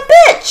everything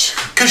a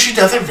bitch. because she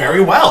does it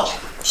very well.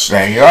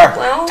 There you are.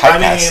 Well, I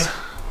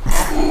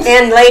Typecast. mean,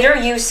 And later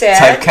you said,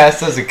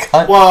 Typecast as a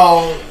cunt.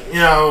 well, you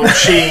know,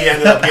 she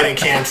ended up getting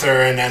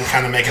cancer and then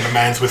kind of making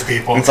amends with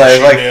people. It's 'cause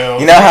like, she knew,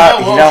 you know how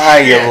oh, well, you know how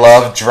you shit.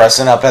 love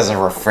dressing up as a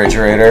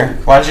refrigerator.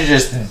 Why don't you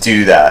just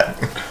do that?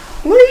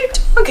 "What are you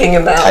talking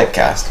about?"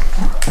 Typecast.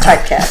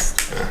 Typecast.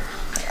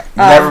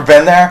 You never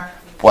been there?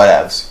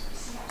 Whatevs.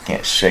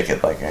 Can't shake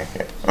it like I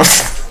can.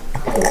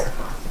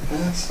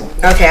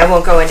 Okay, I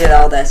won't go into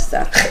all that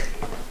stuff.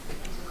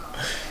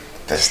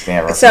 Best thing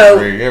ever. So-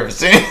 You ever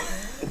seen?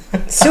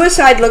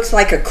 Suicide looks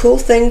like a cool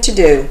thing to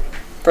do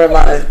for a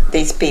lot of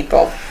these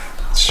people.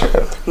 Sure.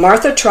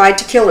 Martha tried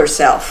to kill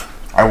herself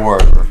I wore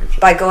a refrigerator.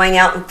 by going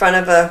out in front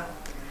of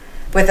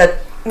with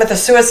a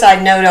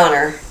suicide note on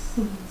her.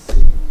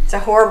 It's a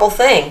horrible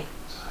thing.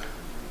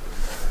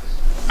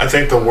 I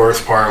think the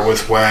worst part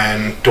was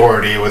when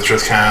Doherty was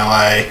just kind of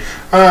like,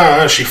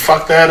 oh, she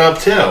fucked that up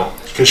too.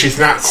 Because she's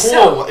not cool.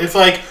 So- It's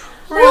like,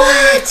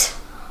 What?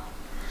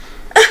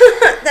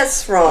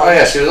 That's wrong. Oh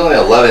yeah, she was only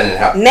 11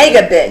 in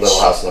Mega bitch. Little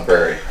House on the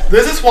Prairie.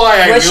 this is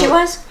why I What she really-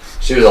 was?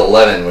 She was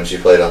 11 when she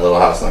played on Little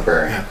House on the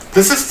Prairie. Yeah.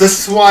 This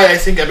is why I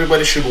think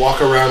everybody should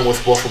walk around with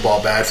wiffle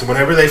ball bats, and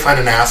whenever they find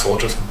an asshole,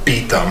 just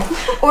beat them.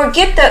 Or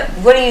get the,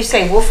 what do you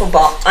say, wiffle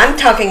ball? I'm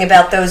talking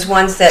about those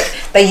ones that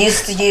they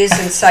used to use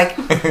in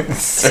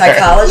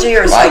psychology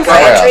or Like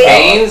psychiatry.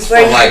 canes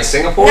where from you- like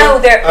Singapore? No,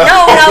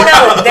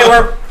 no. They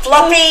were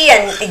fluffy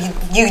and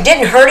you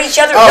didn't hurt each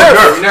other. Oh,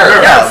 Nerf.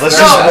 Nerf. Yeah, let's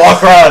just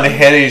walk around and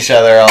hit each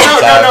other all the No,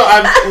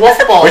 time. I'm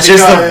wiffle ball. Which is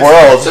the because-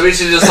 world. So we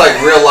should just like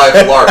real life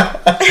LARP.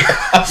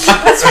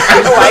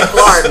 Like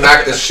Lark.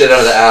 Smack the shit out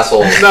of the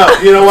assholes. No,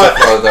 you know what?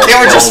 They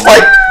would just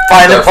like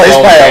find a They're place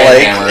foam by a hand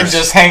lake hammers. and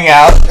just hang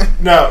out,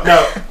 No.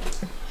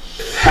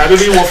 Had to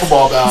be wiffle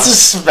ball bats.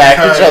 just smack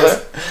each Because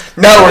other.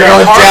 No, we're they're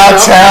going hard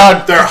downtown.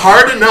 enough- They're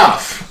hard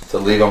enough. to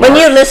leave them. When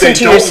you listen They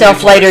to don't yourself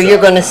leave later, marks you're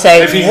out. going to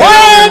say, If you hit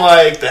them in what?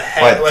 like the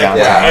head, What, like down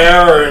the there?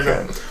 hair,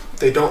 and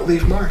they don't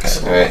leave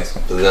marks. Right. So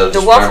they'll The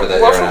just remember that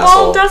you're an waffle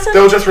asshole. ball doesn't?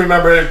 They'll just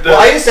remember.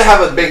 Well, I used to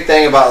have a big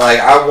thing about like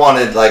I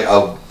wanted like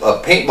a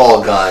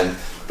paintball gun,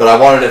 but I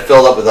wanted it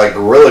filled up with like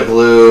Gorilla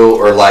Glue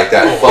or like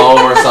that foam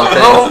or something.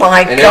 Oh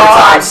my And every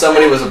God. time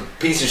somebody was a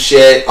piece of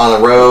shit on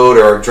the road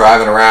or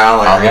driving around,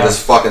 like I could yeah.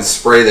 just fucking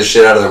spray the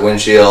shit out of their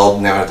windshield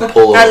and they would have to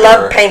pull over. I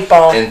love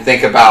paintball. And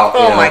think about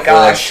Oh my for like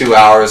gosh. 2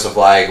 hours of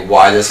like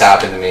why this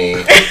happened to me.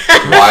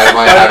 Why am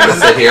I having to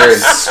sit here and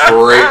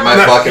scrape my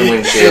fucking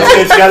windshield?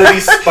 It's got to be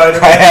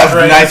Spider-Man. I have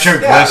sprays.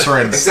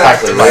 nitroglycerin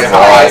exactly. stuck to my Like, how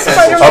I wall sense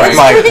of it. my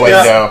Spider-Man.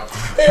 window.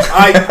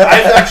 I've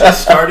actually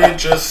started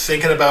just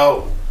thinking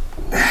about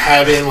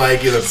having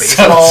like either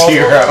baseball or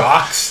Sub-Zero.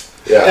 rocks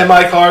Yeah. in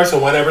my car.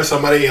 So whenever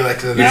somebody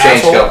like an Your change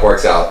asshole, cup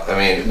works out. I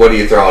mean, what are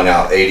you throwing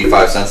out?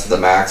 85 cents at the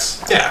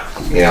max? yeah,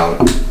 You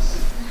know,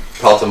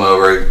 pelt them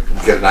over,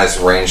 get a nice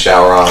rain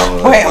shower on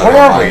them. Wait, where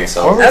are we? What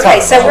are we Okay,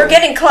 talking so about? we're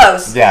getting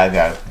close.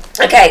 Yeah.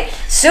 Okay,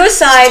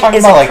 suicide Talking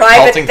is about, a like,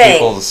 private pelting thing.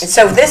 people's-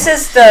 So this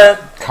is the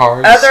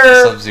Cars,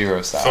 Other-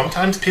 Sub-Zero style.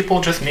 sometimes people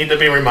just need to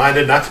be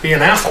reminded not to be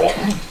an asshole.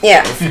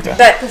 yeah,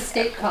 The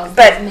state calls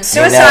but it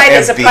suicide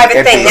is a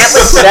private thing. That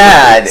was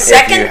sad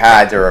second- if you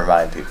had to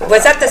remind people.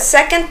 was that the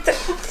second.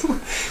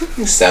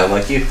 You sound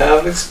like you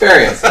have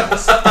experience in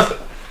this.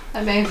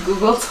 I may have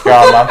Googled. Go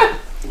on,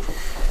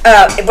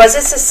 Mom. Was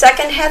this the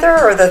second Heather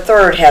or the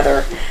third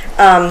Heather?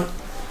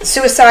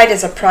 Suicide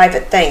is a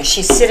private thing.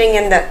 She's sitting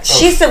in the.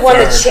 She's the one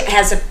that third.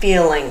 has a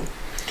feeling,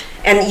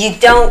 and you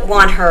don't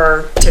want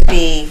her to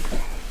be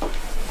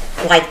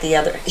like the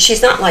other.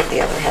 She's not like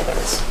the other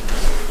Heathers.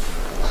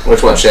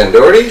 Which one, Shannon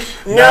Doherty?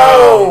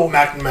 No.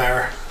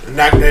 McNamara.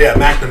 McNamara.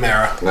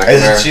 McNamara,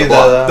 Isn't she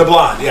blonde. The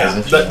blonde, yeah.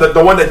 Isn't she?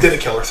 The one that didn't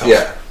kill herself.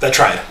 Yeah. That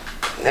tried.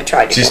 I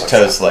tried to. She's kill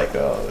herself. toast like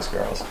all those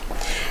girls.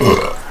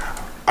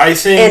 I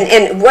think.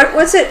 And what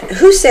was it?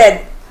 Who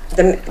said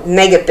the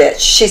mega bitch?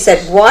 She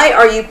said, "Why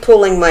are you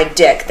pulling my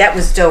dick?" That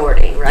was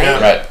Doherty, right? Yeah.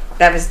 Right.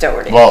 That was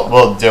Doherty.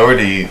 Well,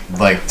 Doherty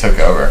like took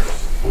over.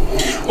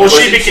 well,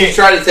 she became.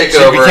 tried to take she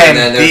over, became and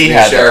then there was a the new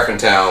Heather. sheriff in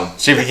town.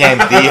 She became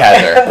the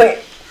Heather. Wait,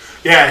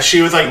 Yeah,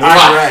 she was like, Mwah.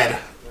 I'm red.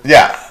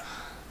 Yeah.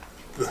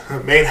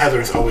 The main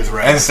Heather's always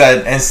red.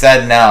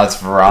 Instead now it's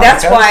Veronica.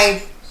 that's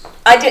why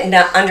I did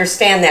not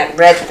understand that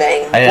red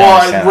thing. I didn't Well,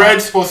 understand that.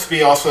 red's supposed to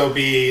be also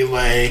be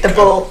like The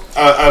bull.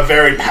 a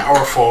very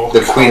powerful.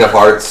 The Queen of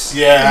Hearts.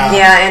 Yeah.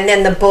 Yeah, and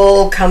then the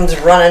bull comes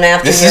running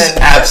after This you. is and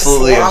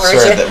absolutely slaughters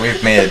absurd you. that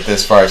we've made it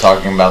this far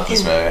talking about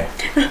this movie.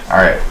 All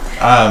right.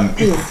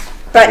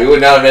 We would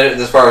not have made it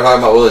this far talking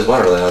about Willy's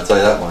Wonderland, I'll tell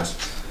you that much.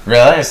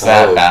 Really? It's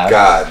that Oh, bad?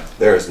 God.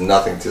 There is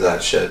nothing to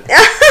that shit.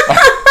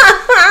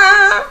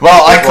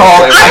 Well, I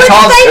called. I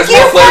called. Thank There's you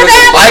more for flavors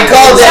that. than I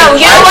called it. So,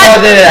 you know I what?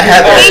 called it a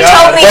Heather. He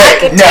told me I Wait,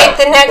 could no. take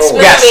the next Oh,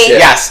 movie.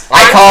 Yes.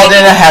 I called in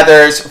a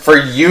Heather's for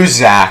you,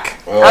 Zach.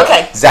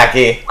 Okay,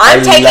 Zachy. I'm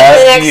I taking love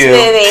the next you.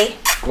 movie.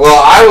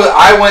 Well,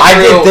 I went I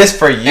through... did this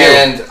for you.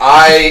 And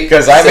I...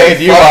 Because I said,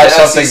 made you "Fuck watch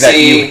the something that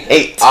FCC. you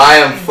hate. I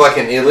am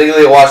fucking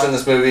illegally watching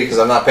this movie because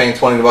I'm not paying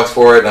 $20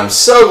 for it, and I'm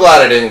so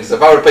glad I didn't. Because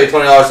if I would have paid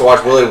 $20 to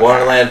watch Willy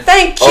Wonderland,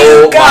 Thank you,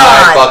 oh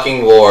God. my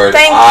fucking lord,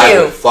 Thank I you.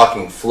 would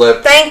fucking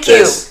flip. Thank you.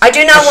 this I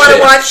do not want to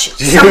shit. watch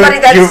You- somebody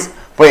that's.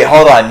 wait,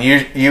 hold on.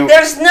 You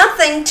There's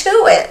nothing to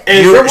it.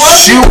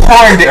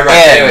 shoehorned Never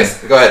mind. in Anyways,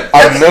 go ahead.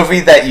 a movie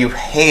that you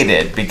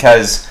hated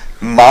because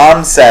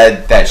Mom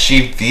said that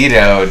she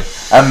vetoed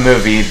a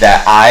movie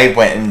that I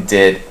went and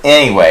did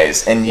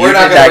anyways, and you We're did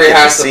not not going to get to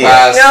rehash the see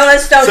past. No,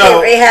 let's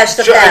don't rehash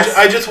the past.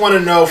 I just want to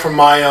know from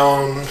my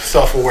own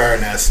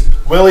self-awareness,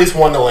 Willy's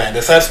Wonderland,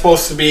 is that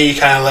supposed to be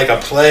kind of like a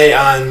play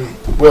on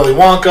Willy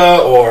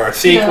Wonka or a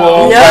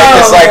sequel? No.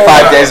 It's like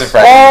 5 Days of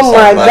Freddy. Oh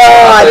my I'll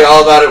God. tell you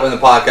all about it when the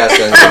podcast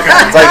ends.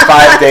 It's like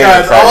 5 Days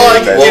of Guys, all I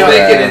Freddy. can- We'll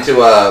Yeah. make it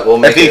into a. We'll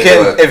make If you it into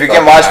can, a if you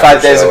can fucking watch 5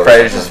 after Days show of or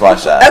Freddy, something. just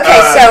watch that.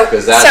 Okay,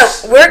 'cause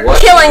that's so we're what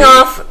killing we-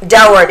 off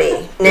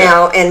Doherty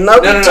now, and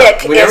Moby No.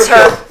 Dick We never is her.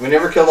 killed. We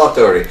never killed off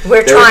Doherty.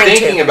 We're they trying were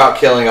thinking to. about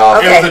killing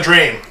off. It Okay. was a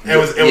dream. It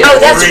was Yeah. a Oh,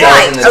 that's dream.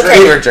 right. in the Okay.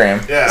 Fever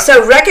dream. Yeah.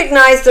 So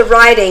recognize the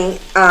writing.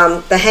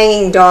 The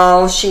hanging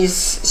doll.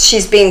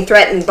 She's being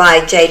threatened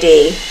by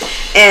JD,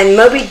 and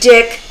Moby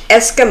Dick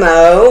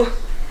Eskimo.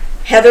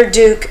 Heather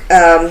Duke.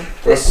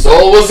 The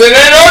soul was in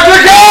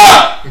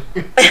Antarctica.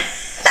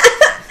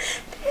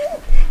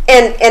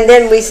 And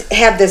then we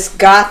have this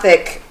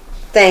gothic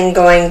thing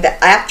going.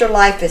 The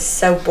afterlife is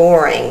so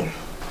boring.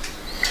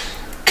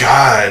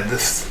 God,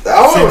 this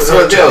That seems was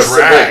such so a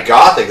drag. very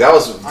gothic. That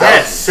was I had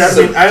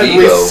at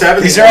least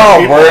 70. These are all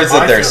people words at my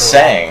that they're funeral.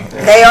 saying.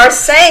 They are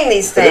saying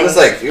these things.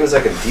 It was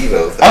like a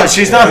Devo thing. Oh,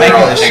 she's not They were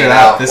making all this hanging shit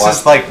out up. This watching-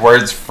 is like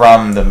words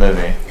from the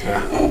movie.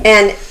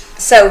 And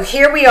so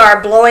here we are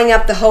blowing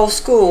up the whole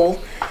school.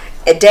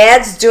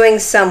 Dad's doing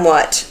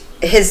somewhat.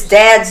 His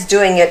dad's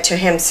doing it to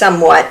him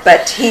somewhat,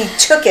 but he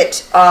took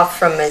it off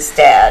from his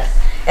dad,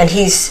 and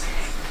he's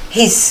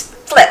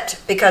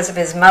flipped because of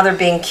his mother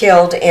being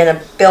killed in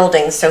a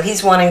building. So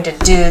he's wanting to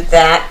do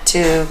that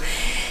to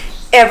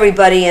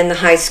everybody in the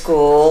high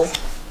school.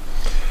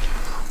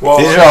 Well,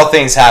 These are all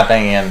things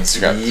happening in the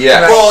script.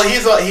 Yes.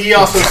 well, he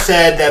also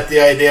said that the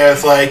idea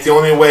is like the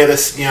only way to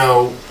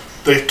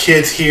the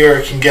kids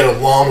here can get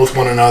along with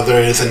one another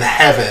is in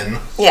heaven.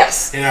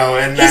 Yes. You know,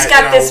 and He's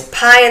that, got this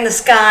pie in the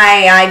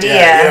sky idea.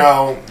 Yeah, you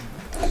know,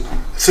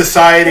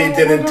 society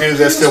didn't do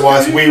this to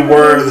us. We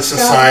were the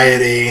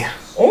society.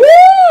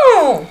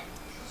 Ooh.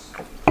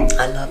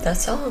 I love that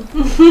song.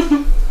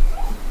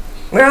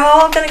 We're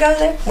all gonna go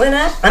there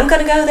I'm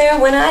gonna go there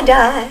when I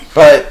die.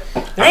 But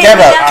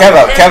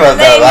Keva,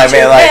 though, I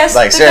mean,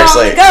 like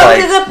seriously,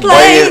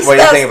 like, what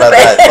do you think about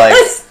that? Like,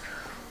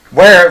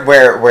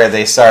 where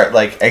they start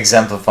like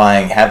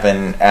exemplifying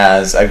heaven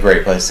as a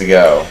great place to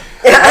go.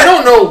 I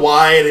don't know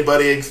why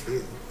anybody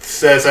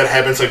says that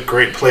heaven's a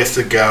great place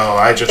to go.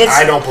 I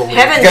don't believe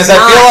it. Because I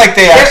feel like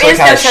they actually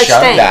kind of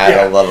shun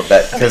that a little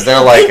bit because they're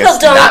like,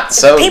 it's not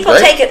so people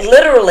great. take it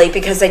literally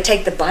because they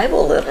take the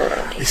Bible literally.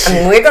 I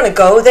mean, we're going to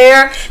go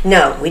there.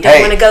 No, we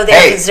don't want to go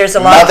there because there's a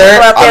lot of people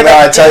out there I'm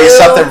going to tell you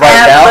something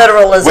right now.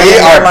 Literalism we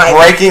in are their life.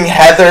 breaking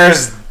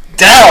Heather's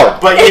down.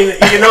 But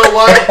you know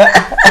what?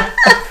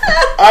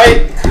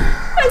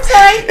 That's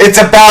right. It's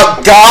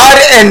about God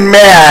and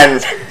man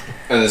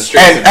And the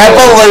streets and of gold.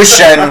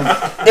 evolution.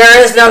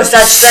 There is no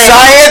such thing.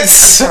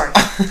 Science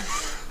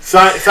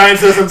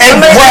Science doesn't. and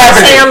Somebody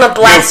gravity. say I'm a You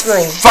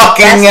blasphemy.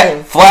 fucking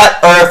Blasphemy. flat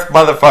Earth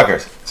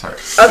motherfuckers. Sorry.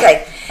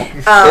 Okay.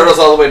 Turtles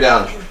all the way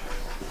down.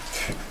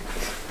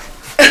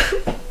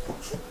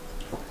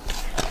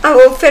 I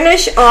will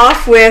finish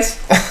off with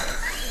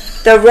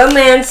the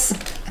romance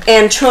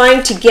and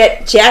trying to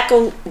get Jack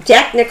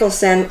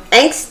Nicholson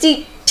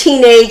angsty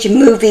teenage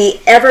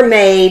movie ever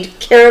made,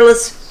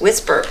 Careless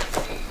Whisper.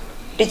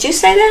 Did you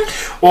say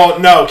that? Well,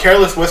 no.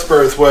 Careless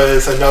Whispers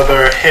was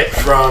another hit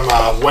from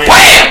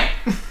Wham.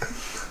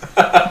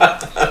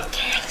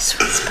 Careless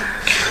Whisper.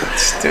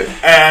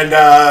 And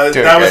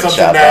that was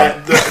something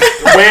that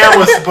Wham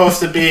was supposed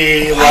to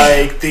be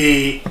like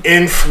the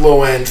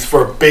influence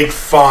for Big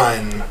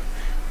Fun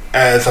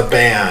as a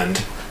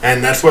band,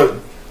 and that's what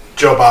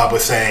Joe Bob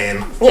was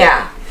saying.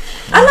 Yeah.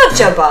 I love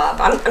Joe Bob.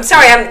 I'm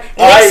sorry, I'm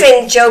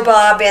mixing Joe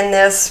Bob in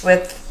this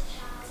with...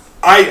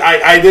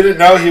 I didn't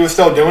know he was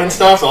still doing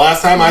stuff. The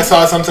last time I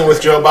saw something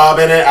with Joe Bob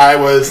in it, I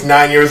was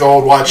 9 years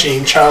old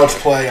watching Child's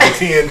Play on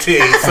TNT.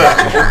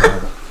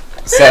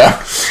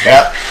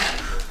 Yep.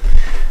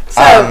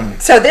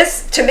 So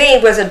this, to me,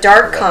 was a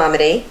dark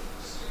comedy.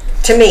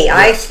 To me,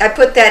 I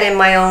put that in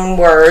my own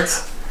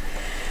words.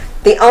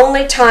 The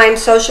only time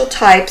social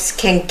types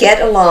can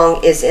get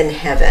along is in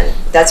heaven.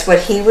 That's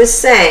what he was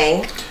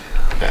saying.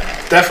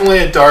 Definitely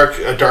a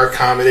dark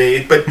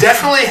comedy, but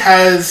definitely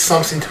has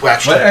something to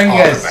actually What are you talk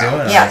guys about.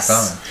 doing on Yes. your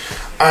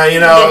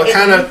phone?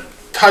 Kind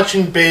of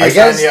touching Are base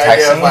you on guys the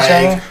idea of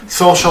texting each like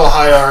social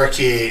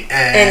hierarchy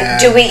And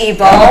do we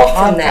evolve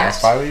from that?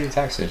 Why would you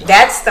text each other?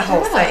 That's the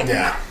whole thing.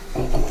 Yeah.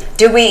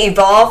 Do we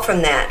evolve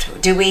from that?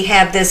 Do we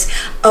have this,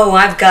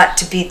 I've got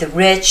to be the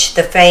rich,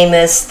 the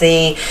famous,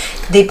 the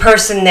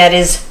person that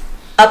is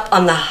up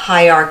on the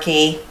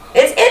hierarchy?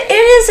 It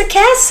is a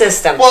caste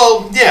system.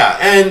 Well, yeah,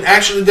 and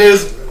actually,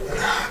 there's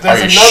Are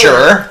you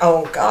sure?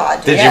 Oh,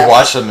 God. Did yes. you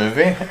watch the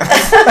movie?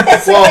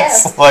 It's a Well,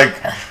 caste. Like,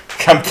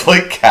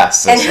 complete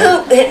cast And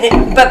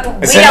system. but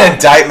It's we an don't.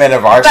 indictment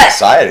of our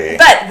society.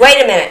 But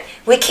wait a minute.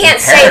 We can't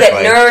say that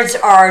Apparently.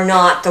 nerds are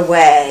not the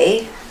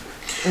way.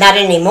 Not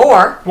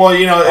anymore. Well,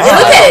 you know, Look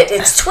at it.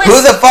 It's twisted.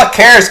 Who the fuck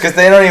cares? Because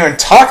they don't even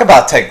talk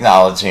about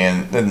technology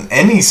and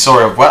any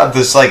sort of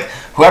there's like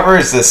whoever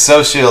is the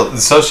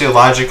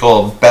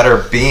sociological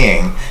better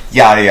being,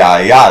 yada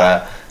yada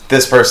yada.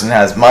 This person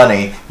has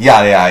money,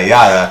 yada yada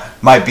yada.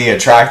 Might be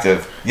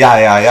attractive,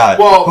 yada yada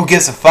yada. Well- who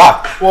gives a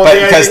fuck? well, but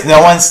the because idea-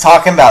 no one's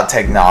talking about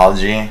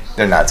technology,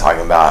 they're not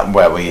talking about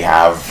what we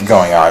have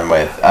going on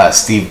with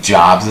Steve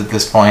Jobs at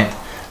this point.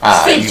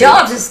 Steve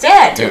Jobs is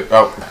dead. Dude,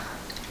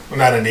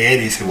 not in the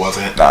 80s, he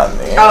wasn't. not in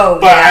the Oh,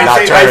 But yeah.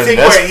 Not I during think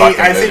this what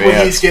fucking I think movie,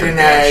 what he's that's getting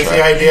for at damn is sure.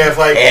 the idea of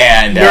like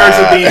And, nerds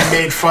are being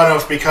made fun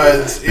of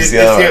because Who's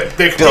the other one?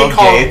 they're Bill being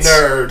called Gates.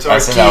 nerds or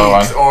That's another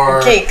geeks one.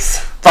 or Geeks.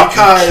 fucking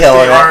because killing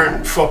they it.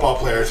 aren't football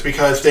players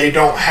because they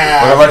don't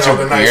have What a bunch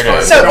the of nice weirdos.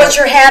 clothes. So They what don't-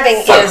 you're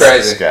having Fuck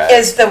crazy.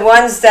 is the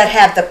ones that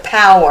have the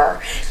power,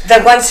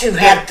 the ones who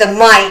have the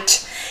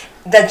might,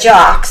 the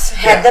jocks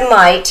had the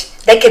might.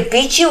 They could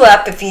beat you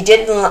up if you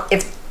didn't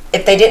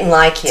if they didn't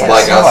like you.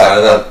 Like outside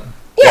of the.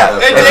 Yeah.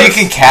 If you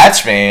can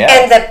catch me, yeah.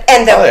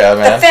 And the Oh, yeah, the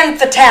man. femme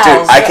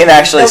fatales. Dude, I can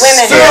actually the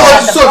women who scale-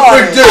 had the Suck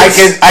big parties.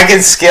 dicks. I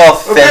can scale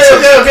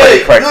fences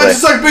pretty quickly.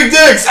 Just like big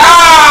dicks.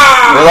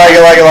 Ah!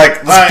 They're like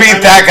let's Right, beat I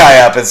mean- that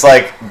guy up. It's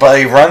like, but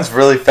he runs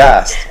really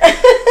fast.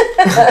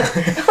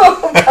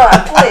 Oh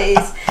God,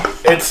 please!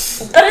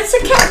 But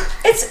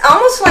it's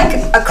almost like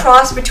a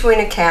cross between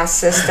a caste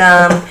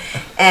system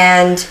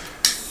and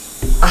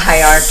a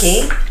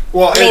hierarchy.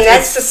 Well, I mean,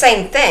 that's the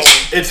same thing.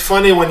 it's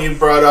funny when you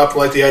brought up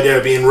like the idea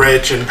of being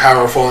rich and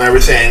powerful and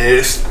everything.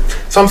 It's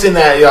something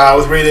that I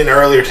was reading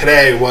earlier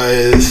today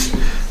was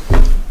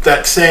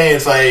that saying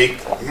is like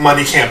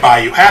money can't buy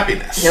you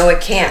happiness. No,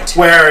 it can't.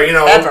 Where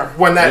Ever.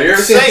 when that Have you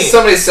ever seen saying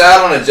somebody sad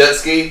on a jet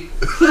ski?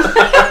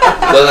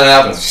 Doesn't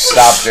happen.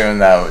 Stop doing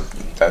that.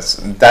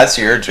 That's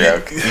your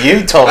joke.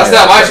 You told That's me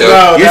not my that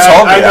joke. You that-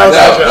 told me I know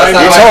that. No, that's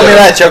not You my told me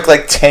joke. that joke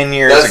like 10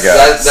 years ago.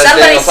 That's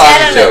Somebody Daniel said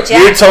Tosh's it. joke. Jack.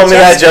 You told me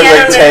that Just joke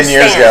can't like 10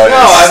 years ago. understand.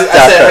 No, I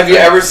Stop said, have you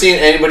that. ever seen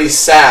anybody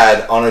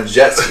sad on a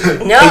jet ski?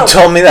 No. He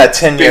told me that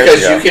 10 years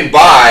Because ago. you can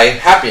buy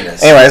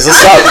happiness. Anyways,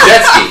 let's It's a stop.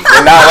 jet ski.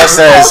 We're not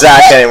listening to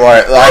Zach anymore.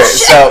 Alright,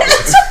 so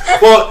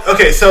Well,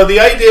 okay, so the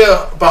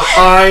idea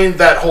behind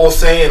that whole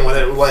saying when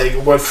it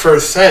was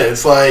first said,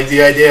 it's like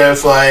the idea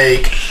is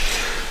like,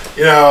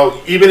 you know,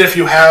 even if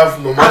you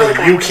have the money,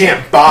 you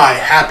can't buy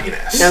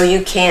happiness. No,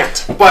 you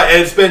can't. But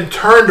it's been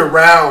turned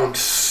around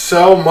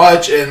so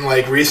much in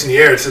like recent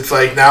years. It's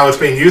like now it's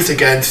being used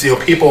against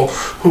people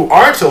who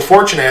aren't so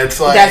fortunate. It's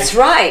like That's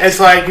right. It's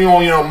like you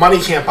know, money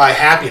can't buy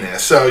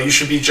happiness, so you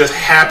should be just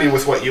happy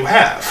with what you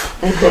have.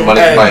 But money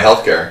can buy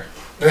healthcare.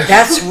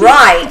 That's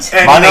right.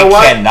 And money you know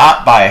what?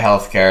 cannot buy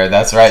healthcare.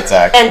 That's right,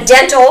 Zach. And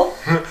dental.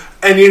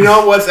 And you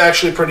know what's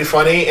actually pretty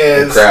funny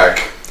is Crack.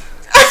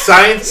 Stop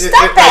science. it.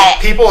 Like,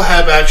 people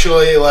have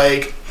actually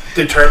like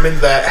determined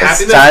that It's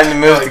happiness. time to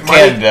move to like, money-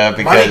 Canada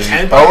money because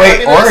can buy oh wait,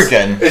 happiness.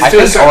 Oregon. It's I to a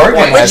think certain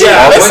Oregon point. has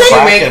Yeah, all the listen,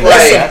 fucking make,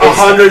 like, benefits.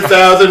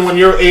 100,000 when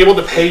you're able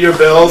to pay your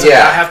bills and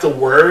Yeah. not have to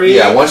worry.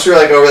 Yeah, once you're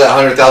like over that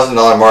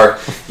 $100,000 mark,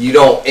 you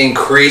don't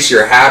increase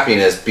your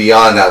happiness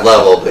beyond that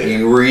level, but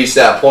you reach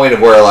that point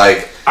of where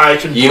like I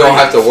can. you don't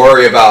have to breathe.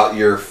 worry about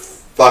your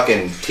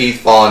fucking teeth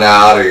falling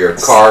out or your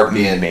car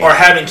being Or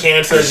having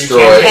cancer and you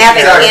Destroyed. can't take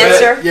Having care of it.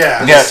 cancer?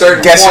 Yeah. Yeah, a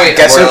certain guess point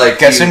guess where, who, like,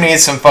 guess you- who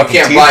needs some you fucking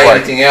can't teeth buy work?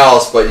 anything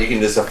else, but you can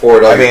just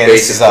afford all I your mean,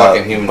 this basic is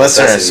fucking human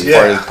listeners necessities.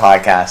 support Yeah. the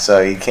podcast, so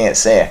you can't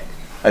see it.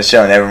 I was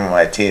showing everyone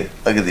my teeth.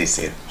 Look at these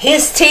teeth.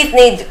 His teeth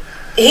need.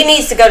 He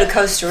needs to go to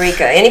Costa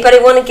Rica. Anybody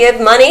want to give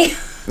money?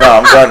 No,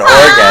 I'm going to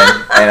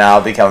Oregon, and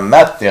I'll become a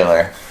meth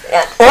dealer.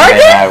 And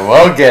Oregon? I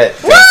will get.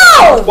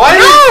 No! Why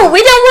No,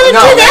 we don't want to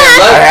No, do man,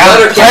 that. I have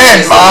a Letterkenny plan,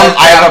 is the Mom. meth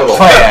I have a capital.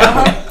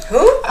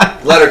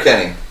 plan. Who?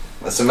 Letterkenny.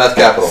 That's the meth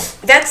capital.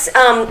 That's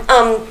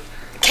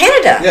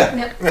Canada.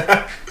 Yeah.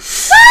 Ah!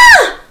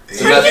 It's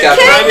the Are meth you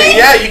capital. kidding me?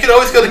 Yeah, you can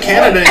always go to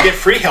Canada and get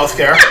free health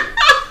care.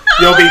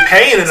 You'll be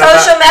paying in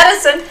Social about,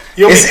 medicine.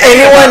 you'll be Is paying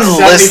anyone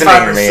about listening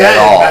to me at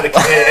 75%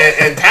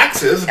 all? in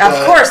taxes. Of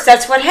but- course,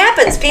 that's what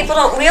happens. People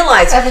don't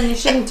realize. Evan, you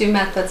shouldn't do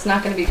meth. That's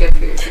not going to be good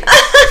for your teeth.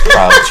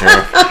 Probably true.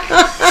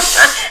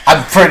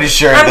 I'm pretty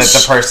sure I'm that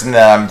the person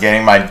that I'm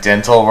getting my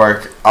dental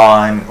work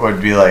on would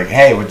be like,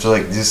 "Hey, would you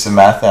like to do some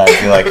meth?" And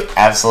I'd be like,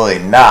 "Absolutely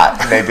not."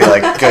 And they'd be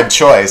like, "Good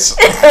choice,"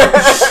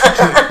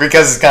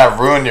 because it's gonna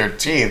ruin your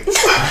teeth.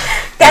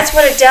 That's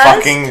what it does.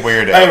 Fucking It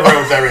weirdo.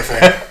 ruins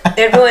everything.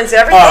 It ruins Oh,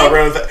 everything. it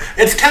ruins it.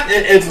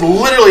 It's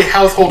literally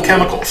household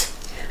chemicals.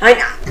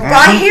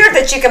 I hear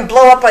that you can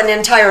blow up an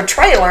entire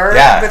trailer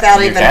Yeah, without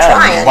you even can.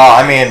 trying. Well,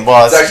 I mean,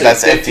 It's actually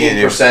that's if you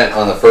do. 15%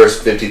 on the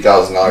first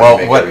 $50,000 Well, you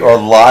make what every a year.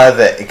 lot of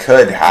it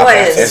could happen. What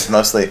is? It's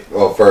mostly,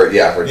 Well, for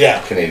Yeah.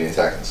 Canadian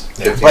seconds.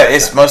 but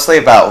it's mostly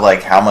about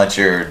like how much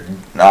you're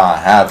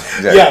have.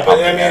 Yeah, but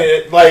I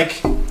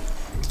mean,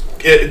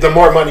 the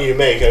more money you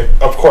make,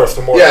 of course,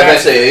 the more. Yeah,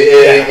 taxes.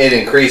 eventually it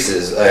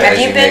increases. Have as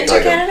you been make, to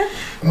like, Canada?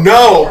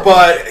 No,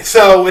 but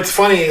so it's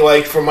funny.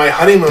 Like for my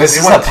honeymoon, This we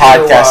is a went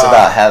podcast to,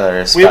 about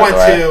Heathers. We by went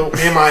the way.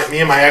 to me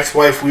and my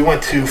ex-wife. We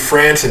went to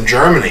France and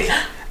Germany.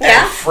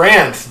 Yeah. And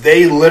France,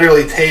 they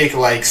literally take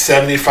like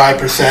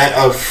 75%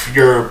 of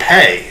your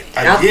pay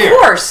a Of year.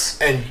 course.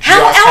 And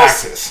How just else?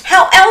 taxes.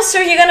 How else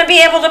are you going to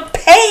be able to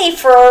pay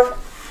for?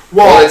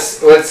 Well,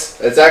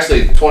 it's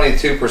actually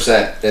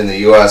 22% in the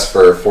U.S.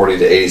 for 40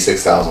 to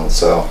 86,000.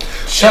 So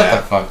Shut the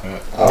fuck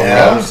up.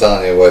 Yeah. I'm just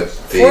telling you what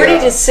the 40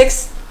 to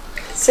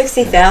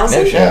 60,000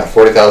 No shit. yeah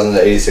 40,000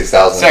 to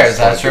 86,000. Sarah, is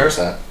that true?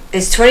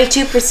 is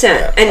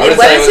 22%. And I'm just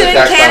what telling is you it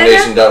what in Canada?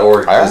 the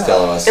taxfoundation.org Ah. is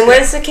telling us. And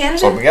what is the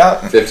That's what Canada? we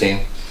got. 15.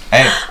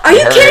 Hey, Are you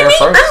heard it kidding here me?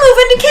 first. I'm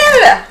moving to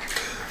Canada.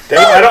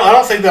 I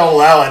don't think they'll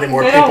allow any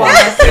more They people. don't want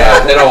us. Yeah,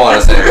 they don't want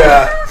us anymore.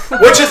 Yeah.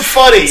 Which is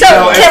funny. So,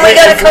 can we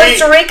go to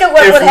Costa Rica?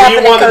 What would happen If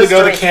in we wanted to Costa go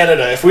to Rica?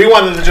 Canada, if we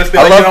wanted to just be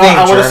I like, love you know being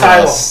what, I want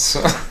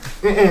asylum.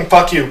 journalists.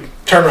 Fuck you.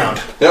 Turn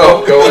around.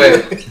 No, go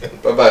away.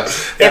 Bye bye.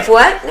 If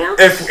what now?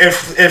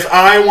 If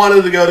I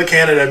wanted to go to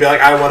Canada and be like,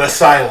 I want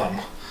asylum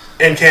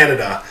in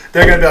Canada,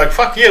 they're gonna be like,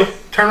 fuck you.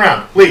 Turn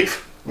around.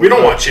 Leave. We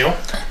don't want you.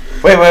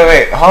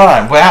 Wait. Hold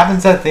on. What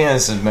happens at the end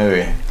of this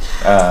movie?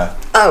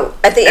 Oh,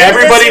 at the end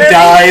Everybody of this movie?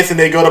 dies and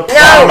they go to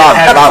No,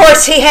 Mom, of Mom.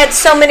 course he had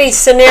so many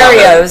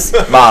scenarios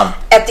Mom,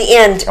 at the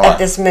end Come of on.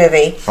 this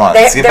movie. Come on,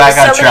 let's get there back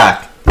were on so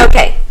track. many-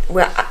 Okay,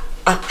 well,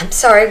 I'm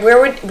sorry.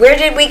 Where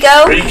did we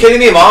go? Are you kidding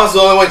me? Mom's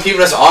the only one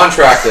keeping us on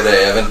track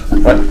today,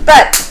 Evan.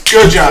 But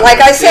Good job. like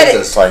I said,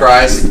 Jesus like-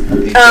 Christ.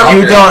 you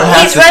don't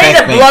have he's to ready to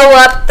thank me. blow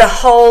up the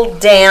whole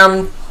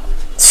damn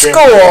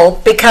school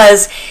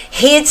because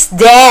his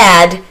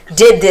dad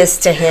did this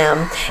to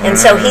him, and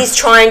so he's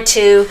trying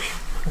to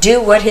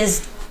do what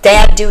his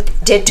dad did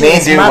to Me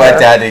his do mother. what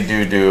daddy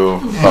do.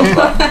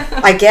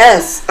 I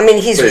guess. I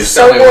mean, he's Please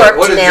so tell me warped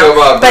what did now, Joe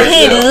Bob but Briggs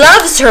he do?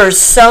 loves her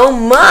so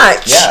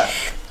much. Yeah.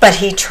 But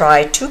he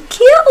tried to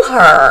kill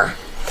her,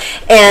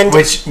 and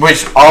Which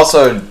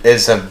also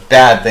is a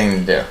bad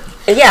thing to do.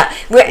 Yeah,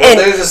 Well,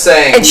 they're just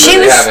saying. and she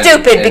they was haven't-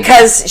 stupid and-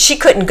 because she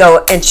couldn't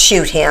go and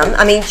shoot him.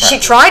 I mean, she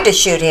tried to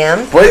shoot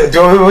him.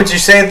 Would you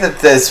say that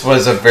this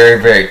was a very,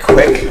 very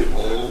quick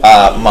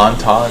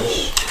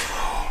montage?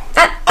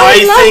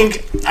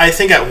 I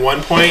think at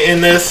one point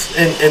in this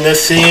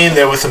scene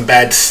there was some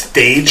bad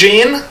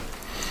staging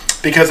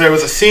because there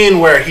was a scene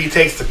where he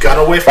takes the gun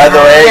away from By her.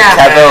 the way, Yeah.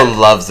 Kevo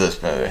loves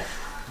this movie.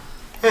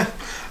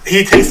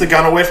 He takes the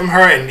gun away from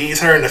her and knees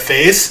her in the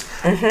face,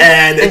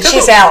 and And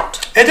she's out.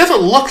 It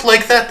doesn't look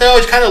like that though.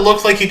 It kind of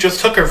looks like he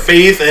just took her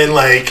face and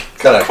like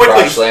Kind of quickly.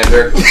 crotch slammed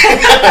her.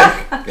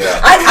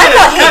 Yeah. I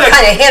thought he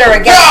kind of hit her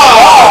against the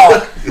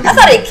wall. I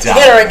thought he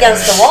hit her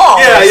against the wall.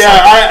 Yeah, or yeah.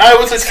 something. I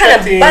was Kind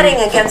of expecting.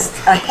 butting against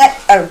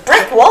a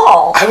brick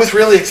wall. I was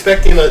really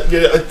expecting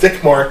a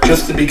dick mark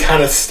just to be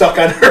kind of stuck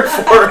on her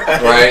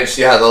forehead. Right?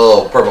 She had the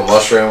little purple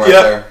mushroom right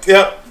there.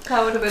 Yep.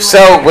 That would have been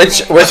So one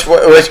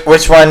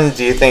which one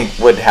do you think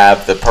would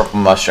have the purple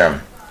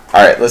mushroom?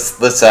 All right, let's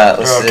do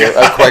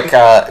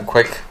a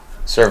quick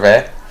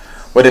survey.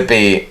 Would it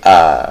be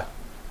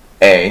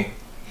A,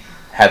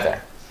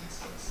 Heather,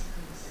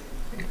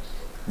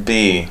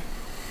 B,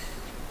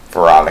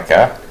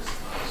 Veronica,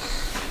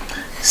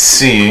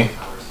 C,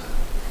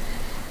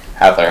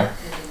 Heather,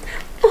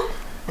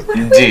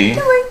 D,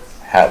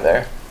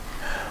 Heather,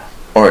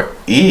 or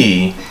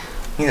E,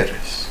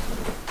 Iris?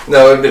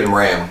 No, it would have been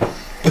Ram.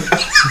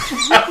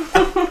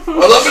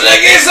 What's up,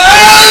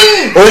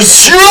 Nicky-san?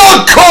 It's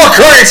your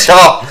corporation!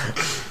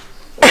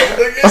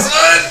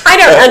 I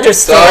don't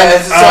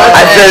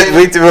understand.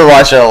 We've been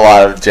watching a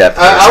lot of Japanese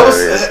I was.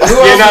 movies. Who else was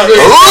doing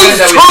Who's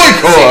that we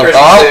cool, secret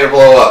huh? to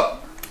blow up?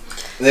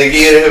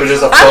 It was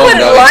just a I phone would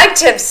have gun, liked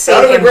to have seen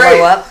That would've him been great.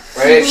 blow up.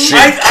 right?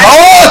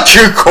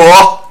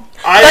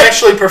 I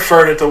actually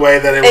preferred it the way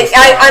that it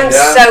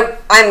was.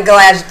 I'm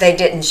glad they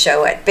didn't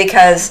show it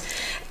because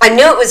I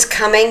knew it was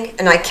coming,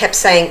 and I kept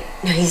saying,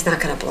 "No, he's not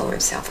going to blow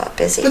himself up,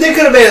 is he?" But they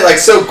could have made it like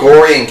so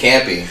gory and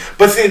campy.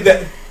 But see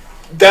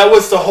that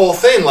was the whole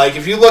thing. Like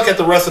if you look at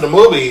the rest of the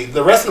movie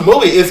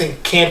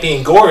isn't campy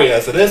and gory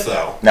as it is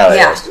though. No, it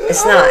Yeah, is.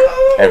 it's not.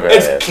 It really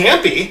It's is.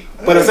 campy,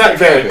 but it's not It's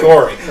very campy.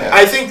 gory. Yeah.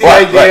 I think the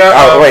What? idea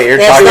Oh, of wait, you're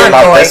It's talking not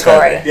about gory, this movie.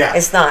 gory. Yeah.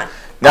 It's not.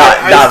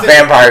 I Not think-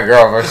 Vampire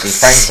Girl versus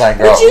Frankenstein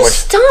Girl. Would you Which,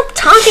 stop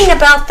talking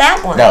about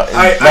that one? no,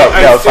 I if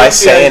I think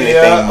say the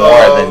idea anything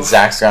more, of then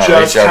Zach's gonna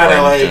just reach over kinda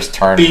and like just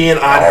turn being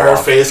on all her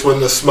off. face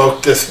when the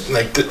smoke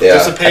dissipates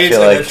I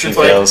feel and like it's she just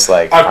feels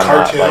like a I'm not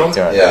cartoon. like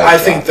doing Yeah. I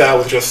think that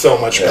was just so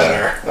much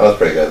better. That was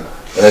pretty good.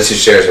 And then she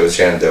shares it with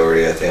Shannon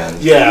Doherty at the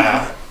end.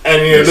 Yeah,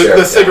 and You the share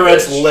it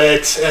cigarette's with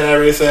lit and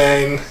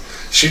everything.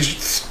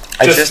 She's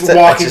I just just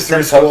walking didn't through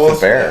poke the school,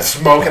 bear.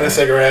 smoking a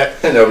cigarette.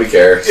 Nobody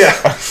cares. Yeah,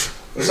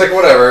 It's like,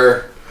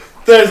 whatever.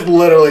 there's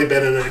literally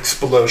been an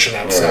explosion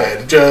outside.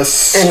 Right.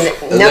 Just And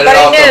And then it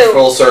all nobody comes knew.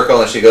 full circle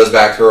and she goes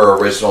back to her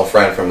original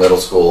friend from middle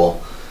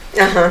school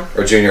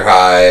or junior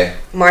high. And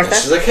Martha.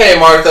 she's like, hey,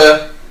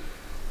 Martha,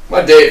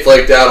 my date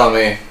flaked out on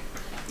me.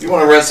 You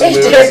want to rent some He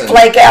movies? did and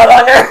flake out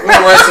on you her. want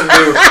to rent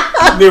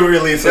some new... new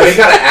releases. So he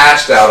kind of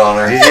ashed out on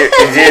her. Did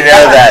you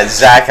know that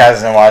Zach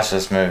hasn't watched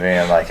this movie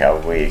in like a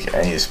week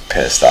and he's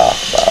pissed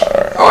off about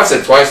her? I watched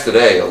it twice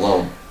today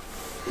alone.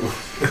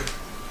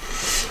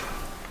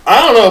 I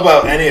don't know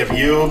about any of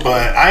you,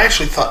 but I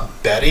actually thought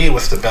Betty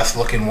was the best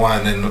looking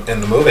one in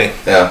the movie.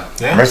 Yeah.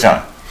 Yeah, Which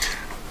one?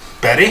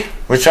 Betty.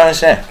 Which one is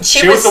she?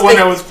 She was the one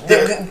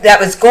that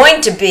was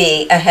going to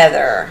be a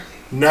Heather.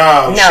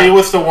 No, No. she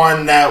was the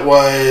one that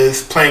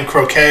was playing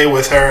croquet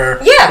with her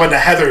Yeah. when the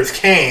Heathers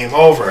came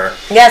over.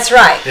 That's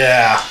right.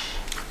 Yeah,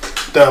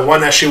 the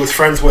one that she was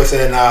friends with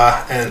in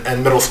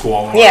middle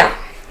school. Yeah,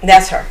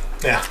 that's her.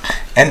 Yeah.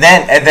 And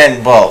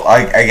then, well,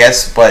 I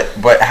guess, but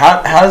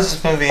how does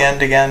this movie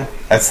end again?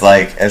 It's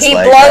like He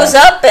like, blows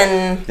up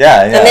and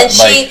Yeah, and then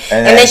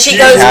she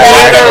goes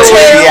back He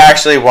into.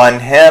 actually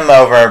won him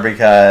over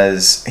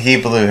because he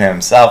blew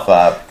himself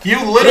up. You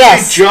literally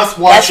Yes, just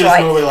watched that's this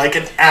right. movie like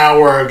an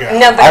hour ago.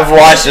 No, but I've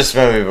watched this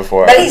movie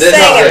before. But he's There's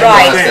saying not it a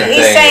right. constant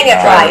He's thing saying it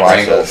of right.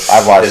 trying to wrinkle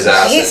I watched his it.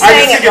 ass He's in. I saying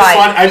just think it it's right.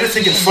 fun. I just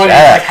think it's funny.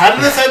 Yeah. Like, how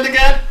did this end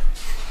again?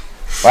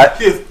 What?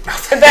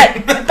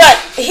 But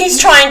he's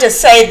trying to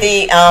say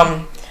the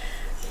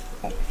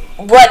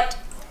what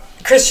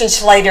Christian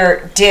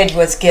Slater did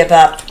was give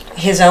up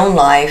his own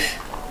life,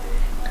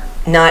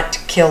 not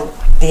kill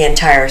the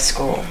entire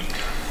school.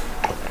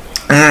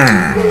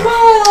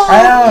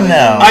 I don't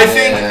know. I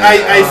think. I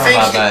About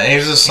think. that.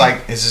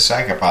 He's a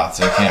psychopath,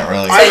 so I can't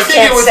really. I you think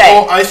can't it was.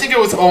 say. I think it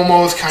was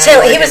almost kind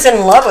So of. he was in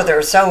love with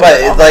her. So in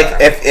But love like,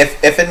 with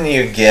her. if and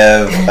you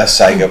give a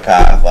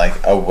psychopath like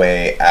a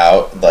way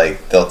out,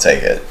 like they'll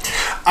take it.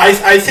 I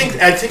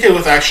think it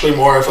was actually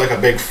more of like a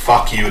big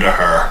fuck you to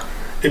her.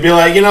 It'd be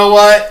like, you know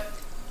what?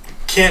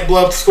 Can't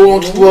blow up school,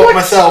 just blow up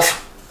myself.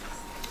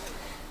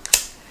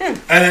 And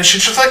then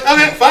she's just like,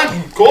 okay,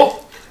 fine,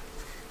 cool.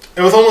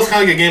 It was almost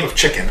kind of like a game of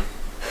chicken.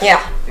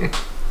 Yeah.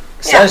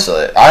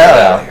 Essentially, I don't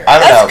know. I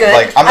don't That's know. good.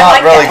 Like, I'm I not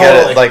like really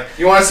that. good at like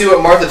You want to see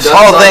what Martha does? this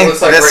whole thing.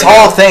 Looks like This right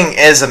whole now? thing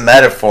is a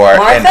metaphor, and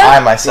Martha? I You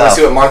want myself. to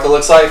see what Martha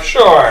looks like?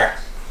 Sure.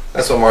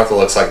 That's what Martha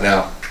looks like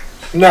now.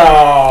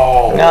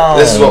 No. No.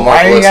 This is what Why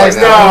Martha are you looks like guys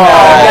now. doing No,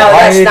 that? Why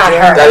that's are you not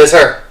doing her. That is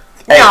her.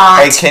 Hey,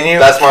 Not. hey, can you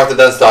That's Martha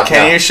Dunstock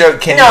can now. you show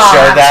can you Not.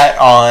 show that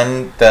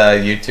on the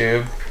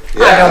YouTube?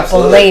 Yeah, I don't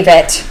absolutely. believe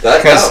it.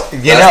 That, Because no,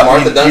 you that's know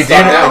Martha you Dunstock do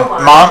now. Oh my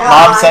mom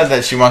God. said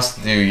that she wants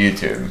to do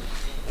YouTube.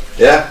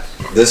 Yeah,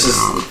 this is.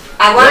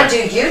 I want to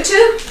do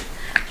YouTube.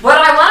 What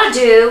I want to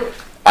do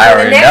I for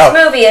the already next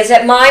know. movie, is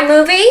it my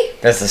movie?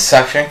 There's a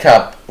suction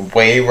cup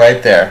way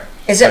right there.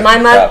 Is it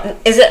my Suction cup.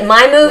 Is it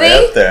my movie?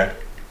 Way up there.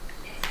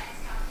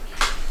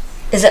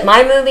 Is it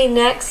my movie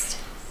next?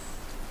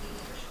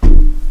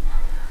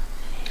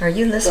 Are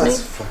you listening?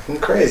 That's fucking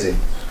crazy.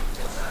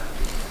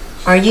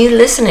 Are you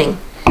listening?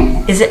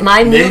 Is it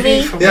my Maybe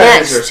movie from- Yeah,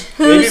 next? it's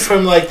Maybe Who's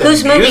from like the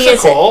whose movie is it?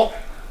 musical.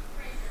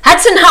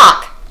 Hudson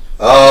Hawk?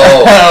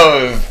 Oh,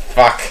 Oh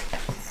fuck.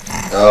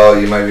 oh,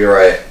 you might be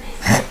right.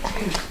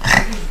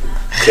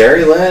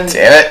 Carrie Lynn.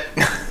 Damn it.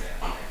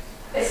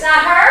 It's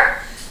not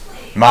her.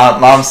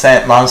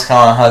 Mom's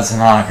calling Hudson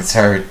Hawk. It's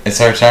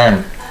her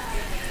turn.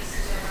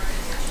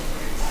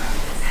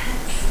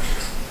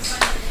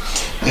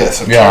 Yeah,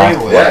 so Yeah.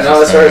 Carrie Lynn. Yeah,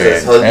 no, it's hers.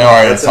 It's In order to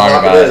Hudson talk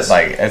Hawk about it it, is.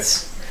 like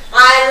it's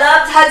I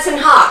loved Hudson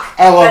Hawk,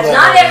 I love but that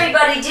not movie.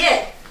 everybody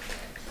did.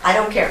 I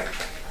don't care.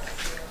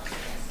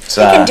 it's,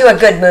 You can do a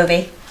good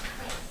movie,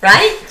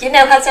 right? You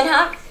know Hudson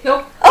Hawk?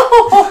 Nope.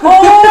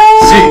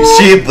 Oh,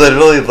 she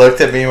literally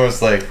looked at me and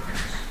was like I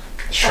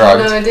have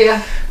shrugged. no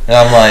idea. And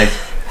I'm like,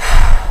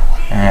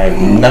 I have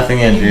nothing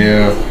to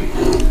do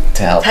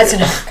to help Hudson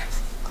you. Hawk.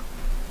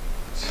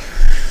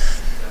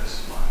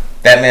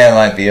 That man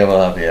might be able to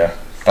help you,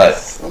 but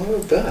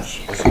Oh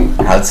gosh.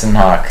 Hudson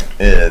Hawk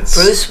is.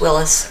 Bruce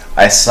Willis,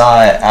 I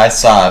saw it. I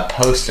saw a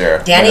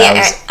poster. Danny when I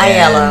was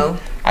Aiello.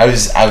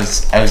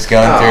 I was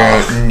going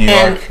Oh. through New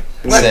And York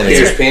what City. is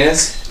Peter's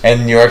penis.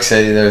 In New York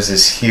City, there was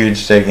this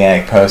huge,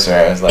 gigantic poster.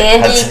 I was like,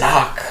 Andy- Hudson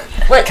Hawk,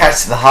 What?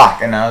 catch the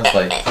hawk, and I was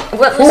like,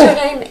 What was her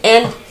name?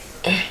 And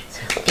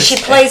she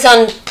plays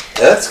on.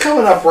 That's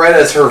coming up right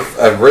as her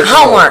original.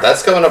 Hallmark.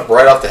 That's coming up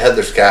right off the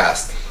Headless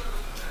cast.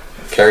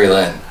 Carrie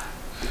Lynn.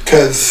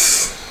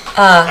 Because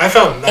Uh, I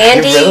found that.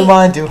 Andy- you really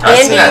want to do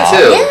Hudson seen that Hawk?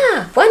 too.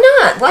 yeah, why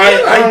not? Why I-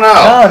 not? I don't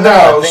know.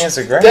 No, No, I think it's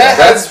a great.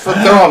 That's for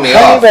throwing me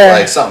Honey off Bear.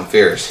 like something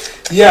fierce.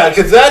 Yeah,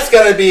 because that's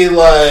gotta be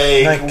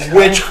like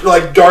Like,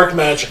 like dark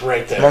magic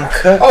right there. Mom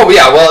cook. Oh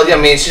yeah, well I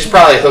mean she's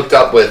probably hooked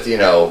up with the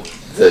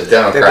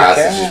Democrats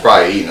and cat. she's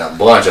probably eating a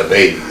bunch of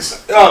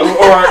babies.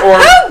 Or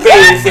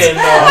bathed in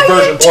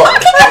virgin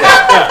blood.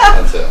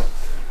 Yeah, that's it.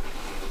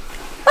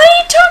 What are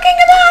you talking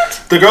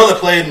about? The girl that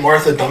played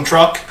Martha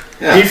Dumbtruck.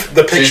 Yeah.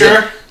 The She's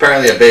picture.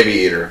 apparently a baby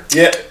eater.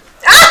 Yeah.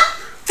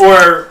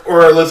 Or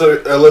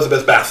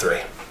Elizabeth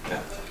Bathory. Yeah.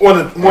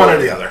 One or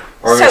the other.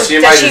 Or So she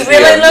does might she just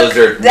really be a look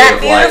lizard that made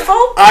of light.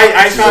 beautiful?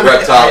 I She's a found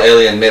reptile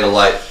alien made of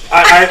light.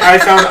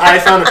 I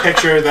found a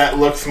picture that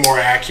looks more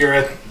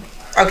accurate,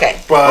 Okay.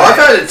 but Well, I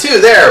found it too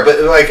there, but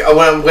like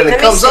when Let it me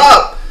comes see.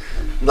 up,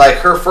 like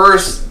her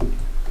first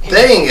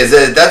thing is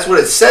that's what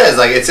it says.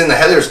 Like it's in the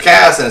Heather's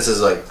cast and it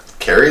says like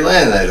Carrie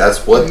Lynn. Like,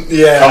 that's what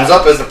Yeah. comes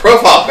up as the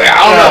profile pic.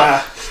 I don't know.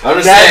 Yeah. I'm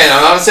just That's- saying.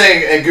 I'm not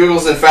saying and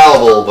Google's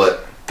infallible,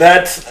 but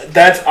that's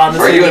are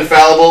honestly. you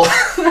infallible?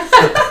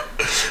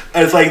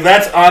 It's like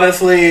that's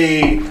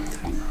honestly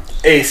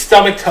a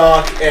stomach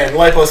tuck and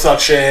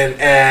liposuction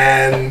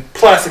and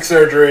plastic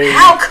surgery.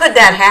 How could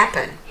that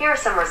happen? Here are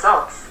some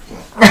results.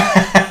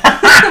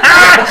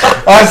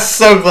 I'm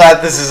so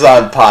glad this is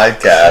on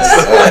podcast.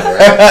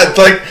 It's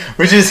like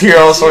we just hear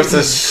all sorts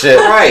of shit.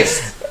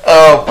 Christ.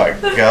 Oh my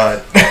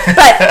god. But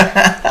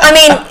I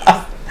mean, Did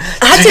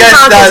Hudson you guys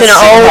Hawk not is an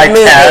see my old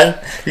movie.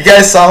 cat? You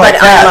guys saw my But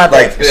I cat? love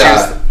Like it. she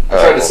Yeah, was. I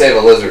tried to save a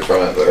lizard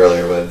from it, but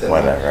earlier, but it didn't.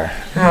 Whatever.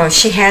 Oh,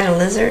 she had a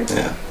lizard.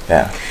 Yeah.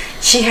 Yeah.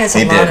 She has a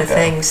He lot did, of though.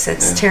 things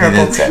that's Yeah, he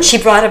terrible. did say. She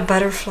brought a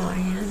butterfly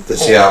in. Did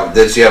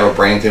she have a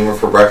brain tumor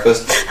for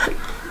breakfast?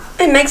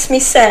 It makes me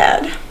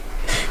sad.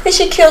 And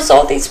she kills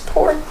all these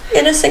poor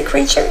innocent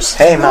creatures.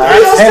 Hey man,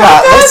 Let's hey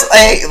talk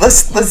man,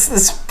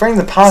 let's bring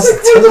the It's like one of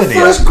positivity. the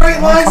first up. great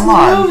lines Come in the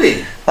on.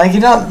 movie. Like you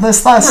don't.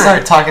 Let's not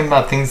start talking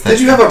about things that.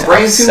 Did you have a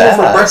brain tumor upset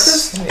for us,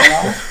 breakfast? you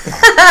know?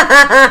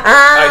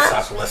 I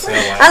stopped listening.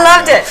 I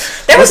loved it.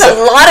 There was a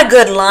Listen. lot of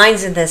good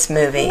lines in this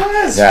movie.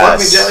 Yes. Yes. Fuck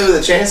me gently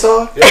with a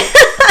chainsaw.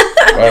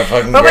 What a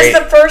fucking What was great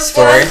the first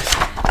story. one?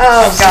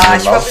 Oh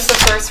gosh, Love. what was the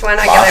first one?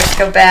 I gotta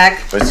go back.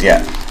 What's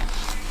yeah?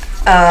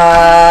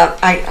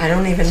 I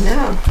don't even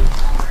know.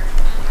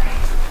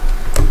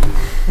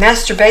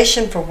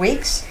 Masturbation for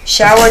weeks?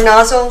 Shower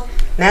nozzle?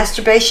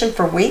 Masturbation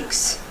for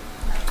weeks?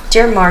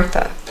 Dear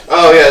Martha.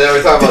 Oh yeah, they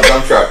were talking about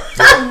dump truck.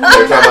 They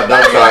were talking about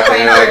dump truck,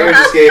 and they're like, we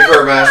just gave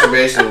her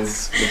masturbation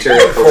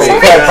material for weeks.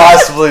 Quite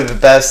possibly the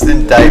best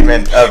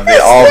indictment of the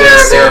all They these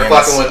were scenes.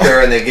 fucking with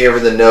her, and they gave her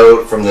the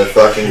note from the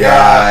fucking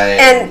guy.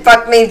 And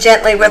fuck me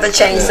gently with a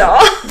chainsaw.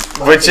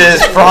 Which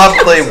is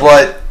probably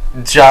what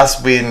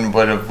Joss Whedon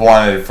would have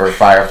wanted for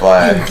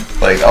Firefly.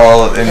 Like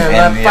all in, I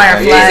love you know,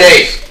 Firefly.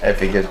 Easy. if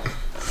he could.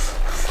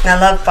 I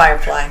love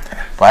Firefly.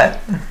 What?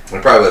 We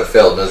probably would have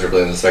failed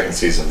miserably in the second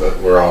season, but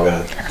we're all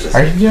gonna just.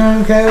 Are you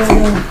doing okay?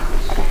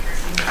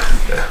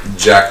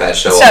 jack that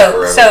show up So,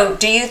 forever. so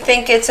do you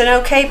think it's an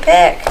okay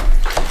pick?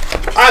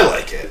 I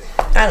like it.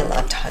 I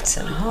loved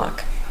Hudson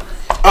Hawk.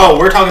 Oh,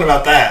 we're talking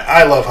about that.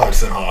 I love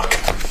Hudson Hawk.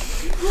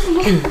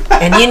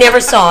 And you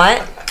never saw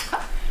it,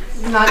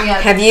 Not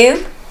yet. have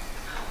you?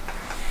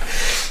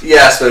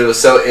 Yes, but it was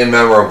so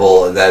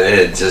immemorable that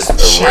it had just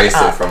erased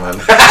up. it from him.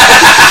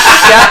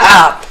 Shut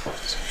up.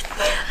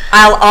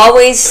 I'll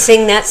always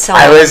sing that song.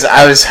 I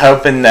was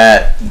hoping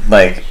that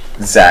like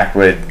Zach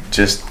would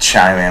just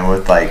chime in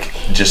with like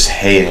just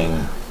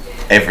hating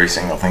every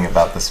single thing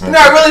about this movie. No,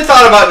 I really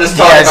thought about just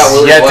talking Yes, about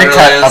you Willy's have to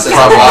cut Wonderland a since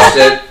I promo. watched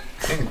it.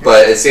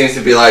 But it seems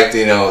to be like,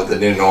 you know, the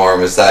new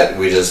norm is that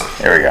we just...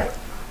 Here we go.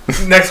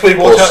 Next week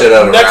Bullshit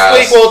out of our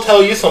ass. we'll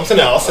tell you something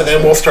else, and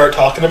then we'll start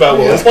talking about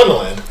Willy's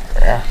Wonderland.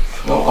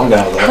 Well, I'm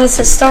down with How that. does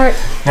it start?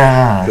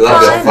 No, Because that'll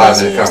be a Fine,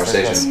 5-minute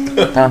Jesus. conversation.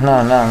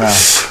 no.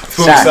 This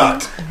movie Zach.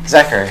 sucked.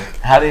 Zachary,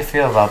 how do you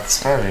feel about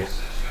this movie?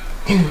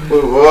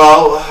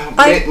 Well,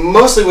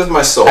 mostly with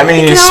my soul. I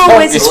mean, you can spoke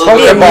always about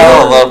be it a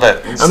a little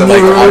bit. A So,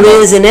 like,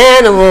 mule is an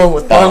animal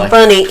with long, like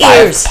funny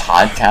 5 ears.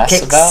 podcasts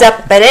Kicks about.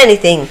 up at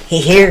anything he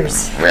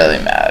hears. Really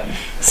mad.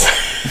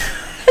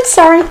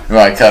 Sorry. You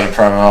want to cut a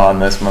promo on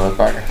this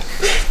motherfucker?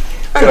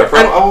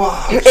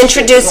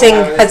 Introducing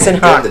Hudson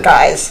Hawk,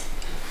 guys.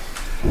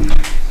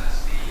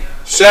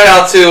 Shout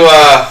out to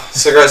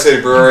Cigar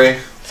City Brewery.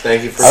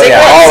 Thank you for Oh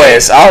yeah,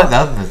 always. Oh,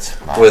 that's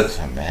With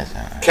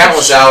amazing.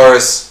 countless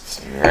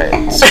hours, Great.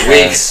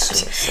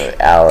 weeks,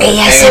 Hours.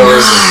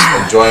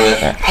 hangovers,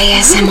 enjoyment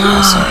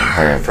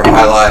ASMR. from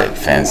Highlight,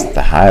 Fans of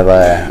the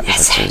highlight,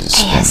 which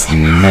is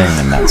many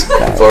amounts of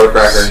dollars. Florida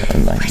Cracker,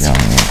 And like young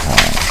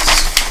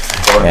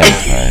Florida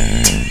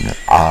and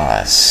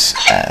us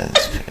as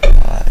people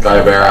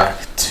Diabera,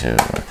 to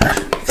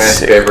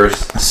Fancy Papers.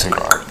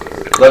 cigar.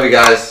 Love you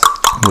guys.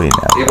 We know.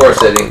 Ybor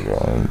City,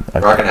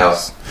 rocking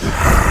out.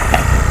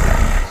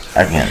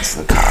 Against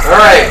the top. All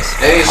right,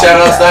 any shout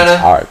outs, Dinah?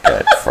 Are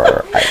good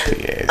for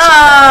IPAs.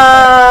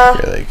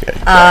 Really good.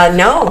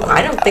 No,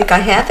 I don't think I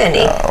have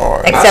any.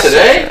 Or Except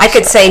today? I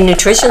could say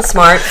Nutrition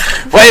Smart.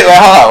 wait,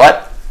 hold on.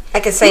 What? I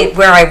could say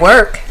where I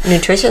work,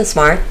 Nutrition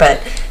Smart,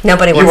 but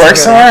nobody You wants work to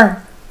hear that.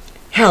 somewhere?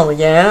 Hell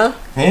yeah.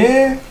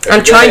 Yeah.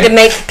 I'm trying to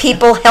make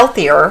people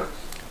healthier.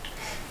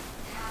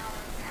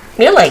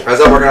 Really. How's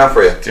that working out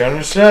for you? Do you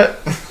understand?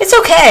 It's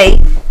okay,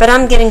 but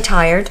I'm getting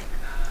tired.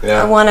 I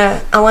Yeah,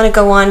 wanna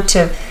go on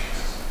to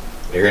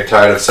you're getting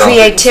tired of selling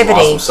people some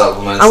creativity. awesome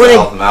supplements. I to help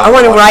want them to. out I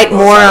want to and write watch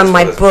more both on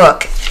my sides.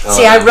 book. Oh,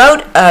 See, yeah. I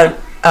wrote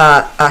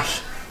a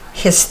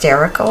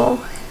historical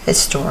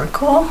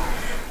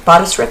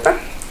bodice ripper.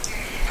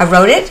 I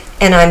wrote it,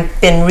 and I've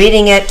been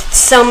reading it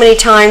so many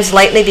times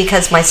lately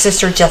because my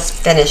sister just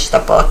finished the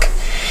book,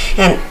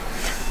 and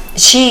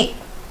she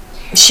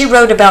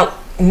wrote about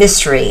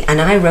mystery,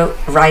 and I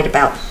write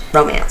about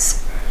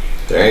romance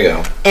There you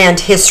go. and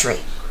history,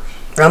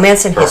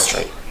 romance and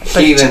history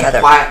put Heathen together.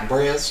 flat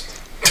breast.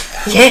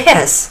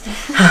 Yes.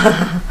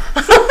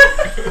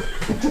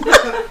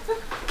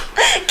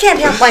 Can't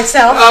help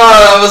myself.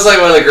 Oh, that was like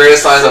one of the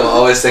greatest lines that will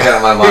always stick out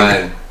of my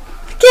mind.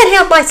 Can't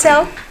help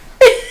myself.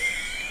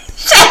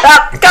 Shut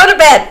up. Go to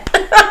bed.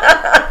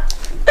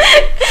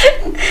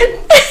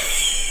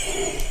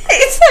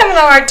 He's having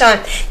a hard time.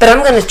 But I'm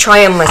going to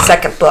try on my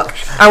second book.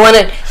 I want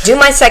to do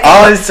my second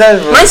All book. it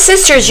said was My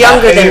sister's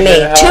younger than me,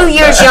 even 2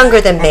 years help.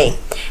 younger than me.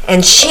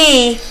 And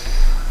she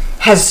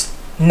has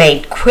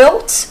made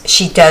quilts.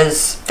 She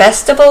does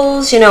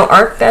festivals,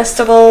 art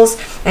festivals.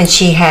 And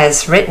she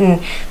has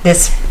written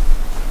this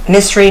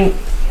mystery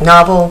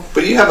novel.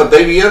 But you have a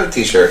Baby Yoda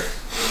t-shirt.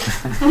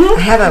 I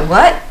have a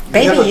what?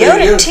 Baby have a Baby Yoda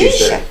Yoda t-shirt.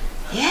 t-shirt.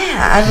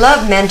 Yeah, I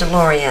love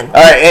Mandalorian.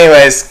 Alright,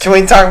 anyways, can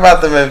we talk about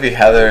the movie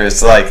Heather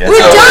is like? It's We're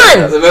over.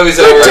 done. The movie's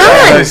We're over.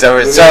 done. The movie's over.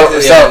 We So, made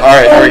it to the end.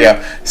 alright, here we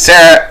go.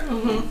 Sarah,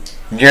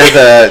 you're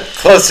the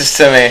closest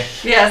to me.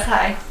 Yes,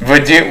 hi.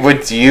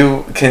 Would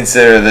you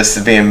consider this to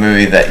be a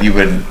movie that you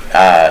would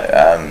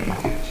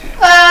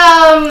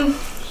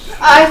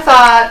I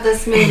thought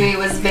this movie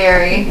was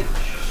very.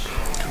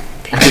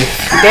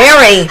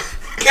 Very.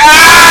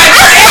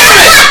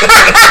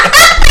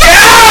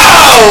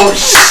 Oh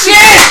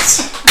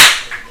shit!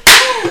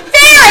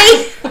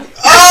 Very.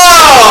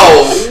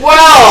 Oh,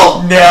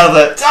 well nailed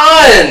it?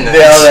 done.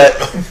 Nailed it!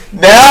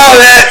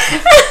 Nailed it!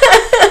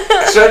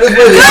 Should I just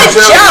put the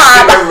intro and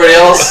job. skip everybody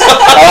else?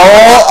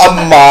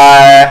 Oh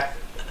my!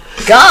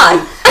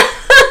 God.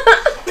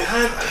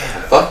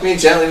 Fuck me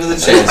gently with a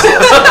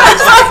chainsaw.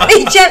 Fuck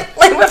me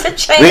gently with a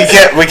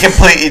chain. We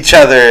complete each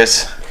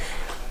other's.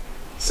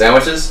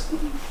 Sandwiches?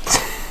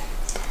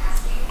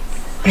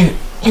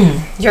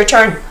 Your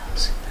turn.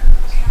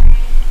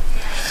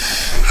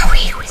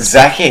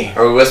 Zachy.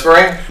 Are we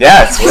whispering?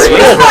 Yeah, it's for What are you.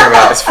 you whispering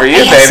about? It's for you,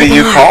 Yes, baby.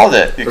 You come on. called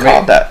it. You For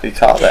called me? that. You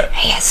called it.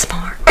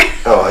 ASMR.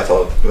 Oh, I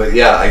told. But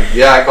yeah,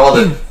 I called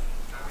it.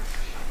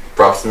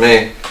 Props to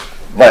me.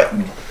 What?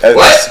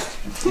 What?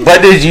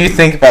 What did you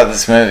think about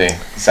this movie,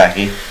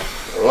 Zachy?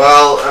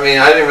 Well, I mean,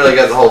 I didn't really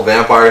get the whole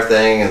vampire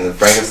thing and the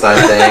Frankenstein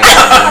thing, and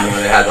then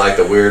when they had like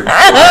the weird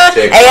black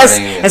chick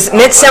running and- It's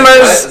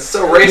Midsummer's. It's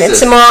so racist.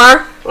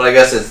 Midsommar. But I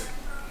guess it's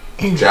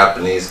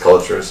Japanese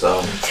culture, so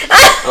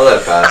I'll let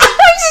it pass.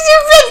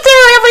 You've been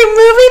through every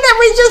movie that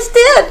we just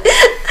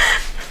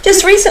did.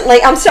 Just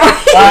recently. I'm sorry.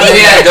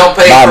 Yeah, don't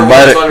pay for Mom,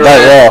 let Willy's it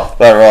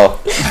Wonderland. roll.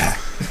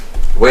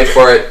 Wait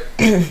for it.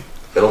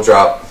 It'll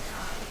drop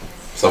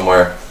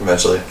somewhere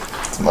eventually.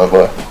 It's my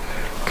boy.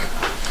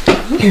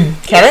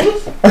 Kevin?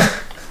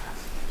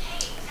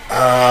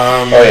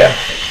 Oh yeah.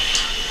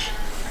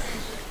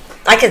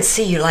 I can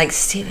see you like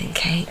Stephen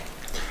King.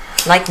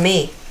 Like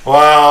me. Do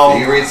Well,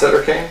 you read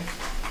Sutter Kane?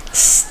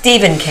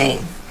 Stephen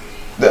King.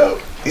 No.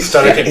 He's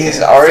Sutter Kane.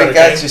 already Sutter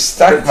got Kane. you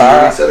stuck, Did you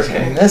Mom. read Sutter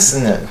Kane?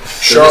 Missing it.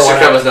 sure. Mr. Why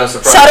Kevin not? is no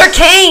surprise. Sutter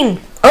Kane.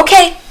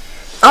 Okay.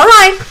 All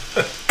right.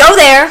 Go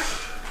there.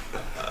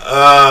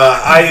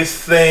 I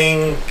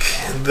think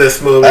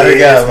this movie There you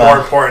go, is man. more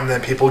important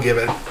than people give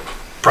it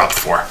props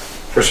for.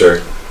 For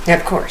sure. Yeah,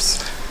 of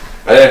course.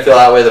 I didn't feel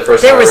that way the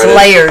first There time was I read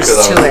layers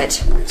because I to was it.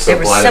 so There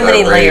were so blinded by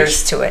many rage.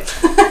 layers to it.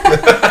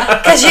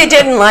 Because you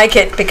didn't like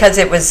it because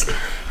it was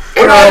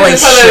Well, no, I girly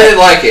just said I shit. didn't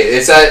like it.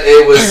 It's that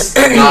it was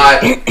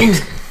not.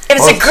 It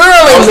was a I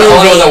girly was the only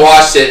one that movie.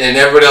 watched it, and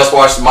everybody else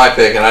watched my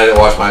pick, and I didn't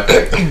watch my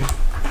pick.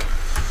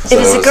 It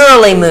was a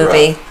girly it was rough.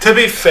 movie. To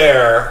be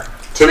fair,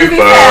 To be fair.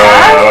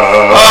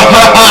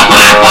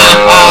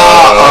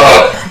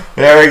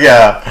 There we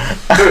go.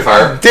 To be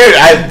fair. Dude,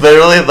 I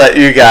literally let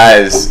you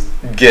guys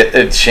get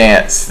a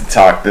chance to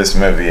talk this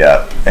movie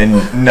up, and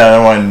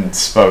no one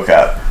spoke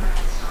up.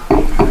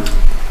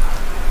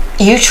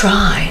 You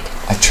tried,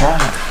 I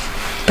tried.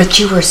 but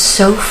you were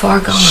so far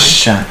gone.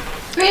 Shut.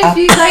 I mean, if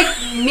you like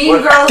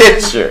Mean Girls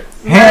Get and your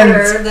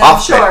Murder, hands then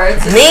off sure,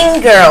 it's a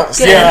Mean Girls.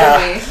 good Yeah.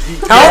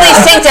 movie. All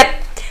these things that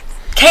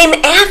came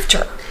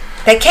after.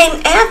 They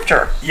came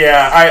after.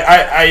 yeah,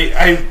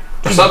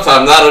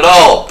 Sometimes not at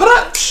all.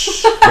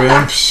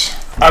 Oops.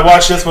 I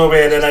watch this movie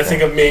and then I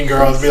think of Mean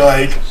Girls and be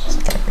like,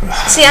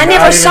 See, I Not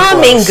never even saw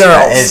close. Mean That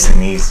Girls.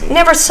 isn't easy.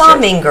 Never saw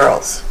Mean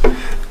Girls.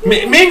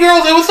 Mean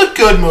Girls, it was a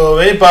good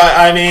movie, but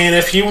I mean,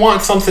 if you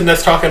want something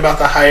that's talking about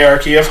the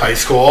hierarchy of high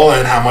school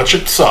and how much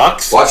it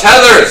sucks, Watch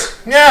Heathers.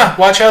 yeah,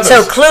 watch Heathers.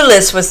 So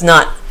Clueless was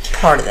not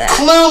part of that.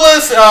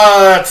 Clueless,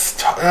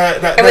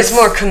 It was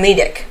more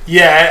comedic.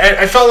 Yeah,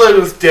 I felt like it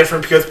was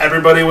different because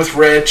everybody was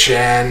rich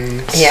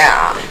and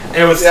Yeah.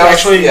 it was That was,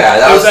 actually yeah,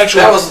 that it was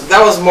actually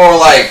that was more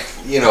like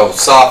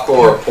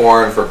softcore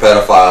porn for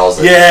pedophiles.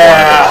 That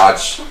Yeah. you wanted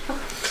to watch.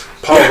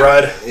 Paul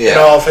Rudd in Yeah.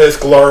 all of his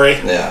glory.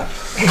 Yeah,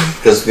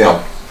 because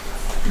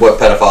what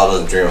pedophile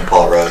doesn't dream of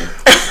Paul Rudd?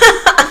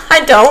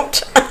 I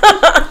don't.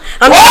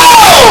 I'm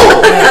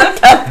Whoa!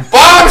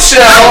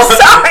 Bombshell!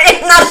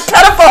 sorry, I'm not a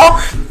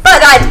pedophile,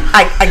 but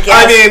I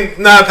guess. I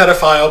mean, not a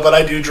pedophile, but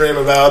I do dream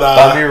about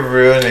Bobby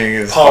ruining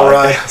his Paul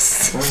Rudd.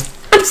 podcast.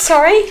 I'm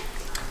sorry.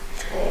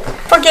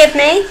 Forgive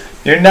me.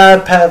 You're not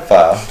a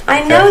pedophile.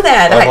 I know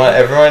that. I want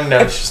everyone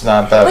knows she's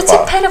not a pedophile. What's a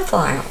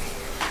pedophile?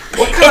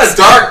 What kind of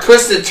dark,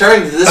 twisted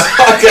turn did this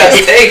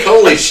podcast take?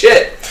 Holy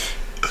shit!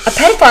 A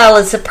pedophile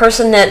is a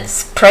person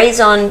that preys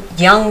on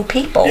young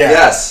people. Yeah.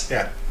 Yes,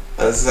 Yeah.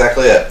 that's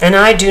exactly it. And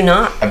I do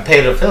not. A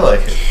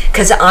pedophilic.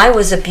 Because I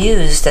was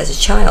abused as a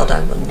child. I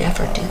will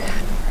never do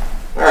that.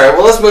 All right,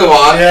 well, let's move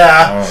on.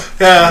 Yeah. Oh,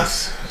 Yeah.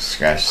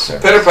 Scratch the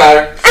surface. Pitter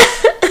patter.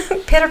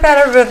 Pitter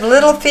patter with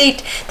little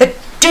feet that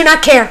do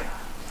not care.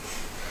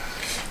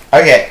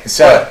 Okay,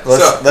 so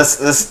What?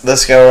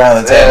 let's go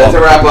around the Yeah, table. to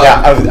wrap up.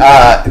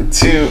 Yeah,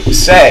 to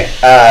say,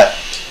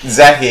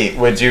 Zachy,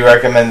 would you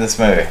recommend this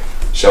movie?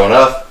 Showing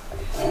up.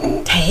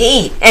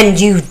 Hey, and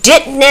you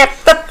didn't at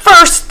the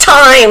first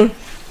time.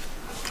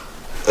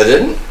 I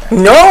didn't.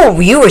 No,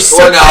 you were so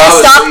Well, no,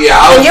 pissed off.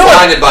 I was and you were-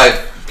 blinded by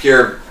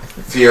pure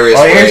furious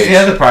Well, here's rage. the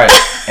other part.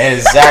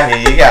 And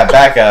Zachy, you got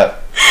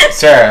backup.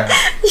 Sarah,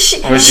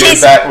 she's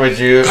would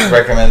you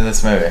recommend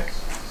this movie?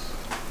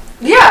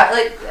 Yeah,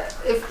 like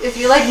if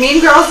you like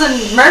Mean Girls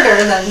and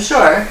Murder, then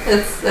sure,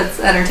 it's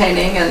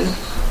entertaining and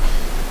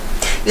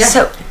yeah.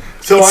 so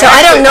So I don't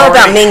actually know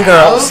about already Mean have-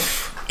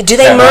 Girls. Do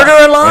they Kevin, murder a what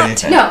do you lot?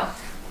 think? no,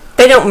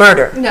 They don't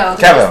murder. no.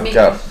 it's Kevin, me.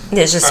 go.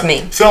 It's just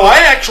me. So I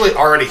actually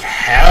already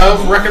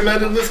have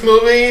recommended this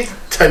movie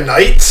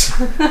tonight.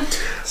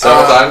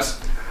 Several times.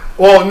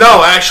 Well,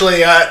 no,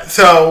 actually,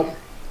 so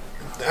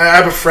I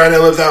have a friend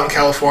that lives out in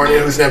California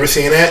who's never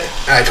seen it.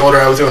 And I told her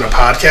I was doing a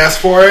podcast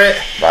for it,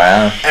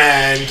 Wow.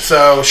 and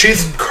so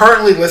she's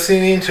currently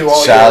listening to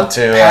all Shout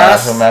your out to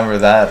past. whomever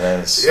that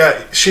is. Yeah,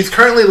 she's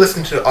currently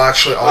listening to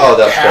actually all Oh,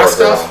 your that past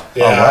poor girl. stuff.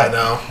 Yeah, Oh, wow. I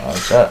know. Oh,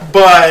 shit.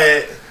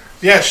 But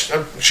yeah,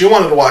 she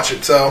wanted to watch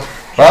it, so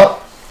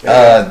Well,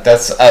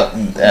 that's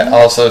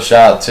also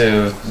shout out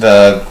to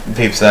the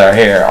peeps that are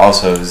here.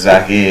 Also,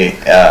 Zachy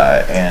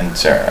and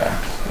Sarah.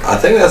 I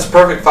think that's a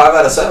perfect 5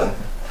 out of 7.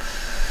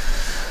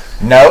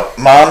 Nope,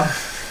 Mom.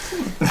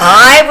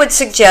 I would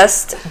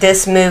suggest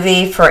this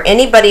movie for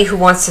anybody who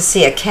wants to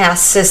see a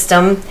caste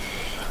system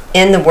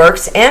in the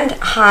works and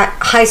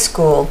high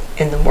school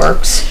in the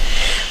works.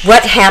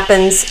 What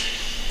happens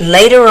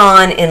later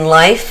on in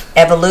life,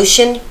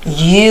 evolution,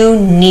 you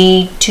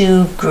need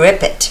to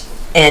grip it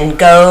and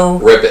go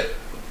Rip it.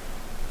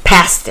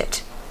 past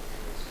it.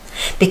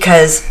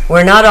 Because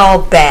we're not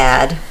all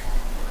bad.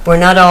 We're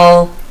not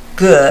all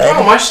good.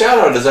 Oh, my shout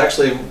out is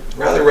actually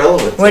rather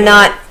relevant. We're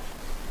not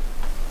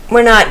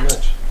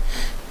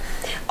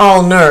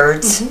all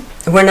nerds.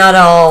 We're not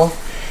all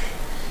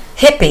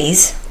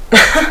hippies.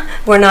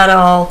 We're not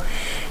all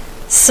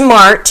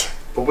smart.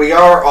 But we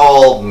are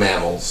all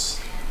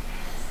mammals.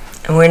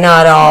 And we're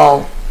not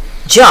all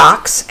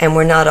jocks. And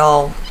we're not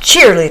all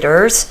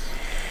cheerleaders.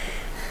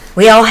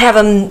 We all have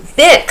a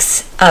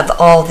mix of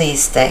all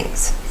these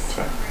things. That's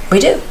right. We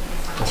do.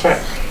 That's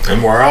right.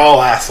 And we're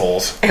all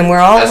assholes. And we're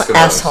all Eskimos.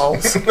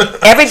 assholes.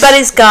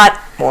 Everybody's got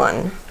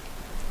one.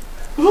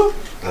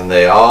 And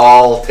they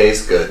all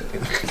taste good.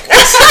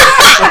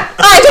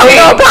 I don't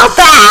know about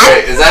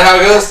that. Wait, is that how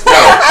it goes? No.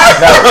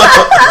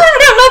 I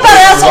don't know about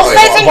assholes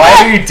tasting Why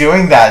good. are you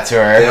doing that to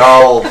They her?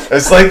 all.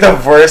 It's like the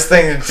worst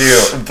thing to do.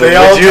 They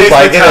all Would you taste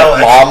like it if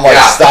metallic. mom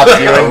Yeah. stopped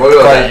Yeah, doing we'll go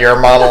with part that. of your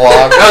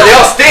monologue? No, they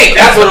all stink.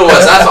 That's what it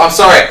was. I'm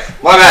sorry.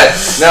 My bad.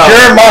 No.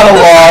 Your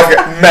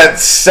monologue meant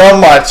so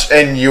much,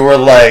 and you were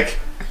like,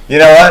 you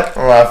know what?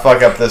 I'm gonna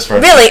fuck up this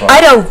rest Really, of the I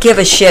don't give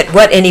a shit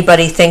what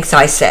anybody thinks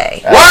I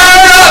say. What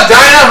up,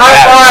 Dinah?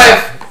 High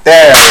five.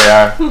 There we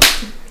are.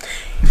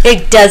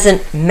 It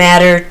doesn't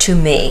matter to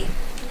me.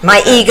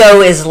 My ego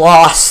is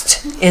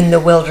lost in the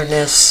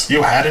wilderness.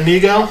 You had an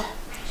ego?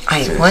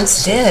 I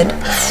once did.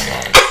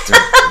 That's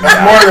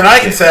more than I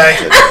can say.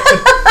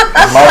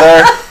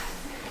 Mother,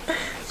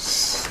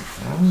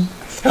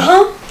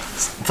 Huh?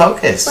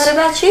 focus. What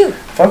about you?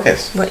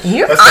 Focus. What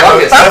you? That's, I'm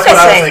what, that's what I was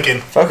focusing.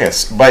 thinking.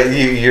 Focus. But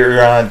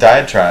you're on a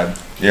diatribe.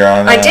 You're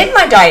on. I did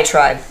my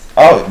diatribe.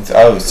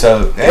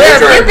 So. Where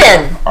have you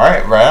been? All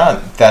right, right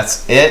on.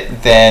 That's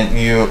it. Then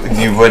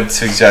you would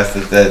suggest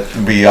that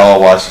we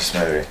all watch this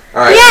movie.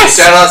 All right. Yes.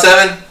 You shout out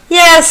 7.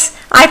 Yes,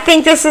 I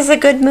think this is a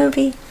good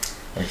movie.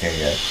 Okay,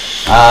 good.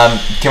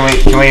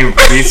 Can we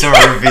read some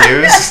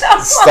reviews? Oh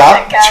my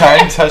Stop God.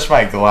 trying to touch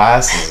my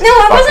glasses. No,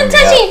 I Fucking wasn't me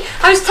up. touching.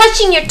 I was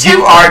touching your temple.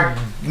 You are.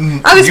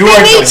 I was you being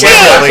are me too.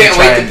 I deliberately can't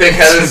wait to trying pick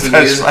Heather's the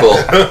touch musical.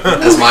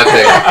 That's my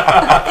pick.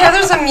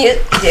 Heather's a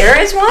there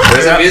is one.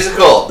 There's a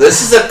musical.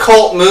 This is a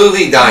cult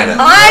movie, Dinah.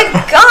 My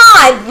God,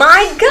 I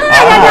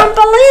don't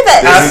believe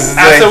it. This is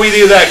After a we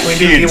do that, can we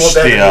do huge Evil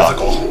Dead deal.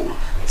 musical?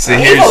 So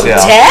here's Evil the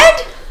deal. Dead?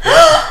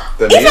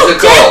 The Evil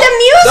musical. Dead, the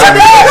musical.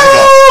 Do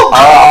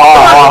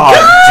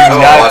I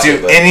won't not watch do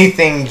it, but-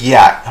 anything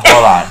yet.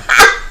 Hold on.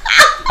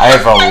 I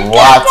have a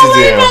lot to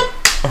do.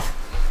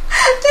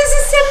 This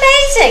is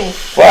amazing.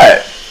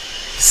 What?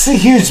 It's a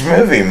huge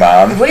movie,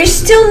 Mom. We're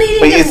still needing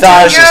But to you do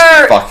thought I was your.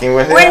 just fucking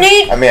with you? we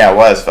need- I mean, I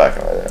was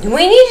fucking with you.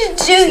 We need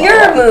to do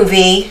your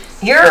movie.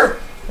 Your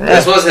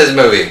This was his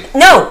movie.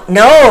 no.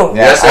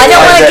 Yes, I don't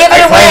want to give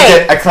it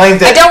away. I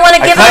claimed it. I don't wanna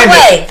give it claimed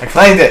away. I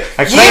claimed it.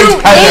 I You claimed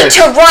need Heather's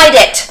to write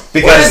it. What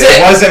because is it?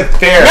 it wasn't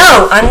fair.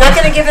 No, I'm not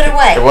going to give it It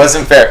away.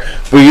 wasn't fair.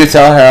 Will you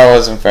tell her I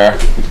wasn't fair?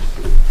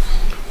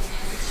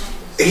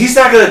 He's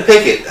not gonna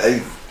pick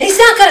it. He's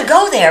not going to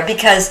go there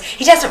because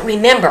he doesn't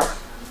remember.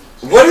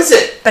 What is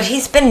it? But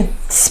he's been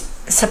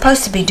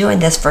supposed to be doing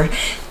this for.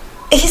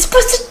 He's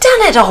supposed to have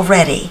done it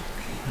already.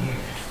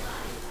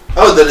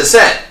 Oh, The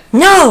Descent.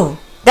 No,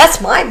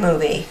 that's my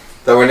movie.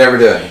 That we're never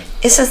doing.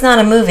 This is not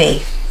a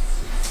movie.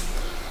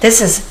 This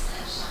is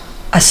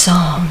a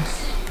song.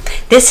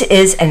 This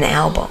is an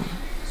album.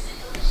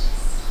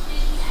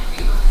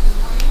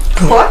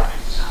 What?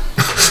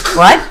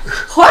 What?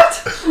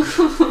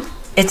 What?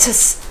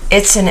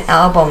 It's an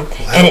album,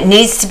 and it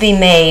needs to be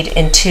made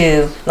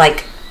into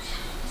like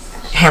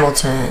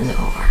Hamilton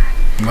or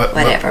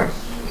whatever.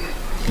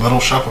 Little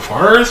Shop of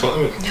Horrors? What-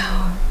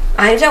 No,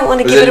 I don't want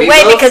to Was give it it away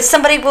Meatloaf? because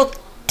somebody will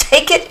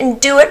take it and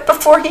do it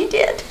before he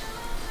did.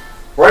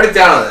 Write it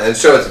down and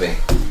show it to me.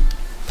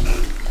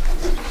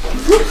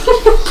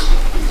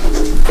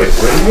 Wait,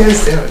 what are you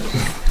guys doing?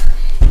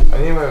 I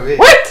need my video.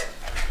 What?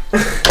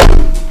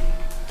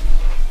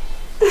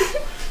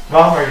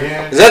 Mom, are you?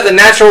 Is that the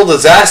natural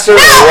disaster? or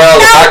well,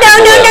 the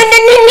practical will?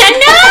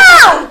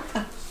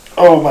 No!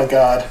 Oh my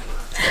god.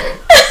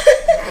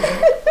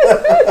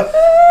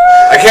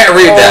 I can't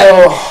read that.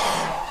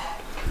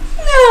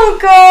 Oh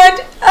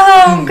God!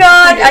 Oh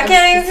God! I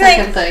can't even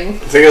Second think.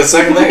 thing. Think of the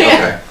second thing?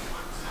 Okay.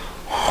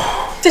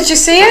 Did you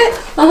see it,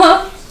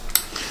 Uh-huh.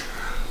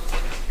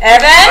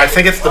 I Evan?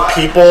 think it's the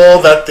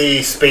people that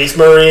the Space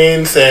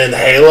Marines and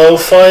Halo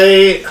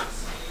fight.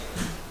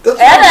 That's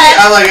Evan.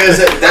 I'm like, is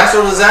it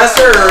natural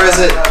disaster or is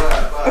it?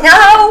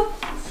 No.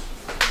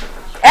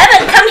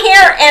 Evan, come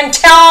here and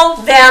tell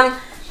them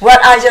what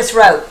I just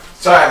wrote.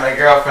 Sorry, my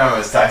girlfriend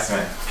was texting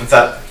me. What's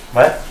up?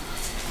 What?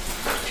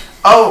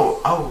 Oh,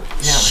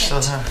 yeah,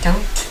 we're still there.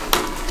 Don't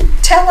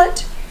tell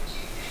it.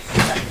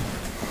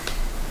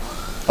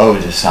 Oh,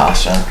 just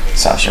Sasha.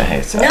 Sasha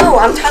hates it. No,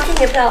 I'm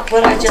talking about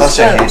what I just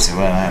Sasha wrote. hates it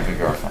when I have a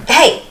girlfriend.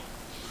 Hey,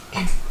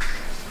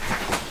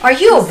 are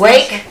you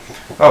awake?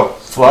 Oh,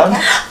 flood?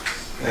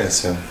 I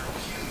assume.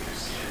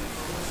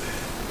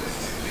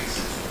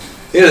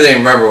 He doesn't even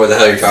remember what the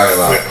hell you're talking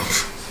about.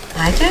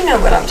 I do know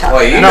what I'm talking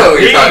Well, you about. know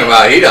what you're talking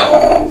about. He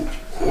don't.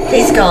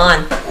 He's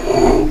gone.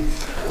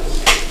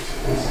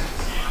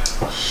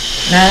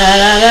 La,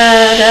 la,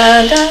 la,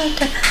 da, da,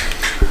 da.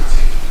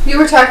 You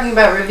were talking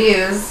about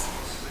reviews.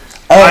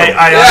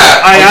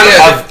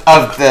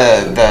 Of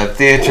the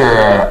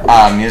theater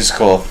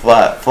musical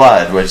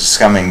Flood, which is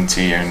coming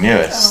to your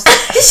newest.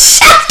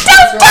 Shut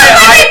up,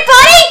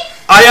 buddy!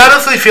 I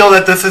honestly feel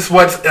that this is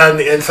what's on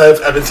the inside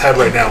of Evan's head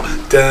right now.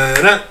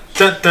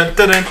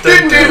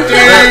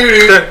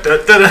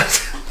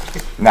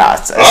 Nah,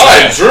 it's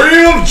I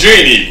dream of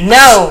Genie.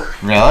 No.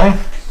 really?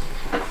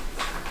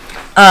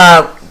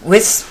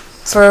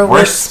 Whisper.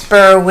 What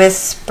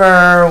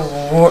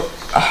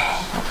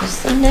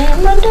was the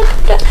name?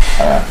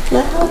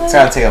 It's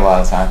gonna take a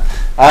lot of time.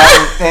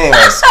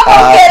 Anyways, so I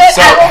won't get it.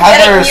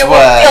 Heather's You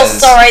won't feel was.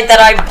 sorry that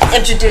I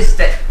introduced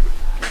it.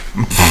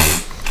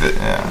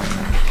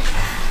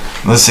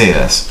 Let's see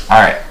this.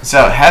 Alright,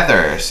 so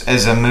Heathers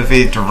is a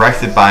movie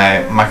directed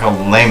by Michael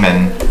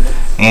Lehman.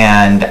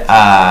 And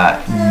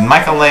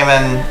Michael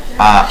Lehman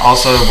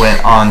also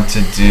went on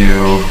to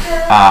do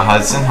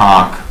Hudson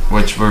Hawk,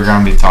 which we're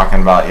going to be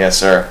talking about. Yes,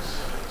 sir.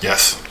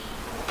 Yes.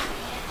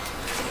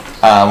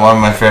 One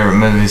of my favorite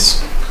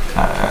movies.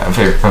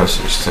 Favorite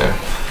posters, too.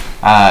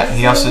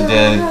 He also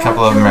did a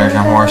couple of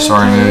American Horror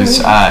Story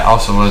movies.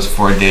 Also was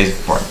 4 Days,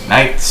 4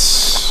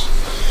 Nights.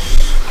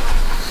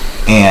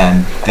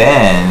 And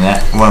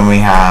then when we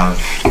have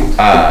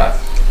Oh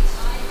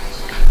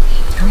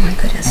my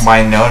goodness.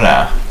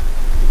 Winona,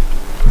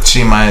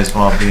 she might as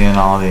well be in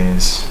all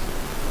these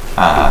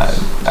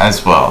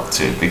as well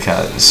too,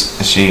 because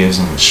she is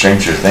in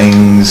Stranger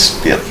Things,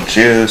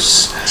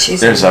 Beetlejuice.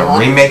 There's a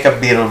remake of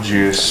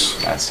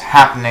Beetlejuice that's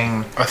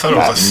happening. I thought it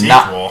was a That's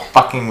sequel. Not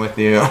fucking with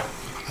you. I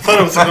thought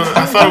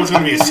it was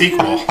going to be a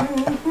sequel.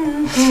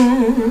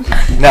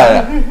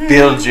 No.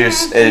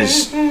 Beetlejuice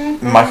is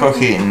Michael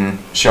Keaton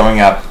showing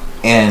up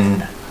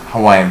in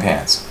Hawaiian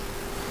pants.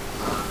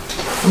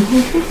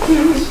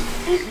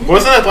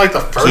 Wasn't it like the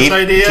first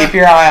idea? Keep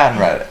your eye on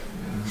Reddit.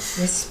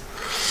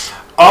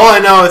 All I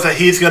know is that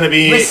he's going to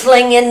be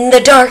Whistling in the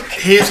dark.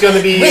 Whistling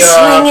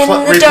in the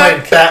replaying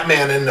dark.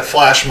 Batman in the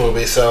Flash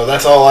movie, so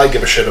that's all I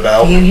give a shit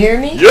about. You hear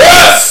me?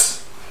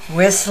 Yes!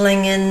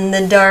 Whistling in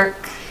the dark.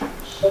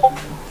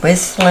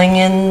 Whistling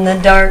in the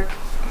dark.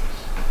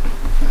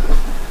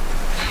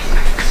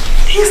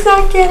 He's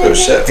not getting Oh it.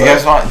 shit. Do you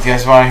guys want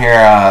to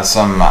hear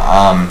some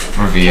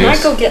reviews? Can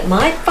I go get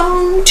my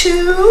phone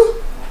too?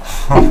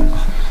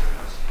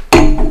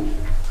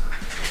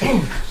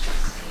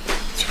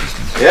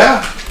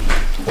 Yeah.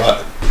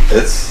 What?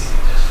 It's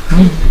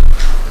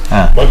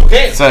Michael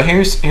Caine. So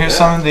here's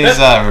some of these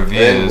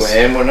reviews.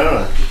 and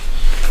Winona.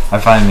 I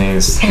find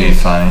these to be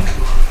funny.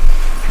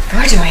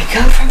 Where do I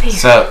go from here?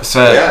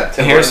 So Yeah.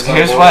 Tim here's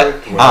Burton's on what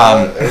board,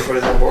 Winona,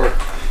 everybody's on board.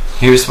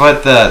 here's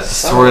what the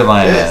Son of a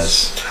storyline bitch.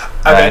 is.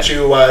 I Right? bet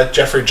you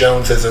Jeffrey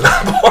Jones isn't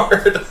on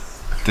board.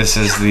 This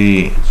is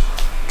the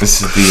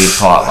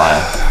plot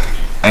line,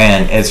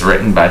 and it's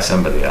written by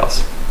somebody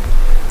else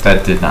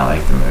that did not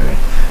like the movie.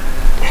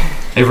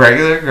 A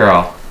regular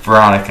girl,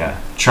 Veronica,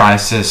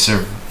 tries to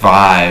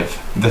survive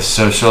the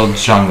social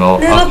jungle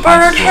Little of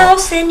high bird school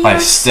house in by your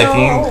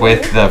sticking soul.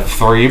 with the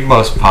 3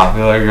 most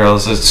popular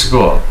girls at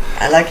school,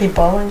 I like it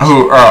balling.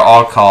 who are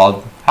all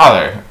called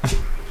Heather.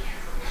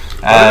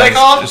 What are they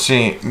called?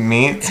 She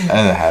meets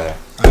Heather.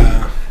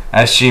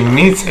 As she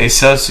meets a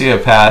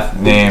sociopath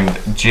named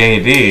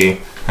JD,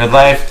 her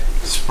life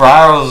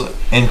spirals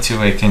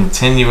into a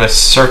continuous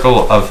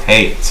circle of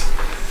hate,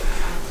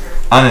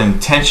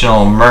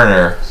 unintentional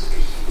murder,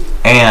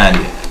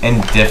 and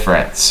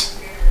indifference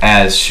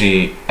as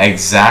she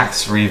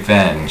exacts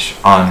revenge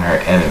on her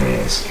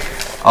enemies,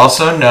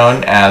 also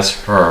known as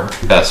her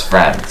best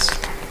friends.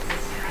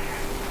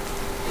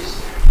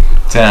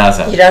 10 out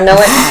of 10. You don't know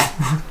it?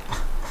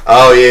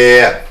 Oh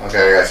yeah.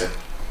 Okay, I got you.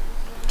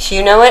 Do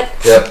you know it?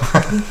 Yep.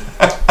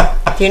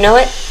 Do you know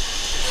it?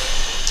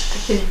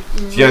 Do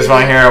you guys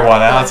want to hear a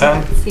 1 out of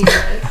 10?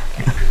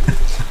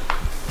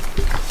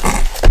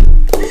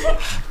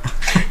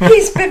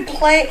 He's been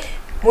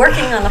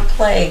working on a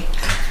play,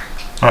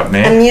 What, a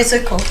me?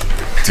 musical.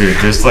 Dude,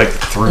 there's like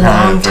Long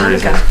time 330.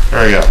 ago.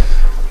 There we go.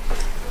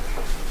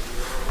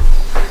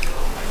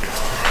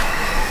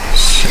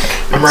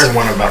 I'm writing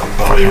one about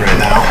Bowie right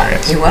now.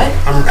 You what?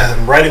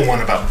 I'm writing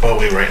one about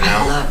Bowie right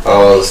now.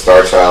 Oh, the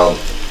Star Child.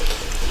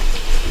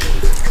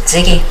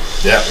 Ziggy.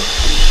 Yep.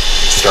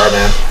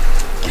 Starman.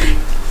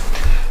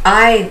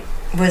 I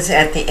was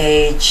at the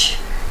age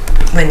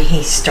when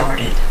he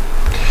started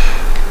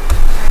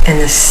in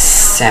the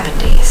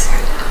 70s.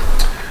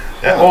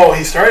 Yeah, well,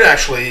 he started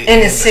actually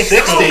In the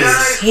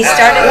 60s. He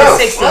started in No,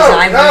 the 60s. no,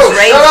 I no, was shut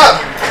raised up.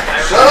 with him.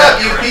 Shut up,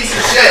 you piece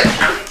of shit.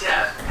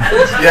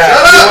 Yeah,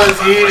 Shut he up. was.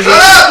 He Shut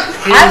up.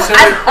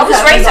 I was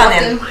raised on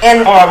him,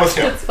 and Oh, I was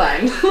too. It's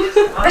fine.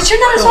 but you're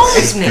not as old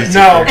as me.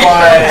 No,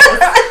 but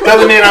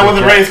doesn't mean I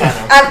wasn't raised on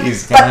him.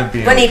 He's gonna But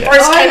be when he okay.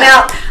 first came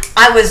out,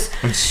 I was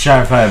I'm just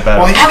trying to find a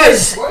better Well, one. I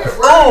was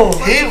oh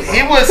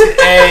He was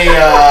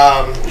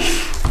a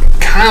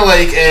kind of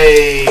like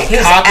a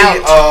He's copy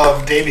out.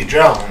 of Davy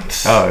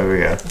Jones. Oh, here we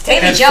go.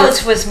 Davy His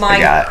Jones was my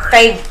got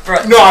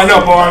favorite. No, I know,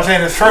 but what I'm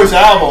saying, his first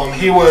album,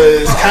 he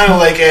was kind of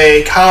like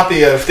a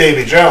copy of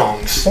Davy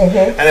Jones. And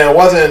it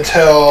wasn't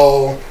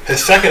until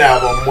his second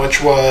album,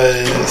 which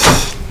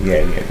was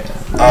Yeah.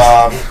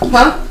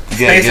 Huh?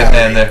 Space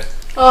Get in there.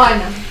 Oh, I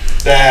know.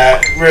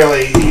 that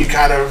really you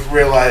kind of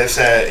realize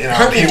that, you know,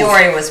 Hunky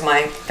Dory was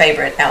my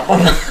favorite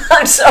album.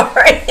 I'm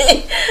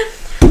sorry.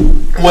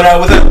 when I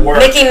was at work,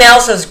 Mickey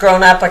Mouse has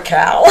grown up a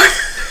cow.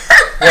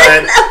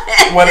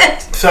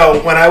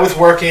 when I was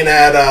working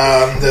at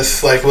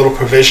this like little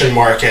provision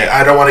market,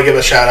 I don't want to give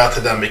a shout out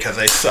to them because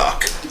they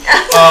suck.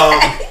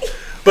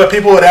 But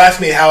people would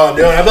ask me how I'm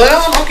doing. I'd be like,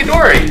 "Oh, I'm Hunky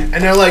Dory,"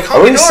 and they're like,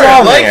 "Hunky we Dory, still I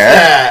on the like air?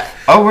 that."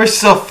 Oh, we're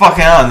still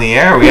fucking on the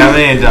air. We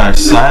haven't even done our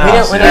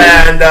sign-offs We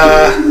yet. don't-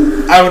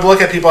 And I would look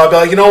at people. I'd be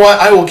like, "You know what?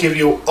 I will give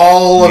you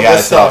all of You gotta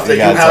this stuff tell- that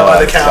you you gotta have tell on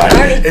the us. counter I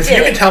already if did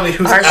you can it. tell me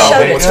whose Our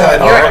album show was did.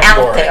 titled You're Hunky out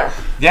Dory." there.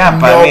 Yeah,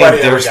 but I Nobody mean,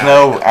 ever there's got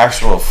no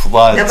actual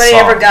flood Nobody song.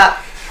 ever got.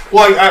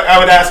 Well, I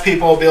would ask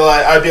people.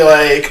 I'd be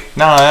like,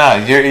 No,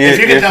 you're if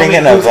you you're can tell me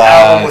thinking whose of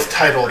album was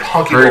titled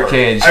Hunky Dory,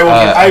 Birdcage, I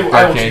will give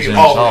Birdcage you and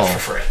all of Soul. it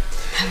for free.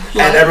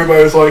 And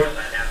everybody was like,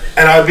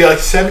 and I'd be like,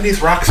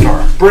 70s rock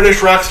star,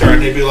 British rock star,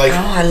 and they'd be like,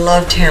 Oh, I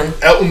loved him.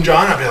 Elton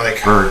John. I'd be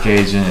like,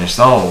 Birdcage in Your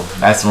Soul.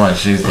 That's the one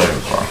she's looking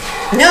for.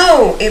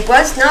 No, it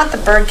was not the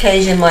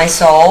birdcage in my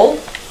soul.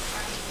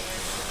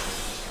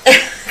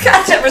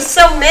 God, there were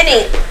so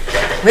many.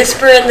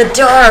 Whisper in the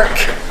dark.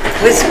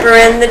 Whisper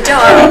in the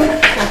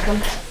dark.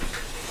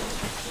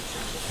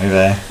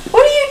 Okay.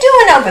 What are you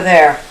doing over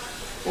there?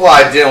 Well,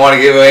 I didn't want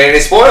to give away any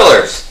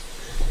spoilers.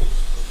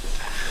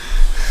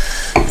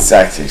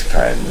 Zach takes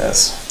pride in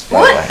this. by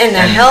What way. in the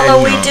And- hell and are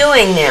you we know.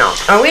 doing now?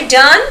 Are we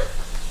done?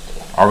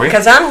 Are we?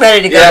 Because I'm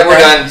ready to go. Yeah, to we're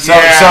bed. done. So,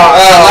 yeah. so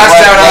last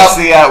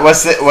shout out.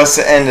 what's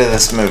the end of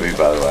this movie,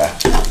 by the way?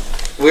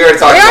 We already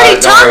talked We about already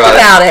it. Don't talked worry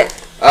about about it.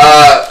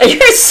 it.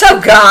 You're so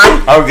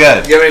gone. Oh,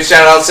 good. You have any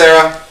shout outs,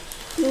 Sarah?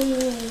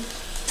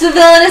 To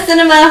Villainous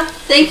Cinema,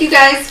 thank you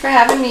guys for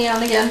having me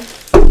on again.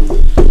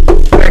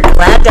 We're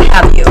glad to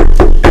have you.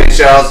 Any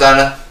shout outs,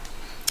 Donna?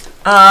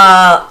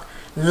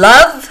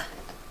 Love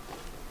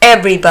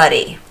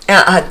everybody.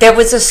 There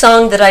was a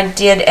song that I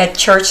did at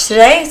church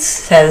today. It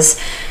says,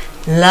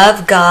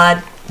 love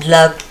God,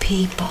 love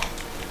people.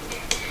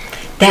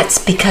 That's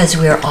because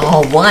we're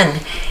all one,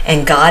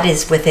 and God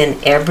is within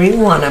every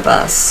one of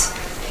us,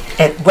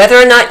 whether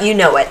or not you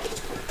know it.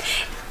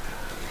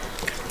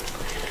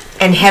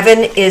 And heaven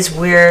is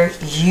where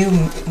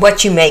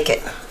what you make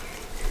it.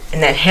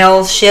 And that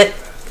hell shit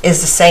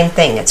is the same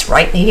thing. It's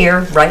right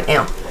here, right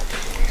now.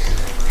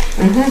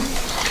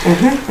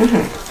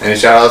 Any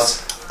shout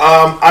outs?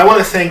 I want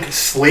to thank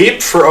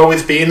sleep for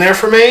always being there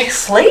for me.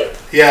 Sleep?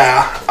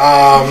 Yeah.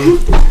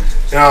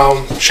 You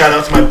know, shout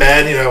out to my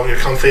bed. You know, you're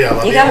comfy. I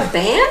love you. You got a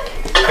band?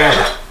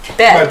 Bed.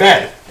 Bed. My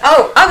bed.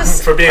 Oh, I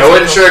was. For being. I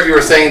wasn't sure if you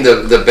were saying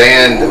the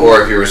band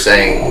or if you were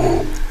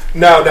saying.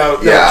 No.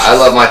 Yeah, I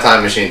love my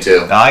time machine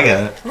too. No, I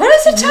get it. What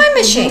is a time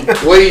machine?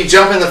 Well, you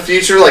jump in the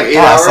future like 8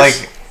 Oh, hours.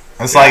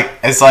 it's like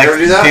You ever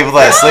do that? people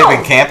that sleep in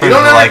You campers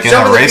don't are ever like in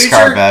jump a in the race future?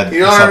 car bed. You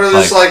don't except, ever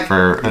just like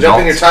for jump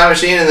in your adults. time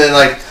machine and then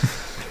like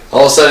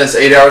all of a sudden it's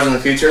 8 hours in the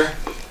future?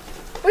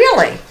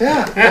 Really?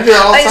 Yeah, I do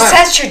that all the Is time.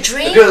 that your I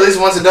dream? do it at least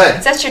once a day.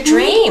 Is that your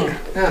dream?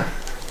 Yeah,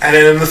 And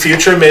then in the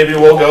future, maybe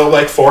we'll go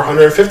like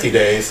 450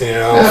 days. You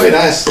know. that'd be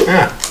nice.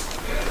 Yeah.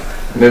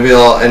 Maybe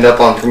I'll end up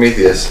on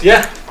Prometheus.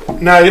 Yeah.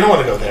 No, you don't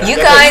want to go there. You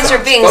That guys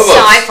place are being Bubbles.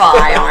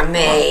 sci-fi on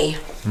me.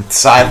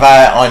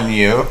 Sci-fi on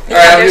you. All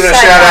right, I'm giving a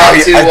shout out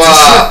This to is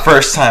your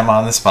first time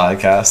on this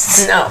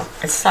podcast. No,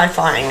 it's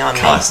sci-fiing on me.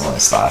 Constantly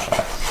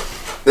sci-fi.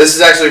 This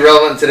is actually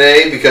relevant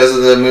today because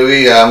of the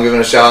movie. I'm giving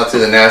a shout out to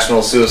the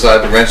National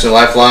Suicide Prevention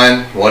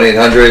Lifeline,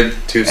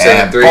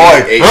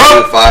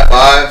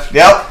 1-800-273-8255.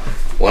 Yep.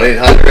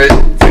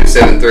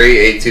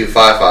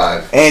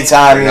 1-800-273-8255.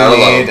 Anytime You're you not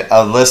need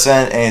a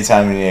listen,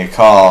 anytime you need a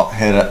call,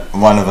 hit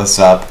one of us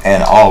up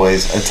and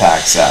always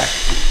attack Zach.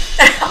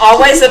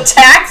 Always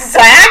attack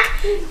Zach?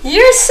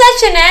 You're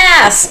such an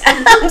ass.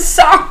 I'm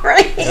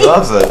sorry. He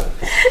loves it.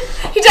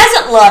 He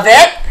doesn't love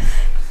it.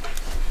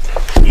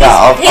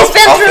 No, He's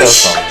been I'll through feel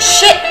something.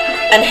 shit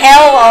and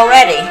hell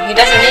already. He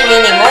doesn't need me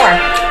anymore.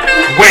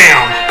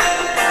 Wham!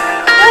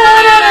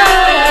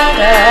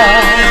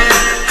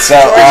 So,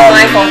 George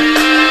Michael.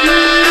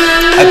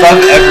 I'd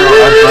love it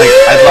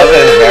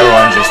if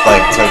everyone just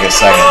like took a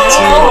second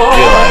to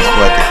realize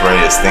what the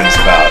greatest things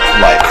about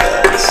life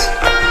is.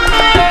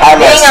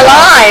 Being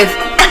alive.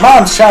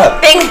 Mom, shut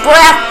up. Big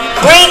breath.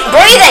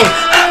 Breathing.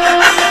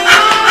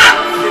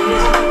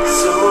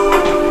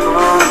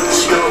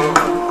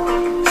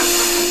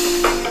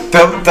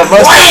 The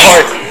most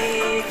important.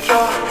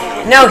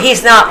 No,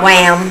 he's not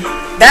Wham.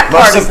 That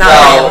part Most is of- not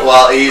No, Wham.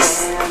 well,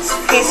 he's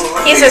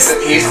He's a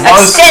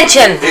most-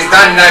 extension.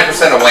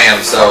 99% of Wham,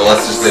 so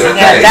let's just do it.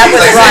 Yeah, that he's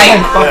was like right.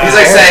 Saying, he's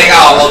like saying,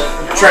 oh, well,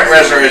 Trent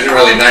Reznor isn't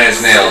really Nine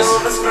Inch Nails.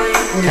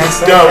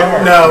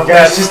 No,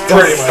 that's just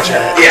pretty much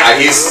it. Yeah,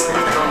 he's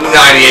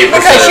 98%.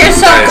 Because you're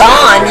so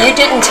gone, you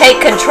didn't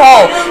take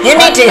control. You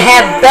need to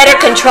have better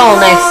control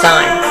next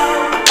time.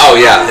 Oh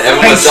yeah,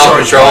 everyone's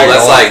self-control.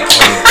 That's like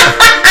dick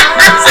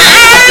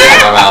in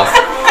my mouth.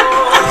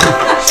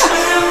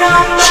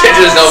 Shit,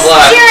 just no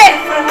blood.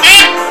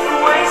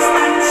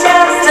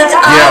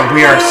 Yeah,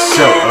 we are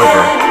so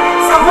over.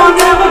 I'm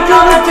never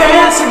gonna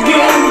dance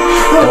again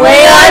The way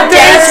I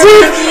dance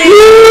with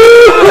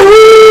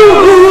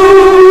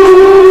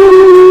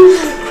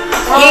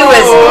He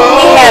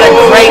had a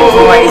great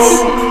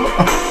voice.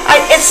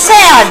 It's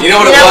sad. You know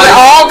what it was? We're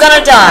all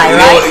gonna die,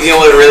 right? You know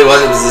what it really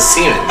was? It was the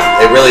semen.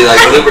 It really like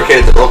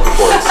lubricated the vocal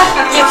cords.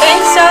 You think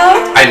so?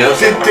 I know.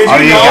 So. Did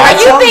you know? Are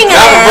you being an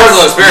Not from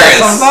personal ass?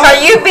 experience. Are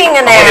you being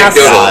an ass?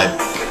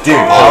 Dude,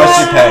 how much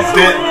you pay?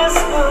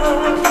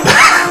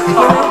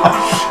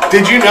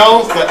 Did you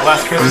know that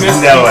last Christmas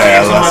There's no way he I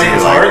gave left somebody you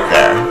his like heart?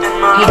 there.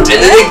 And then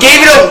they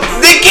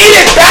gave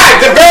it back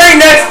the very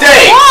next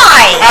day.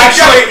 Why?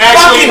 Actually,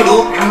 Fucking-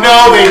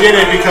 no, they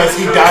didn't because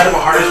he died of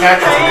a heart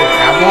attack because he didn't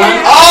have one.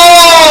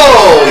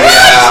 Oh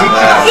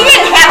yeah. He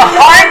didn't have a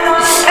heart.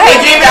 They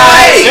gave it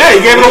away. Yeah,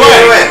 he gave it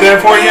away.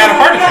 Therefore, he had a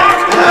heart attack.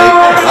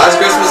 Yeah, last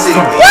Christmas he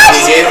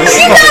gave it.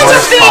 You guys are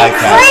being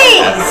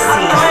crazy.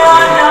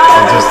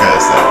 I'm just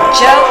gonna say that.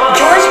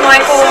 George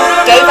Michael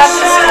gave up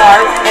his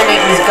heart and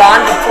it was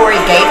gone before he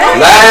gave it?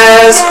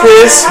 Last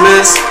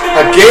Christmas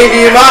I gave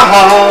you my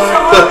heart,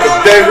 but the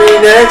very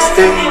next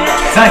day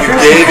It's not you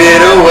Christmas. gave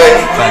it away.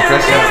 It's not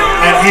Christmas.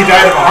 And he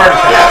died of a heart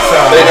attack. Yeah, So,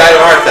 they died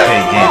of a heart attack. Okay,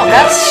 you can't do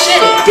That's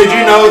shitty. did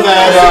you know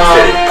that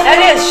That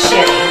is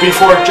shitty.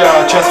 before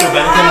Chester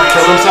Bennington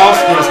killed himself,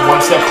 he was one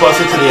step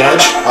closer to the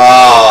edge?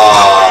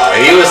 Oh,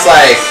 he was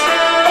like,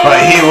 But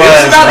he he was.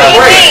 was about to What do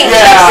you break. mean?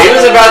 Yeah. He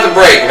was about to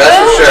break, that's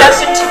for Who? sure.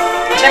 Justin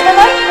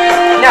Timberlake?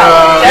 No.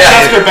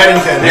 yeah. Chester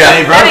Bennington. Yeah.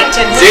 Hey, bro.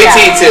 Bennington. who's that?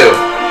 JT2.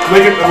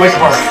 Lincoln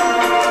Park.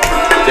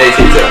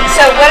 JT2.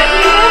 So what did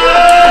he do?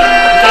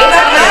 Gave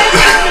up his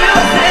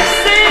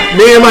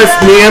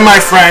Me and my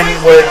friend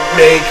would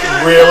make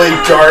really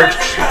dark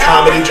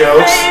comedy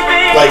jokes.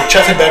 Like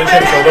Chester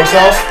Bennington killed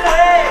himself.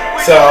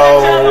 So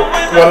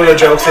one of the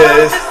jokes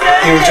is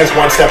he was just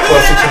one step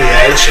closer to the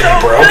edge and he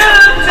broke,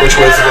 which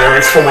was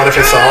lyrics from one of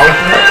his songs.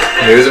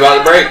 He was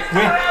about to break.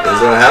 It was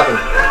gonna happen.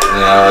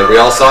 You know, like we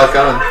all saw it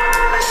coming.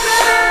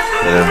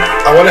 Yeah.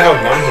 I wonder how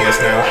numb he is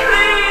now.